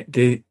seen it,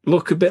 they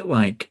look a bit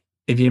like,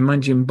 if you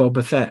imagine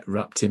Boba Fett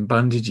wrapped in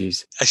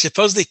bandages. I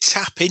suppose they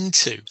tap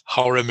into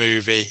horror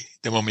movie,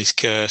 The Mummy's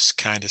Curse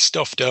kind of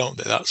stuff, don't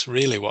they? That's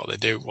really what they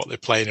do, what they're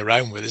playing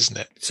around with, isn't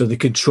it? So they're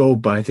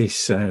controlled by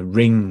this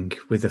ring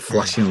with a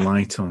flashing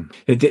light on.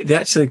 They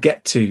actually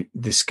get to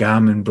the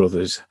Scarman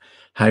brothers'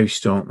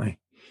 house, don't they?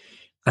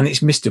 And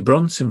it's Mr.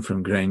 Bronson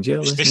from Grange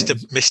Hill, isn't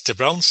it? Mr.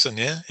 Bronson,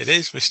 yeah, it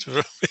is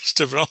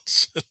Mr.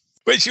 Bronson.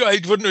 Which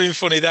it wouldn't have been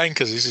funny then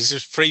because this is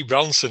just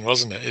pre-Bronson,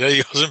 wasn't it?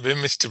 He wasn't been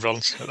Mr.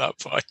 Bronson at that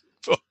point.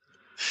 But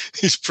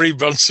his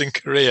pre-Bronson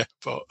career,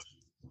 but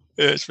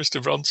yeah, it's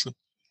Mr. Bronson.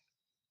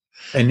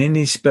 And in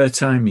his spare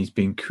time, he's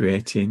been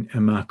creating a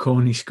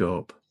Marconi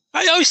scope.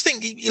 I always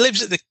think he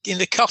lives in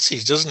the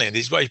cottage, doesn't he?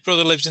 His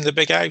brother lives in the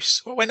big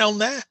house. What went on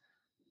there?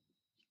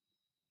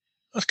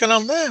 What's going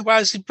on there? Why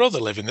does his brother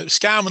live in it?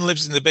 Scarman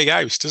lives in the big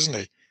house, doesn't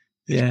he?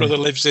 His brother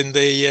lives in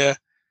the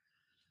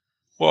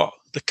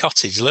the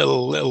cottage,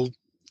 little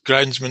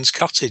groundsman's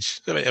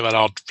cottage. A bit of an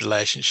odd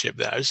relationship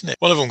there, isn't it?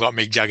 One of them got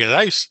Mick Jagger's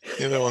house.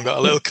 The other one got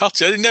a little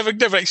cottage. It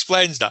never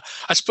explains that.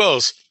 I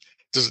suppose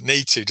it doesn't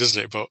need to, does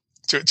it? But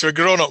to a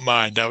grown-up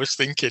mind, I was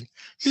thinking,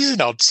 this is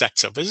an odd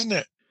setup, isn't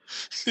it?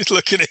 He's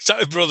looking at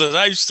his brother's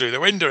house through the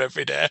window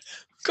every day.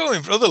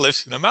 Going, brother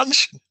lives in a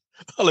mansion.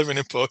 I live in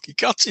a porky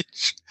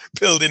cottage,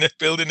 building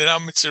an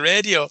amateur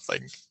radio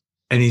thing.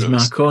 And his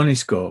Marconi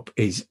scope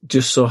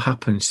just so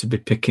happens to be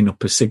picking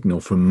up a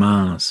signal from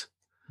Mars.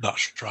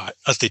 That's right,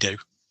 as they do.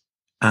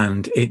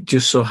 And it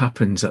just so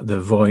happens that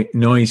the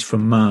noise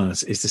from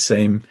Mars is the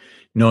same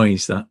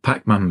noise that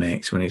Pac-Man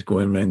makes when he's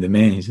going around the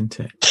maze, isn't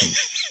it?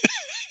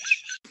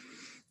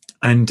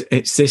 And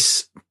it's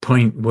this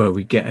point where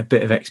we get a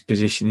bit of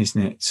exposition,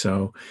 isn't it?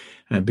 So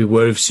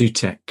beware of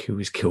Sutekh, who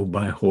was killed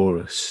by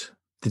Horus.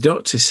 The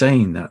Doctor's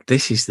saying that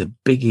this is the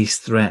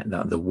biggest threat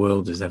that the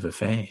world has ever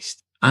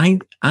faced. I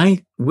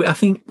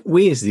think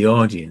we as the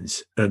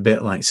audience are a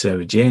bit like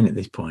Sarah Jane at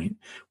this point.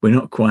 We're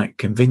not quite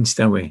convinced,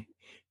 are we,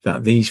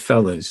 that these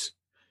fellas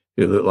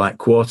who look like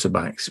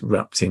quarterbacks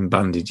wrapped in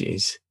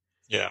bandages,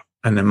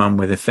 and the man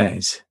with a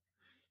fez,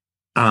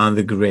 are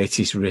the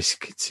greatest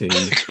risk to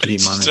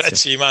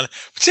humanity.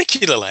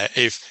 Particularly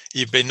if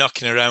you've been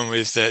knocking around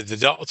with the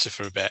Doctor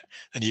for a bit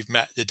and you've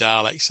met the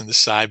Daleks and the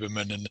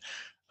Cybermen and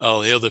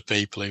all the other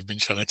people who've been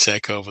trying to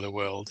take over the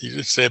world. You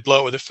just say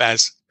bloke with a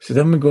fez. So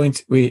then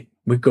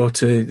we go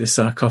to the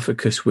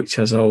sarcophagus, which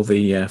has all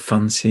the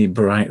fancy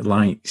bright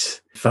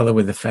lights. The fellow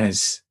with the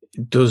fez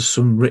does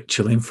some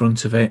ritual in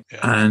front of it,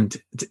 and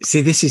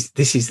see, this is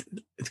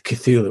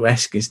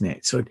Cthulhu-esque, isn't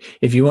it? So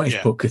if you wanted to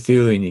put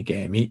Cthulhu in your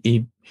game,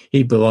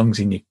 he belongs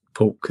in your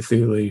Pulp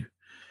Cthulhu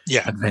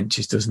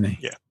adventures, doesn't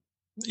he?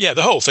 Yeah,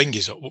 the whole thing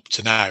is up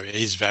to now. It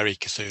is very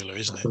Cthulhu,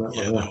 isn't it?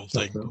 The whole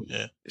thing.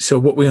 Yeah. So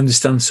what we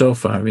understand so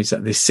far is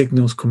that this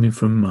signal's coming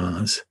from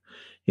Mars.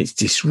 It's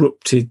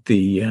disrupted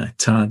the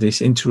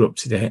TARDIS,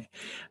 interrupted it,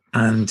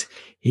 and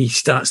he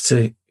starts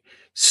to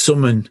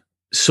summon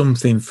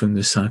something from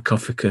the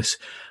sarcophagus,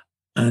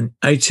 and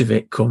out of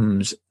it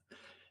comes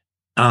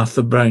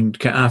Arthur Brown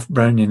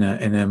in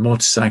a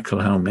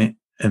motorcycle helmet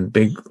and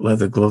big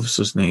leather gloves,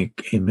 doesn't he?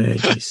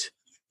 Emerges.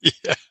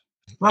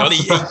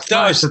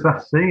 That's the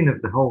best scene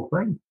of the whole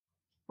thing.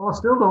 Well, I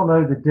still don't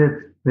know they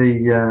did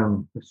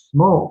the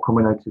smoke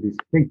coming out of his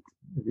feet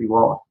as he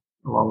walked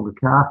along the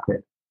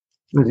carpet.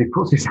 As he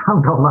puts his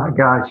hand on that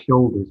guy's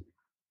shoulders,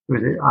 I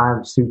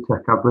am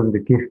Sutekh, I bring the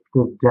gift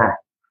of death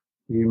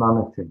to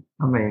humanity.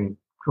 I mean,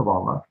 come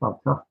on, that's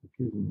fantastic,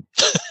 isn't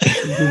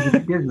it?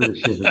 It gives me the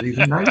shivers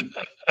even now.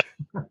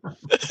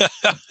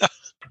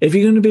 If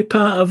you're going to be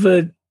part of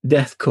a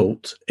death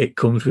cult, it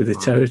comes with the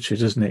territory,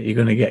 doesn't it? You're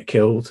going to get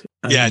killed.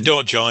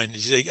 Don't join.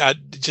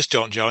 Just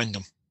don't join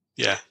them.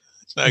 Yeah,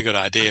 it's not a good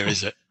idea,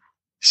 is it?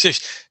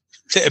 It's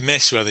a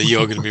miss whether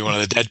you're going to be one of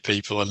the dead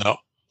people or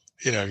not.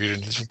 You know, if you're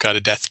in some kind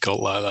of death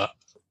cult like that.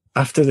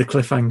 After the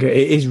cliffhanger,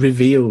 it is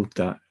revealed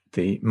that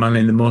the man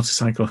in the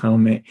motorcycle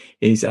helmet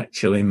is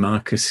actually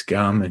Marcus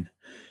Scarman.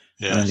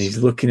 Yes. And he's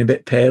looking a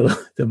bit paler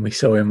than we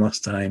saw him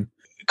last time.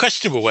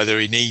 Questionable whether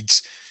he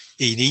needs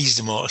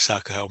the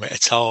motorcycle helmet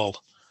at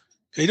all.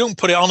 He don't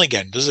put it on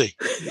again, does he?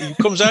 He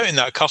comes out in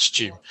that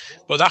costume.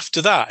 But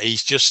after that,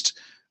 he's just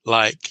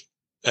like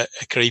a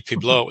creepy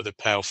bloke with a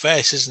pale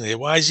face, isn't he?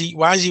 Why is he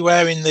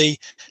wearing the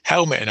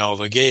helmet and all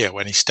the gear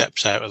when he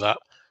steps out of that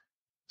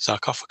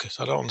sarcophagus?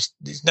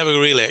 It's never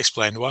really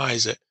explained why,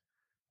 is it?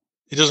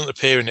 He doesn't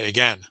appear in it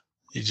again.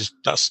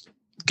 That's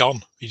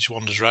gone. He just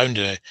wanders around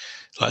in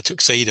like a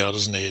tuxedo,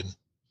 doesn't he? And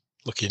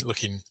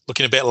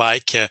looking a bit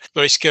like a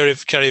very scary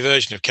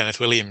version of Kenneth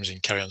Williams in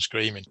Carry On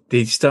Screaming.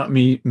 They start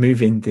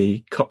moving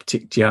the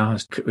Coptic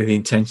jars with the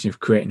intention of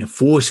creating a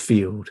force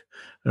field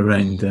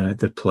around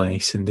the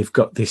place, and they've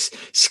got this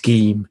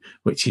scheme,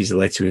 which is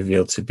later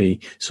revealed to be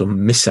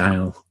some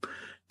missile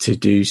to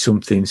do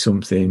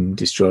something,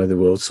 destroy the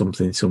world,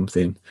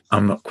 something.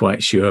 I'm not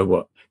quite sure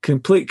what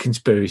complete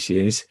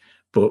conspiracy is,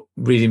 but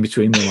reading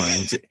between the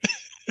lines,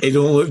 it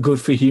don't look good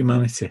for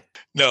humanity.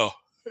 No,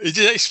 it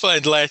is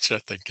explained later, I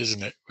think,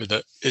 isn't it?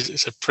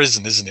 It's a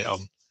prison, isn't it?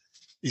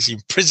 He's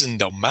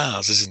imprisoned on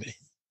Mars, isn't he?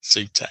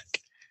 Sutekh.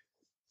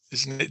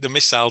 Isn't it the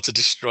missile to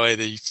destroy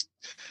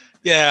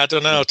I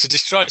don't know, to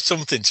destroy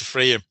something to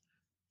free him.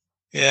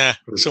 Yeah,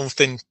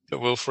 something that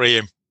will free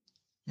him.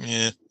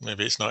 Yeah,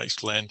 maybe it's not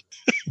explained.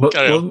 What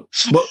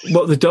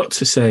the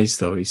Doctor says,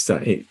 though, is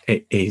that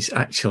it is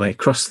actually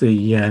across the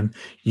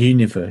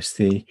universe,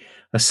 the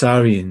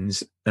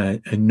Asarians are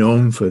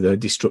known for their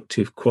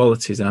destructive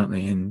qualities, aren't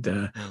they?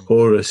 And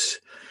Horus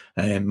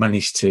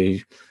managed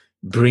to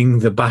bring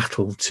the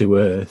battle to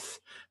Earth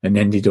and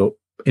ended up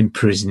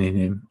imprisoning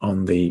him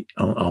on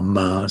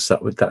Mars.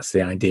 That's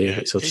the idea of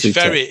it. So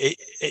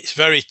it's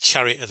very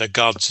Chariot of the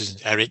Gods,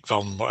 isn't it? Eric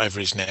von whatever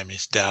his name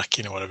is,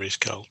 Darkin or whatever he's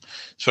called.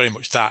 It's very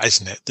much that,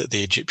 isn't it? That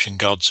the Egyptian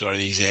gods are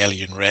this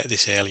alien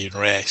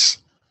race.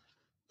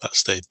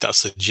 That's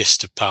the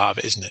gist of part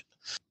of it, isn't it?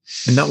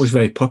 And that was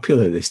very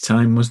popular at this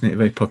time, wasn't it?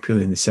 Very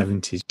popular in the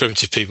 70s.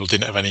 Primitive people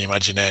didn't have any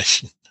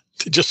imagination.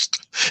 They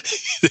just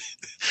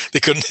They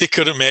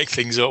couldn't make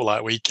things up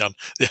like we can.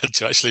 They had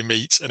to actually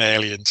meet an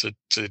alien to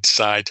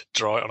decide to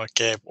draw it on a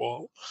cave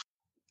wall.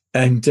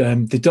 And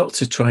the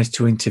Doctor tries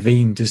to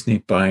intervene, doesn't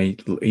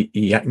he?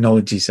 He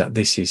acknowledges that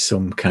this is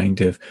some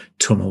kind of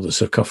tunnel. The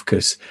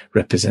sarcophagus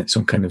represents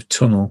some kind of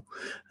tunnel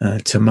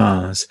to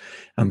Mars.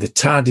 And the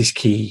TARDIS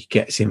key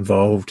gets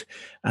involved,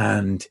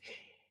 and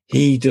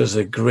he does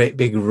a great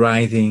big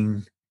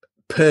writhing,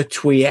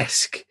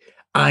 Pertwee-esque,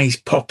 eyes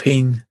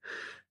popping,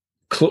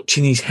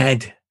 clutching his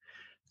head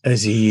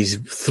as he is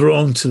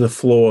thrown to the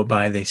floor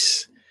by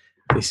this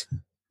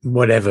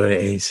whatever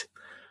it is.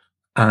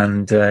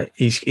 And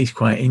he's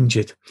quite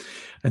injured.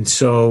 And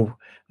so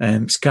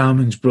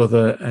Scarman's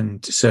brother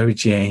and Sarah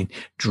Jane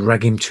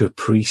drag him to a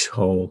priest's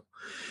hole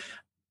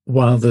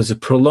while there's a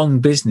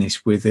prolonged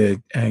business with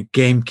a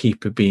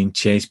gamekeeper being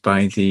chased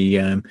by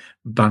the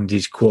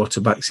bandaged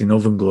quarterbacks in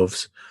oven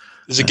gloves.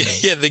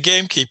 The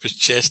gamekeeper's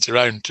chased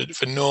around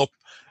for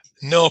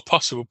no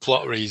possible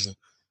plot reason.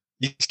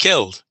 He's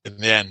killed in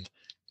the end,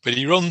 but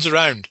he runs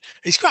around.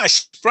 He's quite a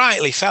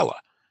sprightly fella,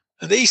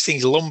 and these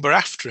things lumber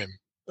after him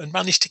and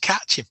manage to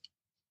catch him.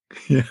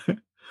 Yeah.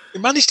 He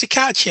managed to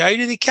catch him. How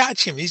did he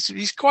catch him?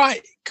 He's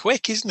quite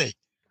quick, isn't he?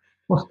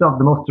 Must have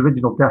the most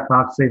original death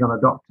I've seen on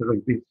a Doctor,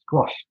 who's been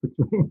squashed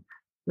between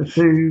the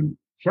two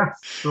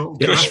chests.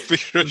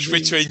 Crushed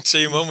between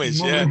two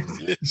mummies, yeah.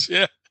 Yes,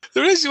 yeah.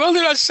 There is, well,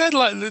 I said,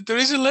 like, there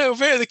is a little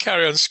bit of the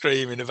carry-on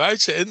screaming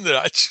about it, isn't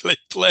there, actually,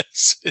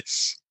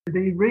 places?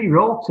 He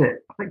rewrote it,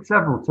 I think,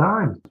 several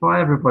times. That's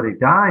why everybody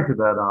died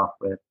about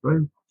halfway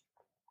through.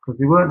 Because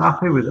they weren't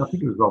happy with it. I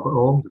think it was Robert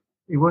Holmes.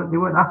 They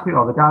weren't happy,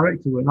 or the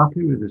director weren't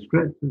happy with the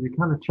script, so they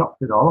kind of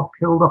chopped it all off,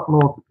 killed off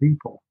loads of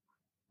people,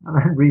 and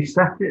then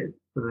reset it.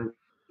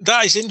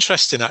 That is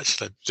interesting,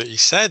 actually, that you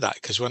say that,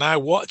 because when I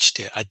watched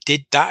it, I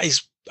did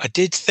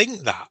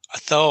think that. I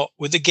thought,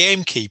 with the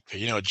gamekeeper,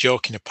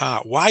 joking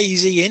apart, why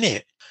is he in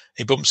it?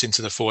 He bumps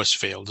into the force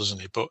field, doesn't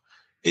he? But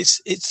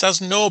it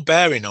has no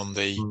bearing on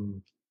the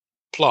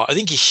plot. I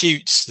think he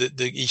shoots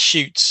he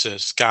shoots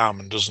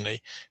Scarman, doesn't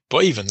he?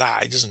 But even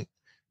that, it doesn't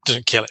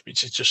kill him. It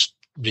just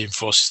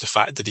reinforces the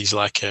fact that he's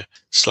like a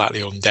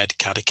slightly undead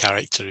kind of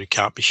character who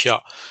can't be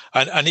shot.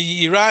 And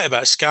you're right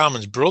about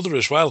Scarman's brother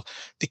as well.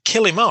 They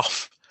kill him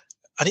off,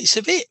 and it's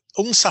a bit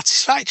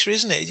unsatisfactory,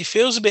 isn't it? It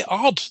feels a bit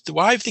odd.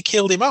 Why have they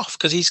killed him off?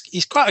 Because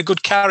he's quite a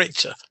good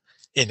character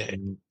in it,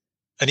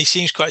 and he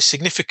seems quite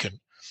significant.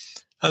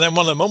 And then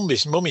one of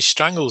the mummies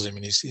strangles him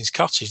in his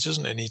cottage,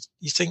 doesn't it? And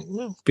you think,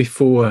 well.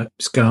 Before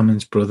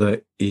Scarman's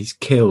brother is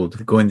killed,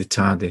 they go in the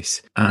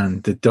TARDIS,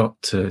 and the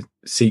Doctor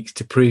seeks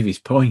to prove his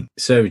point.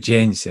 Sarah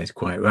Jane says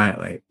quite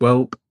rightly,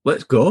 well,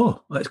 let's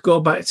go. Let's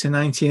go back to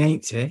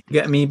 1980,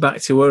 get me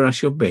back to where I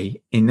should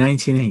be in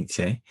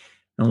 1980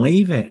 and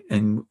leave it.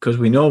 And because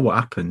we know what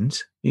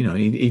happens,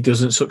 he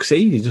doesn't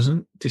succeed. He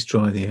doesn't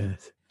destroy the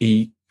Earth.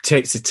 He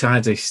takes the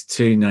TARDIS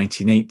to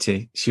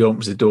 1980. She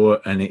opens the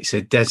door and it's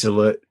a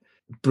desolate,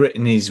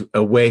 Britain is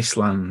a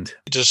wasteland.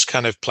 Just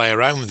kind of play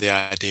around with the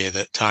idea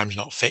that time's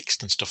not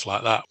fixed and stuff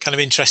like that. Kind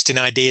of interesting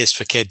ideas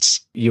for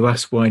kids. You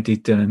asked why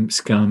did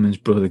Scarman's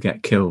brother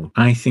get killed?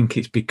 I think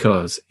it's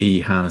because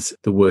he has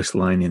the worst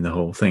line in the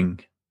whole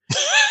thing.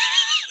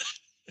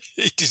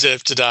 He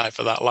deserved to die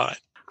for that line.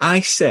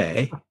 I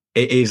say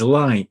it is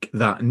like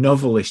that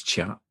novelist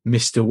chap,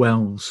 Mr.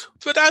 Wells.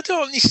 But I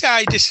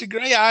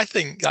disagree. I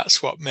think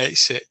that's what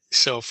makes it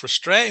so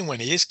frustrating when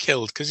he is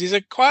killed, because he's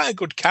quite a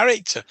good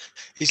character.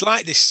 He's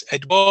like this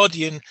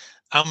Edwardian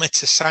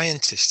amateur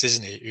scientist,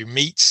 isn't he, who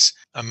meets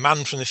a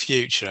man from the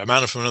future, a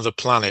man from another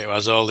planet who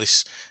has all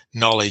this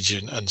knowledge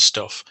and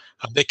stuff.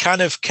 And they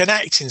kind of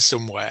connect in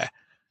some way.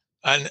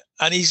 And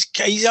he's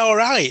all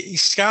right.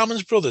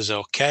 Scarman's brother's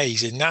okay.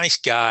 He's a nice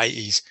guy.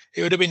 It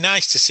would have been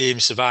nice to see him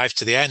survive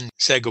to the end,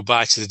 say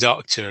goodbye to the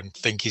Doctor and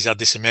think he's had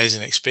this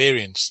amazing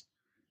experience.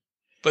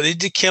 But they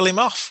did kill him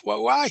off.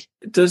 Why?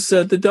 Does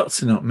the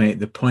Doctor not make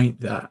the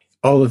point that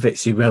all of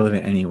it's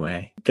irrelevant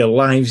anyway? The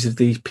lives of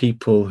these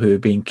people who are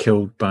being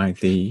killed by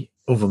the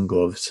oven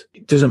gloves,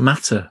 it doesn't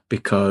matter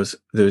because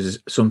there's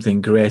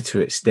something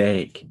greater at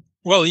stake.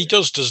 Well, he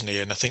does, doesn't he?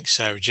 And I think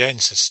Sarah Jane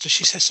says, does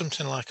she say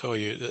something like,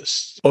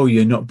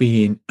 you're not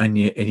being, and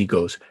he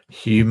goes,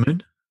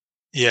 human?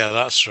 Yeah,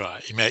 that's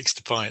right. He makes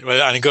the point.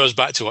 Well, and it goes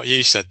back to what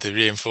you said, the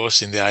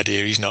reinforcing the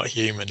idea he's not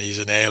human, he's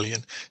an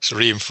alien. It's a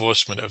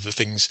reinforcement of the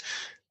things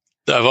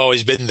that have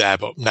always been there,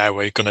 but now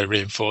we're going to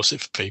reinforce it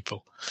for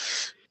people.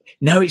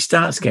 Now it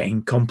starts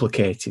getting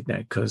complicated now,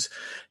 because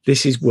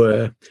this is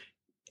where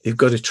they've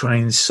got to try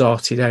and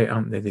sort it out,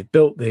 haven't they? They've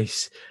built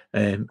this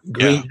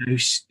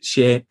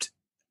greenhouse-shaped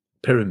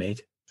pyramid.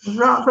 Is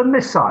that the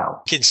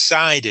missile?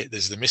 Inside it,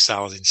 there's the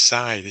missiles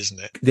inside, isn't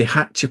it? They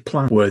hatch a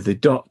plan where the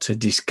Doctor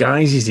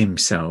disguises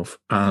himself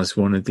as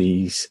one of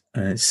these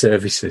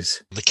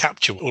services. The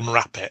capture will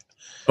unwrap it.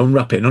 And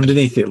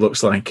underneath it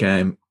looks like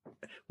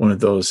one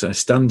of those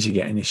stands you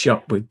get in a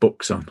shop with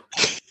books on.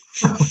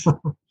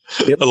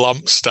 The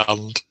lamp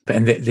stand.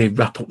 And they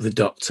wrap up the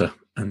Doctor,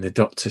 and the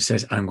Doctor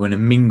says, I'm going to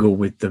mingle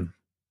with them.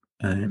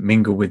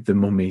 mingle with the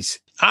mummies.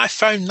 I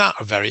found that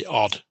a very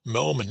odd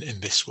moment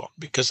in this one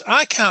because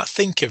I can't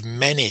think of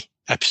many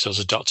episodes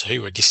of Doctor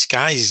Who where he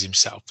disguises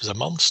himself as a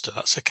monster.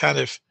 That's a kind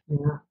of...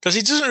 Because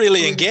he doesn't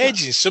really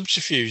engage in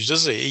subterfuge,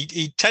 does he?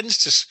 He tends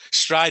to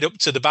stride up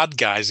to the bad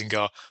guys and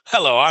go,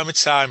 "Hello, I'm a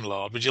Time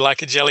Lord. Would you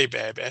like a jelly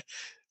baby?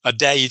 I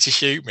dare you to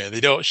shoot me." They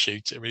don't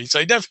shoot him. So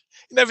he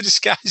never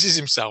disguises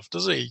himself,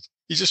 does he?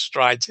 He just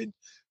strides in.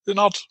 It's an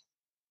odd...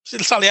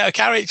 It's slightly out of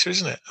character,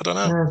 isn't it? I don't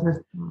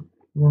know.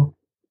 Yeah.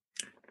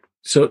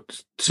 So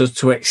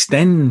to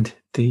extend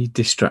the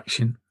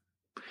distraction,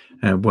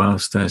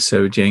 whilst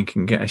Sarah Jane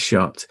can get a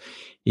shot,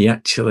 he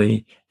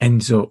actually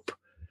ends up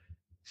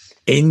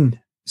in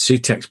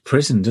Sutek's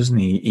prison, doesn't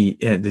he?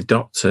 The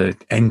Doctor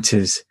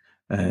enters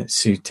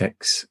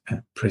Sutek's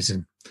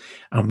prison,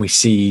 and we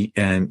see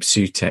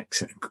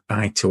Sutek's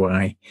eye to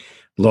eye,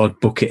 Lord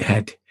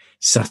Buckethead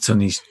sat on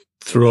his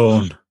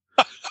throne.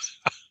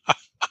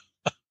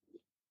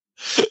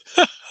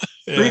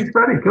 Yeah. He's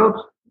very good.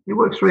 He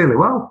works really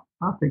well.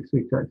 I think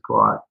Sutek's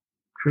quite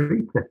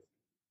creepy.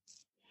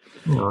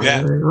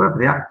 Whoever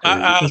the actor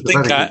is, does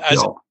a very good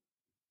job.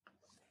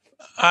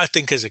 I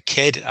think as a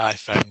kid, I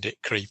found it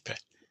creepy.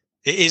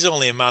 It is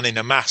only a man in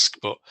a mask,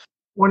 but...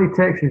 When he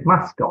takes his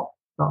mask off,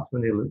 that's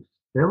when he looks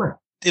silly.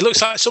 He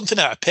looks like something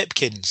out of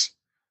Pipkins.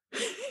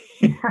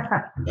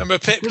 Remember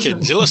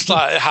Pipkins? He looks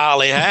like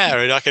Harley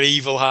Hare, like an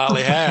evil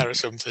Harley Hare or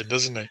something,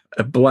 doesn't he?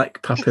 A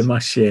black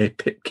papier-mâché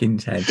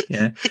Pipkins head,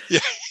 yeah. Yeah.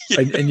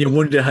 And you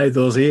wonder how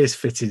those ears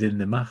fitted in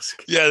the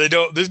mask. Yeah, they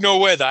don't. There's no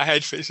way that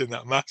head fits in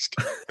that mask.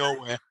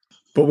 No way.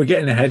 But we're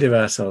getting ahead of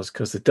ourselves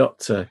because the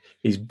Doctor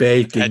is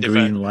bathed in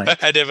green light.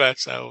 Ahead of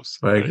ourselves.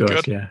 Very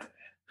good. Yeah.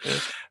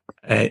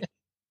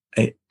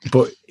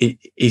 But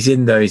he's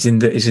in there. He's in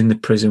the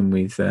prison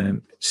with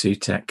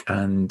Sutek,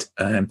 and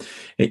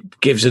it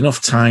gives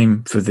enough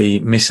time for the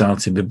missile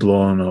to be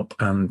blown up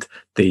and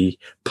the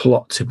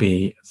plot to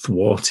be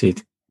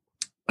thwarted.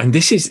 And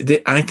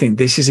I think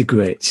this is a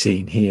great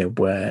scene here,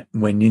 where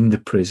when in the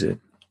prison,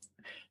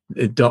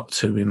 the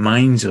Doctor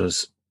reminds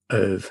us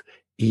of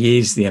he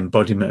is the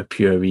embodiment of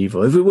pure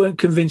evil. If we weren't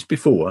convinced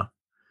before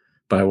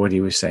by what he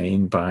was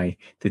saying, by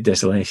the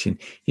desolation,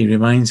 he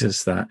reminds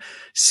us that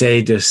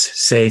Sadus,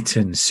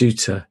 Satan,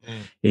 Suta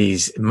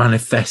is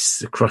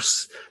manifests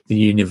across the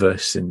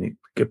universe and it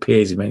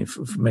appears in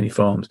many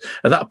forms.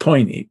 At that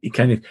point, he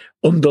kind of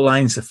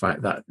underlines the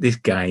fact that this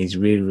guy is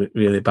really,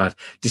 really bad,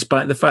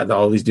 despite the fact that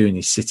all he's doing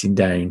is sitting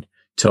down,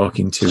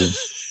 talking to him.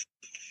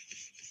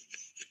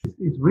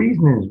 His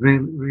reasoning is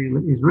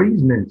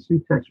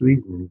Sutek's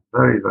reasoning is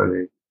very,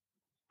 very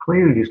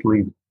clear. He just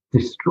leaves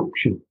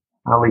destruction.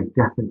 I leave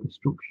death and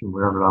destruction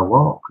wherever I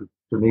walk.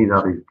 To me,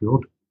 that is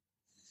good.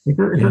 He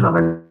doesn't have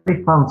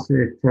any fancy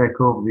to take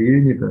over the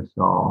universe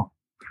or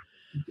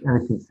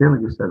anything silly.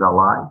 He just says, I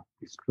like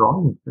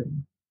destroying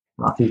things.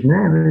 That's his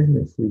name, isn't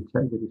it?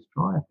 Sutek the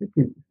Destroyer. I think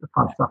he's a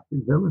fantastic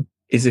villain.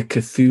 Is a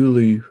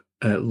Cthulhu,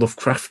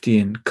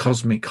 Lovecraftian,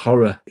 cosmic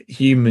horror.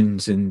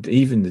 Humans and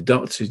even the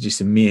Doctor is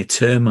just a mere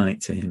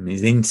termite to him,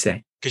 his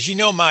insect. Because you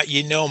know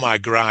my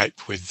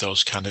gripe with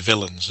those kind of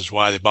villains is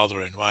why are you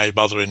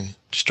bothering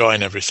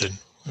destroying everything?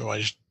 Why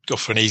just go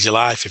for an easy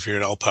life if you're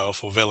an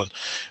all-powerful villain?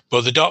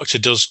 But the Doctor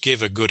does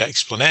give a good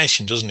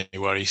explanation, doesn't he,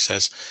 where he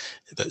says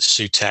that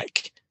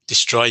Sutek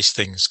destroys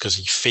things because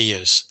he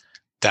fears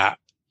that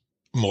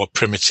more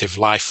primitive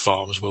life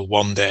forms will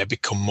one day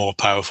become more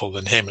powerful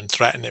than him and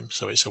threaten him.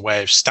 So it's a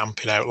way of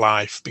stamping out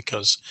life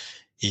because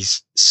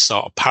he's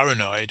sort of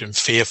paranoid and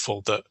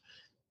fearful that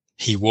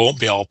he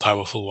won't be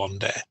all-powerful one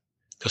day,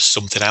 because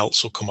something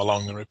else will come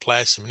along and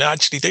replace him. And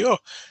actually they go,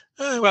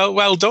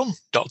 well done,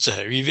 Doctor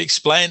Who. You've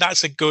explained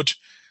that's a good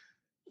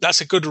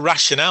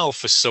rationale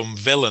for some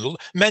villain.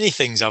 Many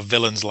things have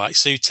villains like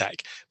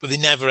Sutek, but they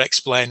never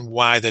explain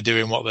why they're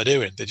doing what they're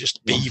doing. They're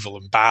just evil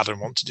and bad and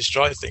want to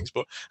destroy things.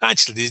 But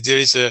actually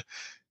the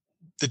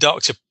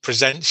Doctor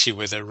presents you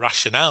with a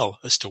rationale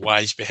as to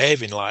why he's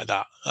behaving like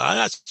that.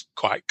 That's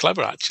quite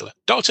clever, actually.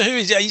 Doctor Who,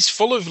 he's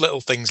full of little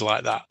things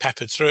like that,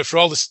 peppered through it. For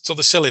all the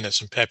silliness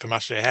and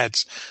papier-mâché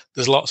heads,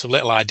 there's lots of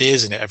little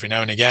ideas in it every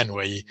now and again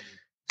where you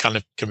kind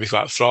of can be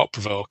quite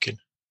thought-provoking.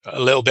 A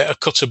little bit a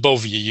cut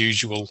above your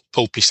usual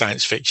pulpy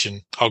science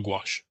fiction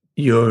hogwash.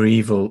 Your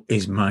evil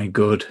is my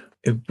good.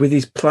 With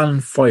his plan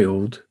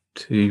foiled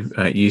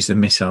to use the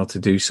missile to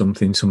do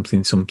something,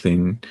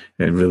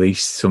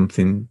 release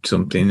something,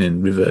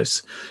 and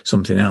reverse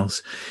something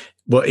else.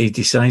 What he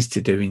decides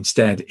to do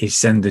instead is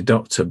send the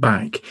Doctor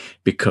back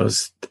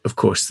because, of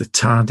course, the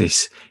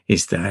TARDIS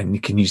is there and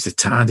you can use the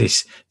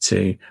TARDIS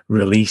to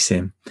release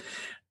him.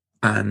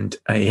 And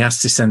he has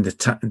to send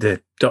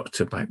the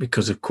Doctor back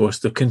because, of course,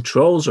 the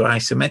controls are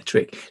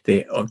isometric.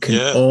 They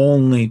can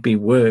only be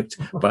worked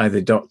by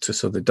the Doctor.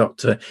 So the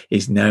Doctor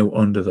is now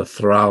under the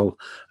thrall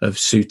of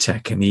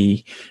Sutek, and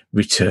he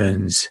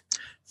returns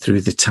through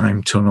the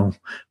time tunnel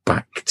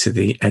back to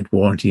the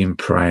Edwardian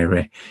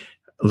Priory,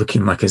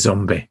 looking like a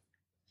zombie.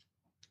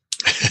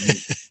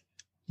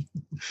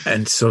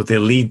 And so they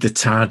lead the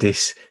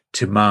TARDIS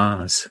to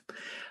Mars.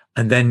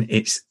 And then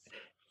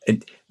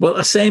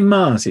I say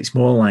Mars, it's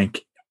more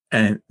like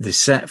the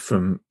set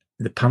from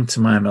the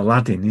pantomime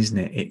Aladdin, isn't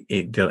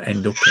it? They'll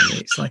end up in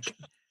it. It's like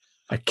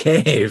a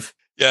cave.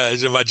 Yeah,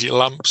 there's a magic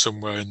lamp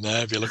somewhere in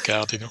there if you look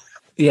hard enough.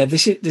 Yeah,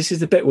 this is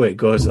the bit where it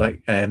goes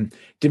like, do you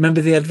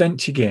remember the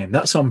adventure game?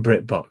 That's on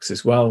BritBox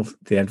as well.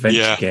 The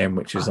adventure game,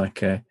 which was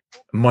like a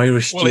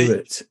Moira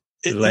Stewart.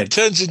 It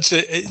turns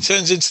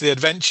into the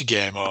adventure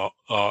game,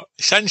 or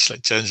essentially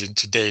it turns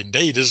into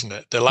D&D, doesn't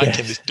it? They're like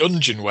in this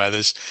dungeon where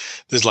there's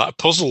like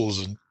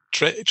puzzles and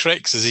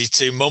tricks. There's these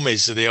two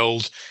mummies, so the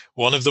old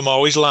one of them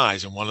always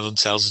lies and one of them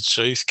tells the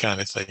truth, kind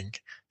of thing. And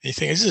you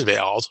think this is a bit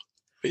odd,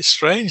 a bit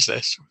strange.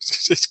 This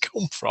where's this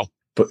come from?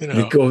 But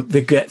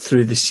they get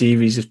through the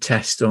series of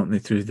tests, don't they?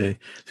 Through the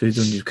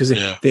dungeons, because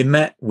they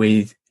met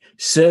with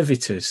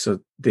servitors, so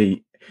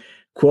the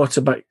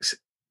quarterbacks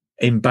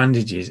in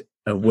bandages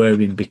are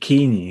wearing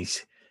bikinis,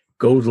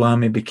 gold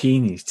lame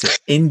bikinis, to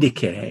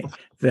indicate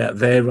that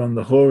they're on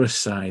the Horus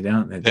side,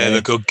 aren't they? They're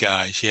the good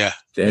guys, yeah.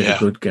 They're the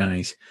good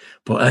guys.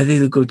 But are they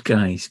the good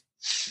guys?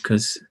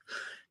 Because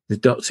the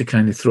Doctor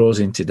kind of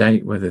throws into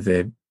doubt whether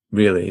they're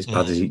really as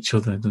bad as each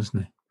other, doesn't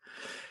he?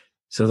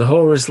 So the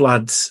Horus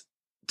lads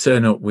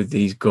turn up with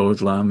these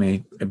gold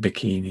lame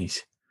bikinis.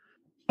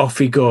 Off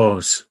he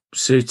goes,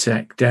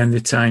 Sutek, down the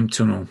time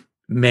tunnel,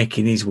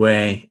 making his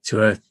way to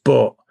Earth.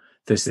 But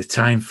there's the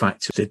time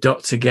factor. The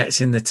Doctor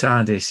gets in the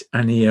TARDIS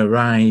and he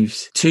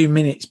arrives 2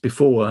 minutes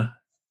before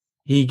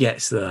he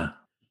gets there.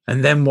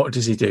 And then what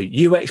does he do?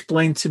 You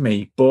explain to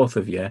me, both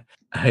of you,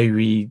 how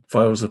he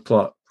foils the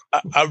plot.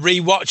 I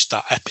rewatched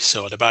that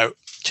episode about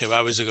 2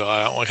 hours ago.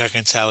 I don't think I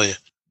can tell you.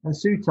 And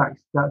Sutak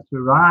starts to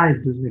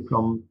arrive, doesn't he,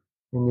 from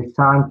in this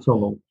time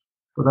tunnel,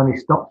 but then he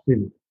stops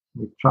him.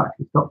 He stops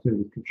him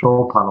with his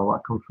control panel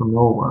that comes from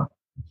nowhere,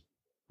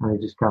 and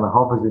he just kind of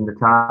hovers in the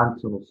time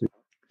tunnel.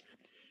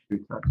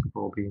 Sutak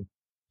before being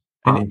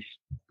punished.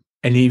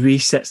 And he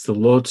resets the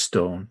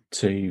lodestone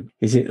to,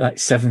 is it like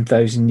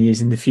 7,000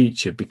 years in the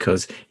future?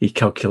 Because he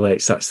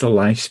calculates that's the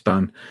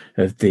lifespan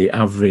of the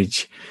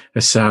average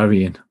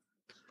Asarian.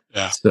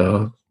 Yeah.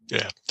 So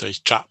he's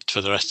trapped for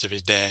the rest of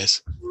his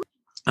days.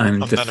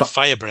 And then a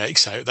fire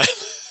breaks out then.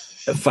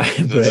 A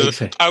fire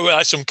breaks out.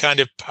 Like some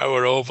kind of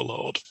power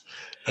overload.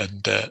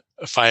 And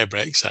a fire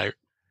breaks out.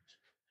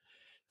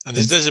 And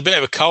there's a bit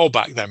of a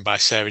callback then by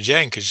Sarah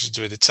Jane, because she's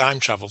doing the time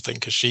travel thing,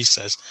 because she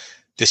says,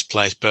 this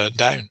place burnt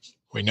down.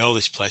 We know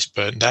this place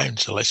burnt down,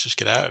 so let's just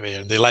get out of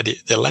here. And they let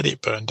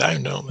it burn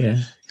down, don't they?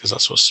 Yeah. Because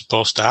that's what's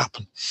supposed to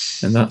happen.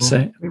 And that's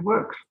it. It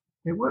works.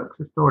 It works.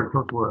 The story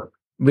does work.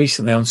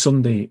 Recently on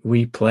Sunday,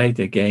 we played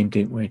a game,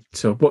 didn't we?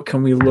 So what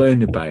can we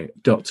learn about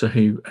Doctor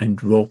Who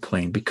and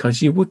role-playing?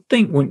 Because you would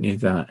think, wouldn't you,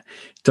 that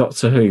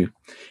Doctor Who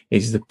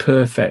is the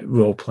perfect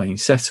role-playing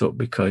setup,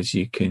 because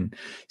you can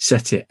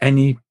set it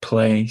any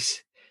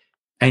place,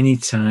 any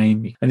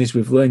time. And as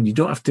we've learned, you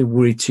don't have to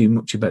worry too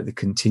much about the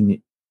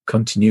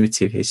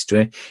continuity of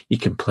history. You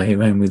can play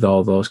around with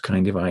all those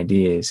kind of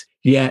ideas.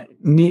 Yeah,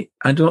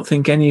 I don't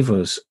think any of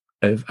us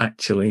have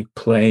actually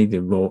played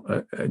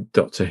a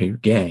Doctor Who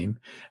game,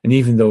 and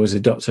even though there's a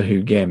Doctor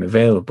Who game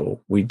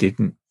available, we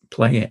didn't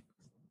play it.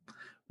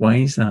 Why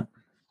is that?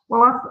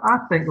 Well, I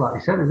think, like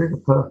you said, it is a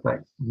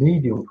perfect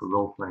medium for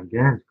role-playing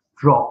games.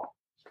 Drop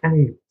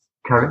any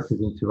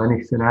characters into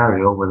any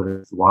scenario, whether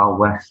it's Wild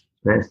West,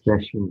 Space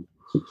Station,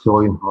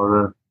 Victorian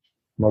horror,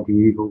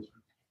 medieval,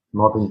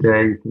 modern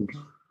day,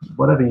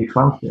 whatever you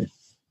fancy,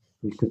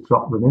 you could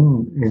drop them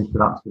into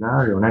that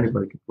scenario and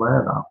anybody could play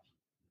that.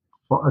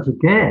 But as a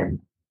game,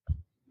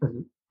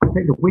 I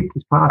think the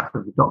weakest part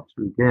of the Doctor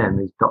Who game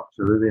is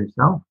Doctor Who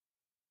himself.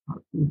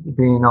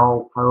 Being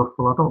all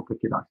powerful, I don't think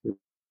it actually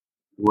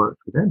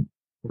works with him.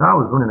 If I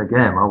was running a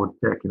game, I would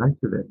take him out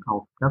of it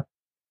altogether.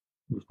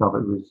 Just have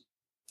it was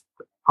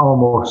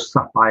almost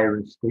Sapphire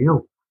and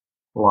Steel,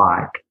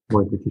 like,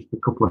 where just a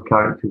couple of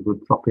characters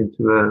would drop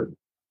into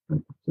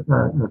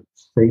a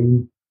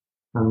scene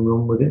and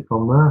run with it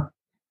from there.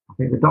 I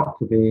think the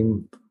Doctor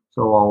being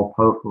so all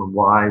powerful and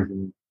wise,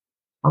 and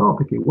I don't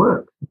think it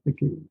works. I think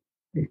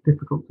it's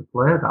difficult to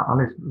play that,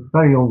 and it's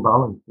very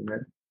unbalanced with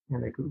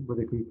a group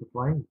of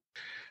players.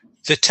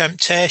 The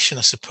temptation,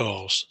 I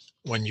suppose,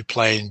 when you're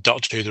playing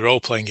Doctor Who, the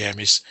role-playing game,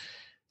 is,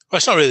 well,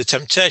 it's not really the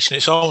temptation,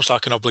 it's almost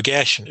like an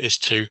obligation, is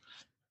to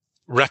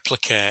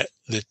replicate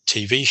the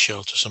TV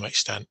show to some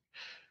extent.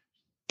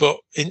 But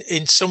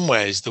in some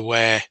ways, the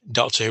way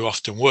Doctor Who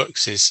often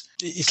works is,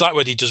 it's like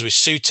what he does with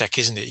Sutek,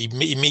 isn't it?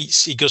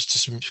 He goes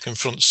to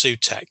confront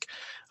Sutek,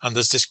 and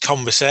there's this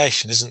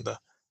conversation, isn't there?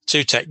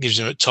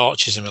 Sutek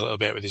tortures him a little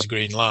bit with his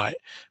green light,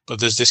 but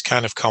there's this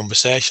kind of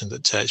conversation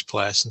that takes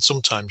place, and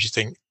sometimes you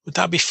think, would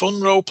that be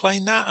fun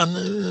role-playing that?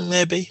 And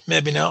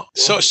maybe not.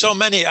 So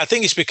many, I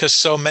think it's because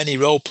so many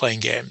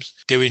role-playing games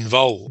do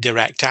involve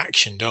direct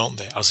action, don't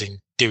they? As in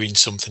doing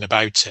something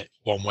about it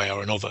one way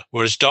or another.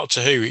 Whereas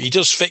Doctor Who, he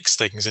does fix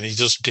things and he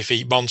does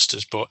defeat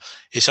monsters, but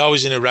it's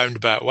always in a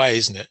roundabout way,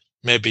 isn't it?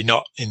 Maybe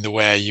not in the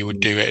way you would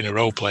do it in a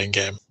role-playing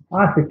game.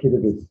 I think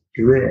it'd be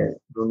great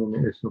running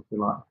it as something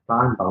like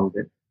Time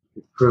Bandit,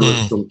 just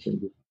throwing something,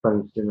 just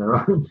bouncing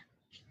around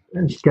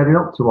and just getting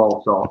up to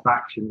all sorts of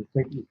action. I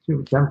think there's too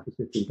much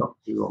emphasis in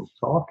Doctor Who on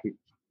talking.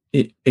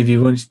 if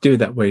you wanted to do it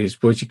that way, I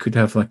suppose you could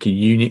have like a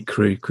unit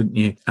crew, couldn't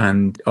you?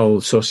 And all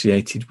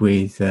associated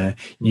with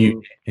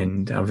unit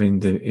and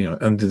having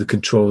under the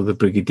control of the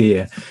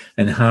brigadier,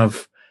 and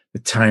have the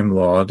Time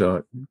Lord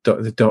or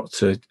the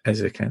Doctor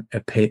as a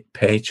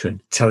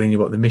patron telling you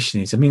what the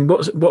mission is. I mean,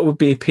 what would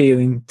be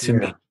appealing to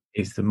me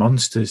is the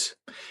monsters,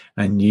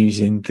 and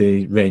using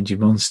the range of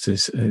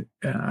monsters.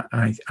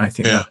 I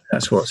think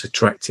that's what's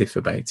attractive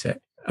about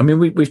it. I mean,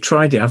 we've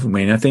tried it, haven't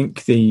we? And I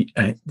think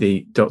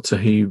the Doctor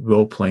Who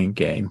role-playing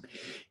game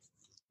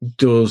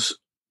does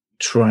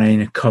try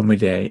and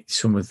accommodate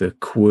some of the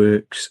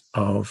quirks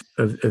of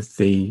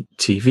the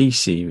TV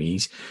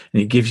series,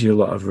 and it gives you a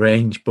lot of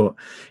range, but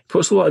it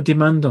puts a lot of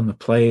demand on the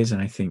players,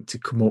 I think, to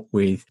come up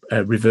with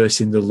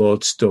reversing the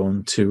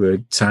lodestone to a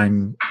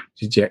time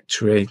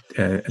trajectory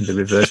and the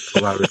reverse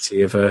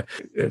polarity of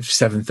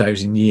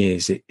 7,000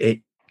 years.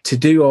 To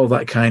do all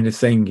that kind of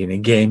thing in a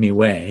gamey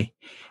way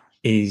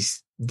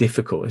is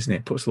difficult, isn't it?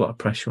 It puts a lot of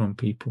pressure on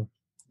people.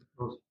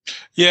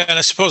 Yeah, and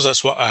I suppose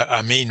that's what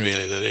I mean,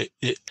 really,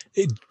 that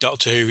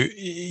Doctor Who,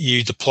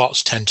 the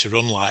plots tend to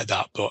run like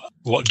that, but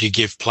what do you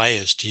give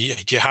players? Do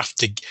you have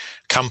to,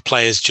 can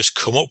players just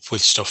come up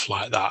with stuff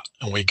like that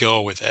and we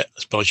go with it? I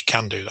suppose you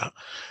can do that.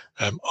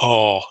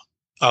 Or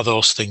are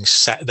those things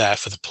set there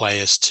for the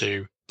players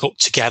to put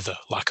together,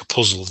 like a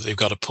puzzle that they've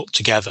got to put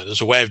together?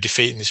 There's a way of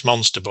defeating this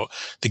monster, but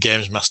the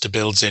games master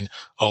builds in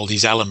all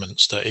these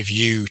elements that if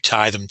you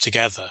tie them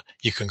together,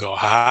 you can go,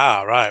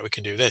 right, we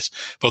can do this.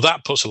 But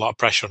that puts a lot of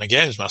pressure on a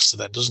games master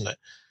then, doesn't it?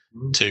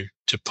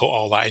 To put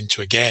all that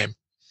into a game,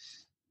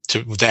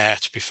 to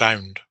be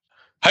found.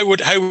 How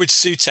would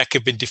Sutekh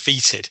have been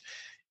defeated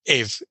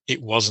if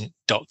it wasn't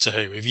Doctor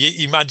Who? If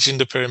you imagine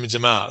the Pyramids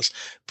of Mars,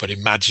 but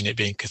imagine it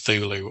being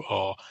Cthulhu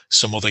or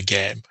some other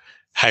game,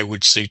 how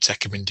would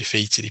Sutekh have been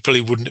defeated? He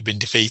probably wouldn't have been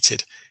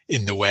defeated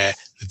in the way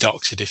the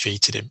Doctor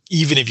defeated him,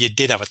 even if you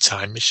did have a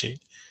time machine.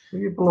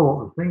 Well, you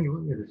blow up the thing,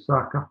 wouldn't you? The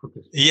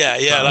sarcophagus. Yeah,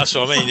 that's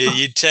what I mean.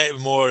 You'd take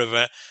more of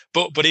a...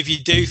 But if you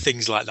do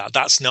things like that,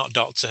 that's not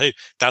Doctor Who.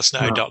 That's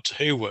not how Doctor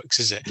Who works,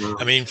 is it? No.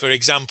 I mean, for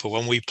example,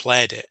 when we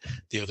played it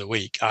the other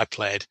week, I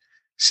played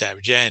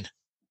Sarah Jane.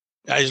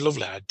 It was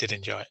lovely. I did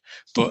enjoy it.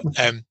 But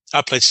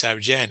I played Sarah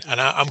Jane, and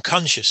I'm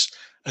conscious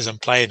as I'm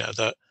playing her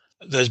that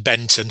there's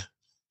Benton,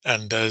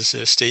 and as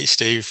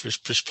Steve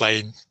was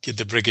playing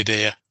the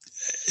Brigadier,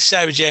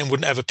 Sarah Jane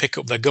wouldn't ever pick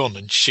up the gun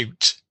and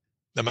shoot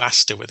the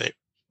Master with it,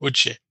 would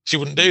she? She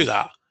wouldn't do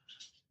that.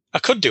 I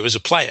could do as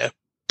a player,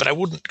 but I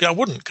wouldn't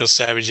because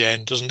Sarah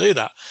Jane doesn't do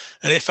that.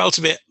 And it felt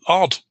a bit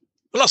odd.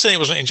 I'm not saying it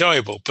wasn't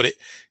enjoyable, but it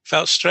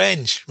felt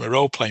strange from a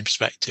role-playing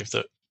perspective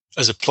that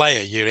as a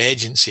player, your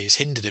agency is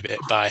hindered a bit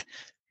by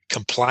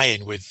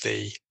complying with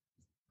the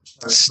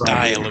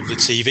style of the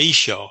TV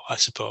show, I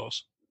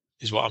suppose,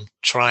 is what I'm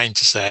trying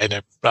to say in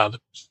a rather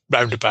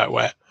roundabout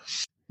way.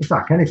 It's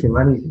like anything,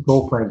 any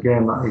role-playing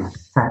game that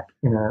is set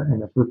in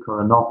a book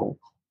or a novel,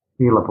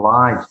 feel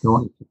obliged,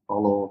 don't you, to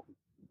follow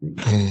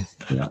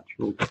the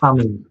actual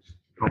canon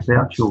of the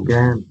actual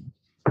game.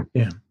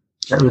 Yeah.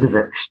 Get rid of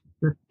it.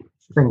 The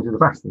things are the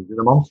best things, are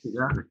the monsters,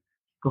 aren't they?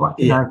 Go back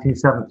to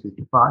 1970s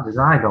to fight the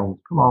Zygons.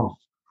 Come on.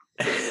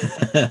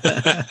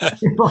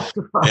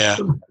 Yeah.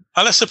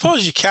 And I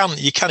suppose you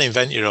can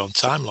invent your own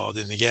Time Lord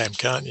in the game,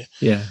 can't you?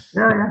 Yeah.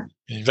 Yeah.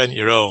 Invent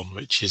your own,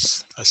 which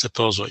is, I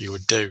suppose, what you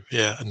would do.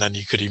 Yeah. And then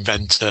you could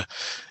invent a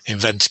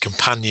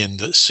companion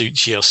that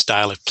suits your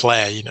style of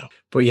play, you know.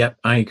 But yeah,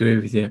 I agree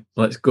with you.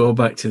 Let's go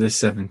back to the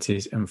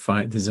 70s and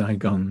fight the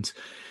Zygons.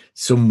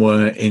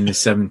 Somewhere in the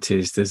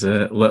 70s, there's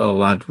a little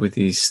lad with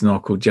his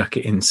snorkel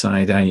jacket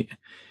inside out,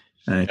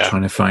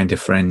 trying to find a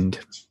friend.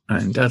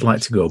 And I'd like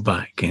to go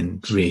back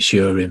and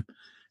reassure him.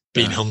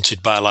 Being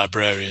hunted by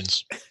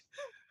librarians.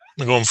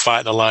 We go and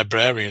fight the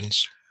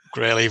librarians.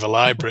 Greylever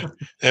Library.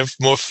 They're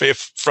more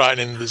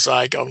frightening than the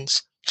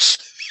Zygons.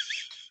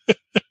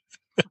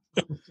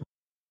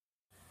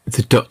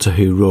 The Doctor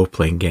Who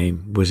role-playing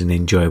game was an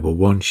enjoyable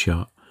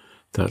one-shot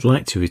that I'd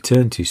like to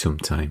return to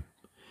sometime.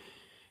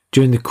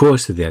 During the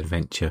course of the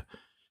adventure,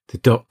 the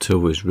Doctor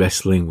was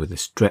wrestling with a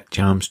Stretch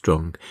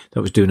Armstrong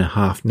that was doing a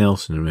half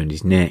Nelson around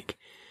his neck.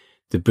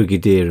 The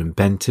Brigadier and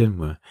Benton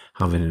were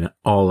having an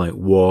all-out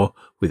war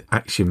with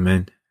action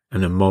men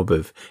and a mob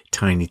of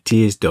Tiny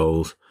Tears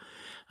dolls,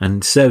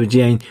 and Sarah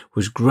Jane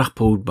was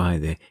grappled by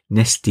the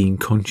Nestine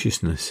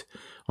consciousness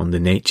on the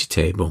nature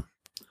table.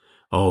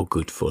 All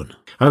good fun.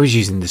 I was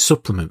using the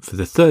supplement for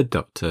the third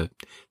Doctor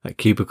that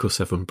Cubicle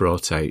 7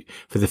 brought out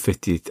for the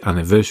 50th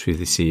anniversary of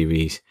the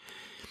series,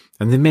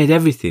 and they made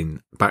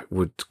everything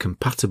backward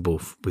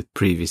compatible with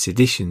previous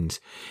editions.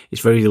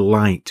 It's very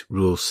light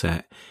rule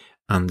set,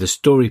 and the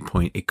story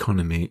point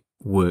economy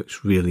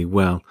works really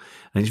well,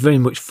 and it's very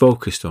much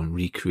focused on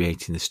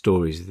recreating the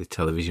stories of the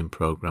television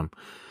programme.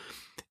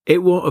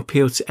 It won't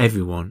appeal to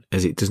everyone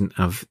as it doesn't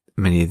have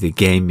many of the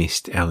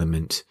gamist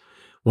elements.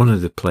 One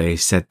of the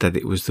players said that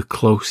it was the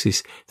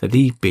closest that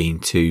he'd been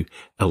to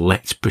a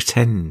Let's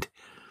Pretend.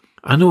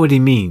 I know what he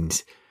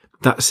means.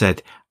 That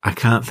said, I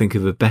can't think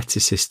of a better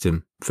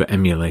system for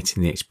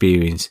emulating the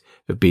experience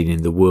of being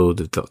in the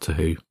world of Doctor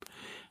Who.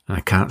 and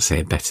I can't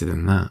say better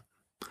than that.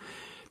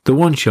 The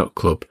One Shot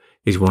Club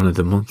is one of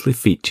the monthly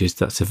features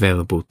that's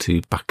available to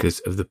backers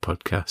of the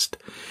podcast.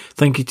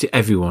 Thank you to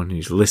everyone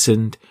who's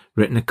listened,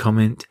 written a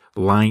comment,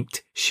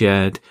 liked,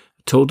 shared,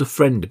 told a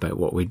friend about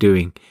what we're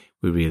doing.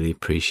 We really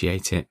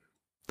appreciate it.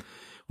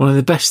 One of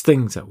the best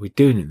things that we're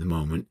doing at the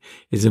moment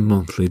is a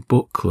monthly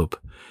book club,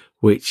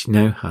 which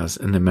now has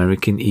an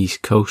American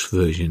East Coast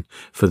version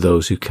for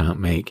those who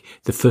can't make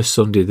the first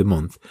Sunday of the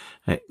month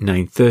at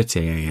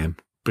 9:30 a.m.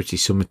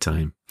 British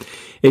summertime.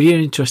 If you're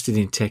interested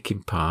in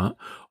taking part,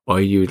 or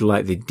you would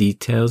like the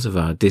details of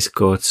our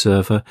Discord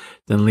server,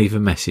 then leave a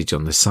message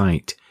on the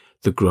site,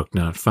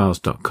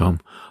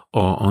 thegrognardfiles.com,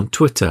 or on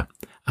Twitter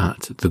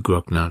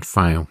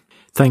 @thegrognardfile.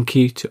 Thank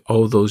you to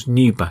all those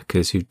new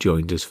backers who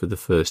joined us for the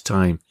first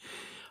time.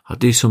 I'll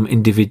do some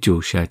individual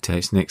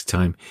shout-outs next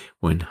time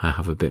when I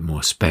have a bit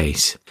more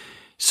space.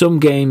 Some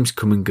games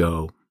come and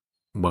go,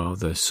 while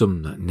there's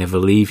some that never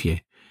leave you.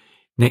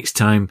 Next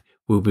time,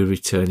 we'll be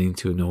returning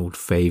to an old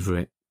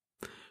favourite,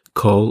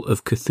 Call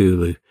of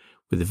Cthulhu,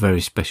 with a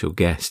very special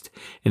guest,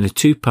 in a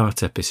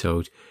 2-part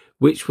episode,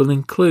 which will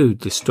include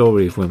the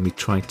story of when we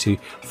tried to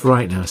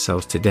frighten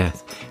ourselves to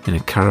death in a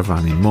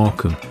caravan in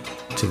Morecambe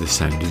to the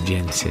sound of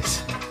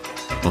Genesis.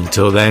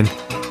 Until then,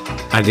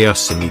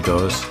 adios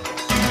amigos.